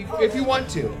roll the D4? If you want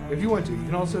to. You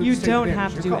can also. You just take don't the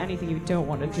have damage. to Your do call. anything you don't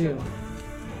want to do.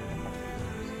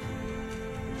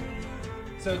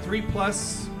 So 3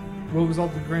 plus will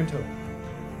result in the grand total.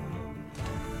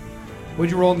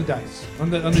 What'd you roll on the dice? On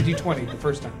the D20 the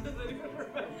first time?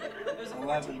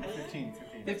 11, 15.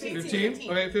 15?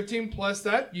 Okay, 15 plus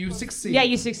that, you succeed. Yeah,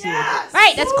 you succeed. Yes!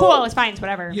 Right, that's cool. It's fine. It's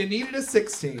whatever. You needed a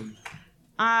 16.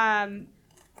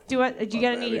 Do you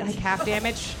get any like half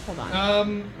damage? Hold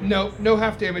on. No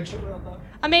half damage.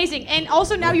 Amazing. And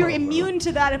also now you're immune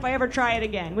to that if I ever try it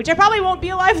again, which I probably won't be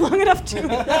alive long enough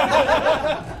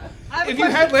to. If you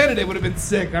had landed, it would have been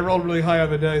sick. I rolled really high on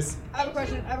the dice. I have a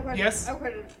question. Yes? I have a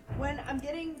question. When I'm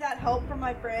getting that help from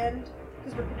my friend,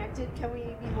 because we're connected, can we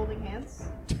be holding hands?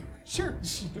 Sure.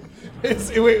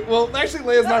 Wait, well, actually,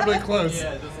 Leia's not really close.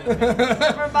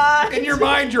 Never mind. In your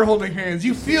mind, you're holding hands.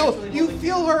 You feel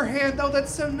her hand. Oh,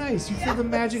 that's so nice. You feel the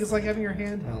magic. It's like having your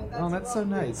hand held. Oh, that's so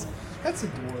nice. That's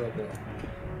adorable.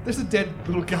 There's a dead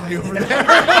little guy over there.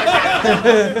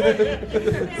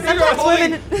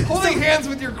 You're holding hands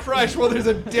with your crush while there's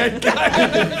a dead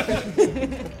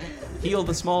guy. Heal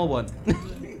the small one.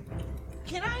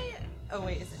 Can I? Oh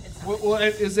wait, Is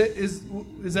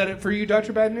that it for you,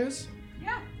 Dr. Bad News?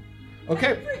 Yeah.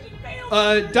 Okay.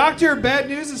 Dr. Bad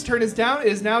News' turn is down. It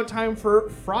is now time for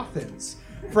Froffins.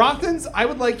 Froffins, I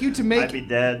would like you to make. I'd be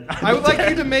dead. I would like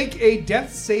you to make a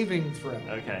death saving throw.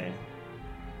 Okay.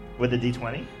 With a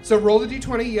D20? So roll the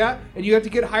D20, yeah, and you have to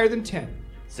get higher than 10.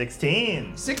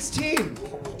 16. 16.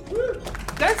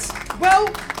 That's, well,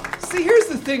 see, here's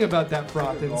the thing about that,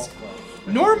 Frothins.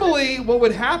 Normally, what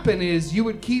would happen is you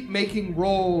would keep making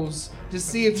rolls to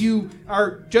see if you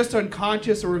are just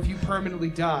unconscious or if you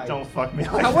permanently die. Don't fuck me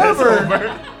like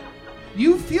However,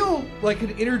 you feel like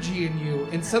an energy in you,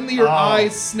 and suddenly your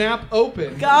eyes snap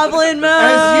open. Goblin mode!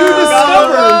 As you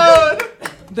discover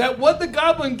that what the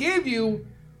goblin gave you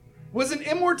was an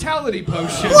immortality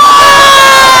potion. Write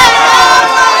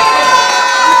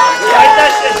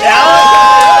that shit down.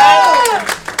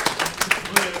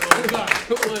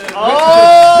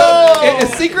 Oh! A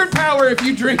secret power, if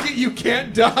you drink it, you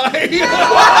can't die.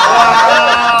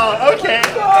 Wow, okay.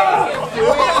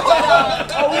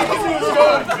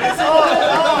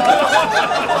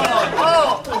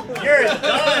 You're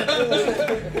done.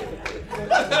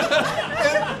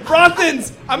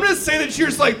 Frothins, I'm going to say that you're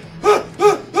just like,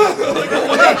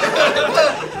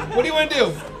 what do you want to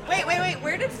do? Wait.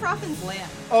 Where did Froffins land?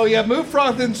 Oh, yeah, move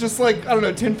Frothins just like, I don't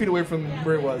know, 10 feet away from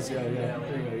where it was. Yeah.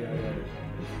 There you go, yeah.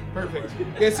 Perfect.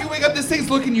 Yeah, so you wake up, this thing's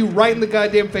looking you right in the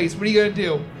goddamn face. What are you going to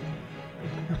do?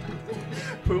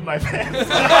 Poop my pants.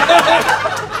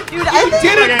 Dude, you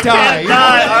didn't die. All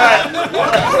right.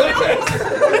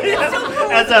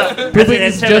 That's an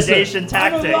intimidation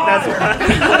tactic. That's right.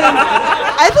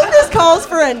 I think this calls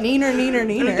for a neener.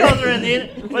 This calls for a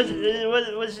neener.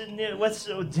 What's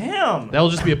damn. That'll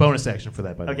just be a bonus action for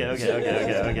that, by the way.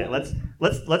 Okay. Let's.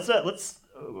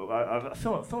 I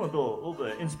feel a little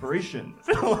bit of inspiration.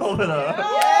 Feel a little bit of.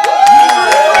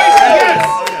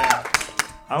 Yes. Okay.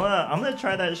 I'm gonna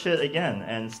try that shit again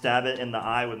and stab it in the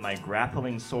eye with my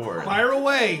grappling sword. Fire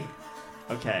away.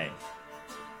 Okay.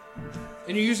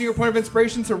 And you're using your point of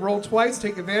inspiration to roll twice,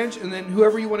 take advantage, and then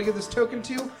whoever you want to give this token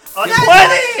to. 20!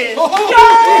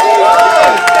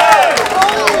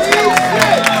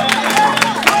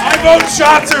 My vote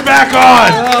shots are back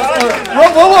on.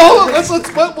 Whoa. Let's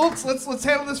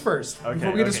handle this first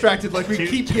before we get distracted like we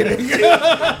keep getting.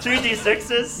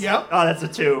 2d6s? Yep. Oh, that's a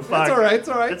 2. Fuck. It's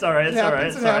all right. It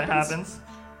happens.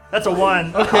 That's a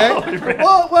 1. Okay.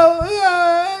 Oh, well,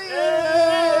 yeah.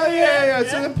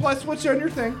 So then plus, what's on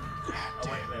your thing?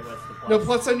 what's the plus? No,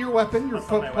 plus on your weapon. Your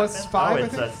What's on my plus weapon? 5, Oh, I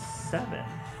it's think. a 7.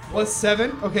 Plus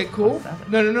 7. Okay, cool. Plus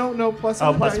 7. No. Plus Oh,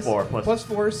 on the plus dice. 4. Plus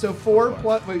 4. So 4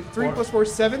 plus 3 plus 4,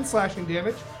 7 slashing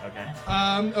damage. Okay.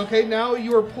 Okay, now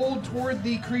you are pulled toward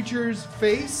the creature's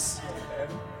face.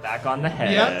 Back on the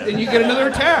head. Yep, and you get another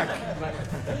attack.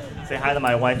 Say hi to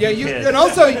my wife Yeah, and you kids. and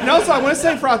also I want to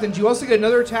say, Froffins, you also get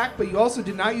another attack, but you also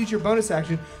did not use your bonus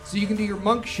action, so you can do your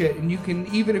monk shit, and you can,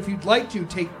 even if you'd like to,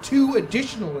 take 2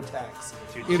 additional attacks.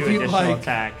 Two if you'd additional like.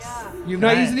 attacks. You've Can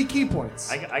not I- used any key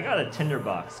points. I got a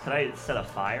tinderbox. Could I set a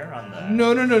fire on the...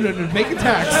 No. Make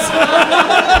attacks.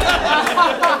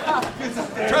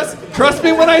 Trust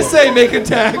me when I say make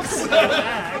attacks.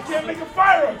 I can't make a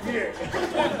fire up here.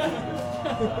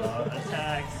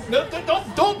 Attacks. No,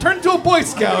 don't turn into a Boy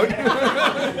Scout.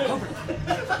 I'm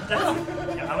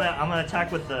gonna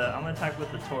attack with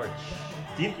the torch.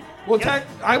 Do you, Well,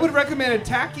 I would recommend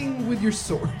attacking with your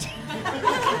sword.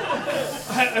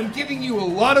 I'm giving you a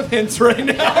lot of hints right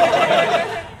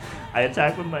now. I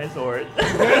attack with my sword.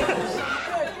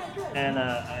 And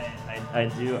I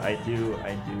do.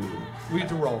 We have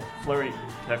to roll. Flurry.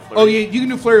 Can I flurry? Oh, yeah, you can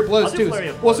do flurry of blows I'll do too. flurry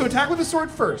of Well, so blows. attack with the sword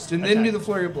first, and then Attack. do the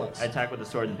flurry of blows. I attack with the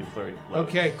sword and do flurry of blows.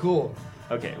 Okay, cool.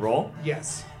 Okay, roll.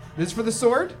 Yes. This is for the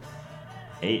sword.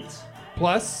 8.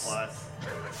 Plus. Plus.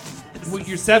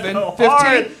 You're 7. So 15.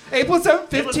 hard. 8 plus 7,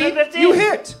 8 plus 15. 15. You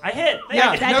hit. I hit.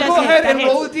 Yeah, Thank now you. go ahead and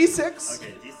roll a d6.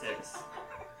 Okay, d6.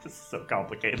 This is so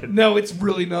complicated. No, it's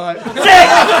really not. 6!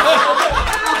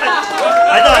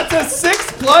 I thought That's a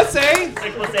 6 plus 8.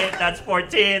 6 plus 8, that's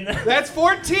 14. That's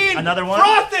 14. Another one?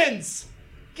 Froffins!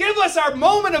 Give us our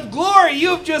moment of glory.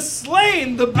 You've just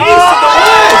slain the beast Oh! of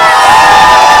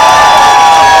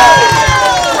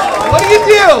the woods. What do you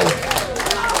do?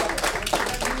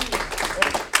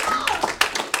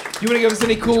 You want to give us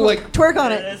any cool, like... Twerk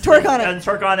on it. Twerk on it. And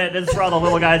twerk on it. This is for all the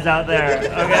little guys out there.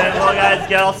 Okay, little guys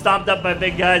get all stomped up by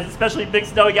big guys, especially big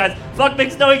snowy guys. Fuck big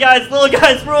snowy guys. Little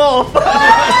guys rule.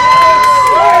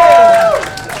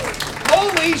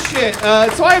 Holy shit.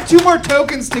 So I have 2 more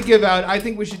tokens to give out. I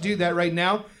think we should do that right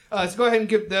now. So go ahead and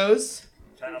give those.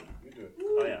 Oh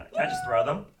yeah. Can I just throw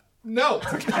them? No.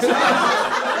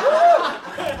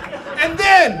 And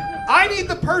then I need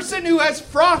the person who has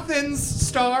Frothin's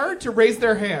star to raise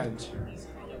their hand.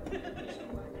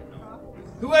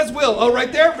 Who has Will? Oh,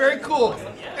 right there. Very cool.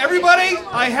 Everybody,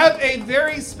 I have a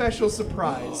very special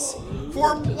surprise.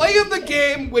 For play of the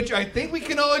game, which I think we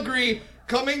can all agree,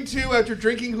 coming to after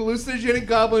drinking hallucinogenic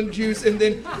goblin juice and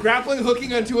then grappling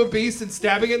hooking onto a beast and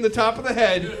stabbing it in the top of the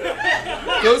head,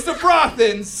 goes to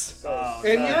Frothins.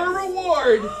 And your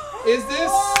reward is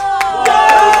this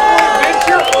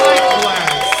Adventure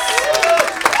Eyeglass.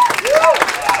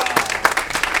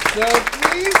 So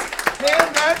please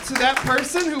hand that to that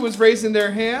person who was raising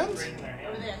their hand.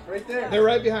 Right there. They're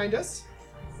right behind us.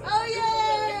 Oh,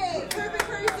 yay! Perfect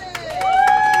person!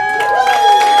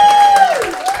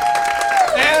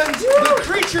 And the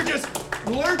creature just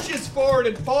lurches forward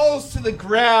and falls to the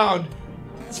ground,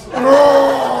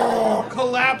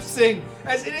 collapsing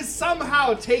as it is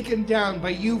somehow taken down by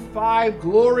you 5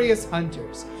 glorious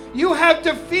hunters. You have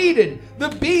defeated the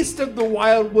beast of the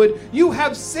wildwood. You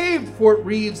have saved Fort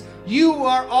Reeves. You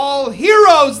are all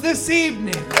heroes this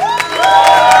evening. And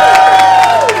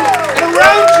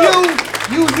around you,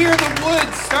 you hear the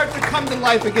woods start to come to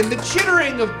life again. The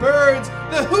chittering of birds,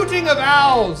 the hooting of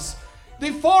owls.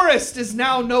 The forest is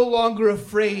now no longer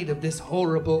afraid of this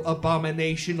horrible,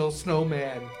 abominational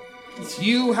snowman.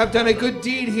 You have done a good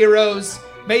deed, heroes.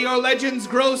 May your legends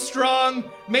grow strong.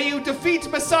 May you defeat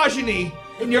misogyny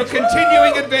in your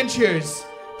continuing adventures.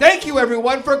 Thank you,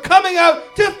 everyone, for coming out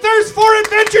to Thirst for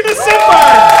Adventure December!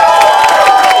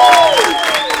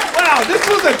 Wow, this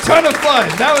was a ton of fun.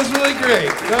 That was really great.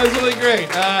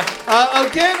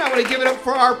 Again, I want to give it up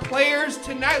for our players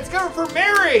tonight. Let's go for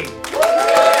Mary,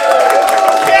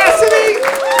 Cassidy,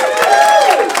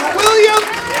 William,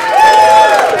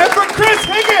 and for Chris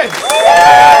Higgins.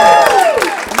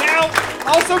 Now,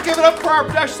 also give it up for our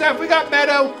production staff. We got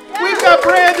Meadow, we've got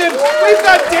Brandon, we've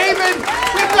got David,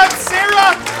 we've got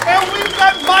Sarah, and we've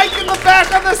got Mike in the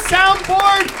back on the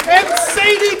soundboard, and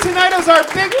Sadie tonight is our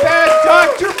big bad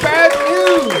Dr. Bad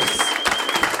News.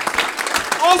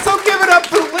 Also give it up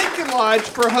for Lincoln Lodge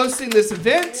for hosting this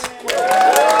event.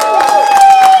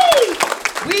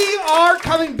 We are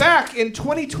coming back in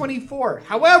 2024.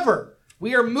 However,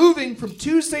 we are moving from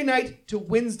Tuesday night to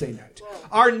Wednesday night.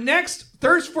 Our next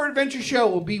Thirst for Adventure show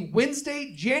will be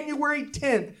Wednesday, January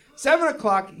 10th, 7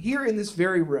 o'clock here in this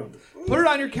very room. Put it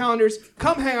on your calendars.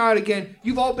 Come hang out again.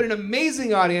 You've all been an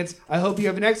amazing audience. I hope you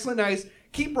have an excellent night.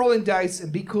 Keep rolling dice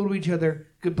and be cool to each other.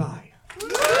 Goodbye. Give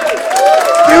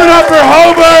it up for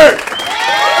Hobart!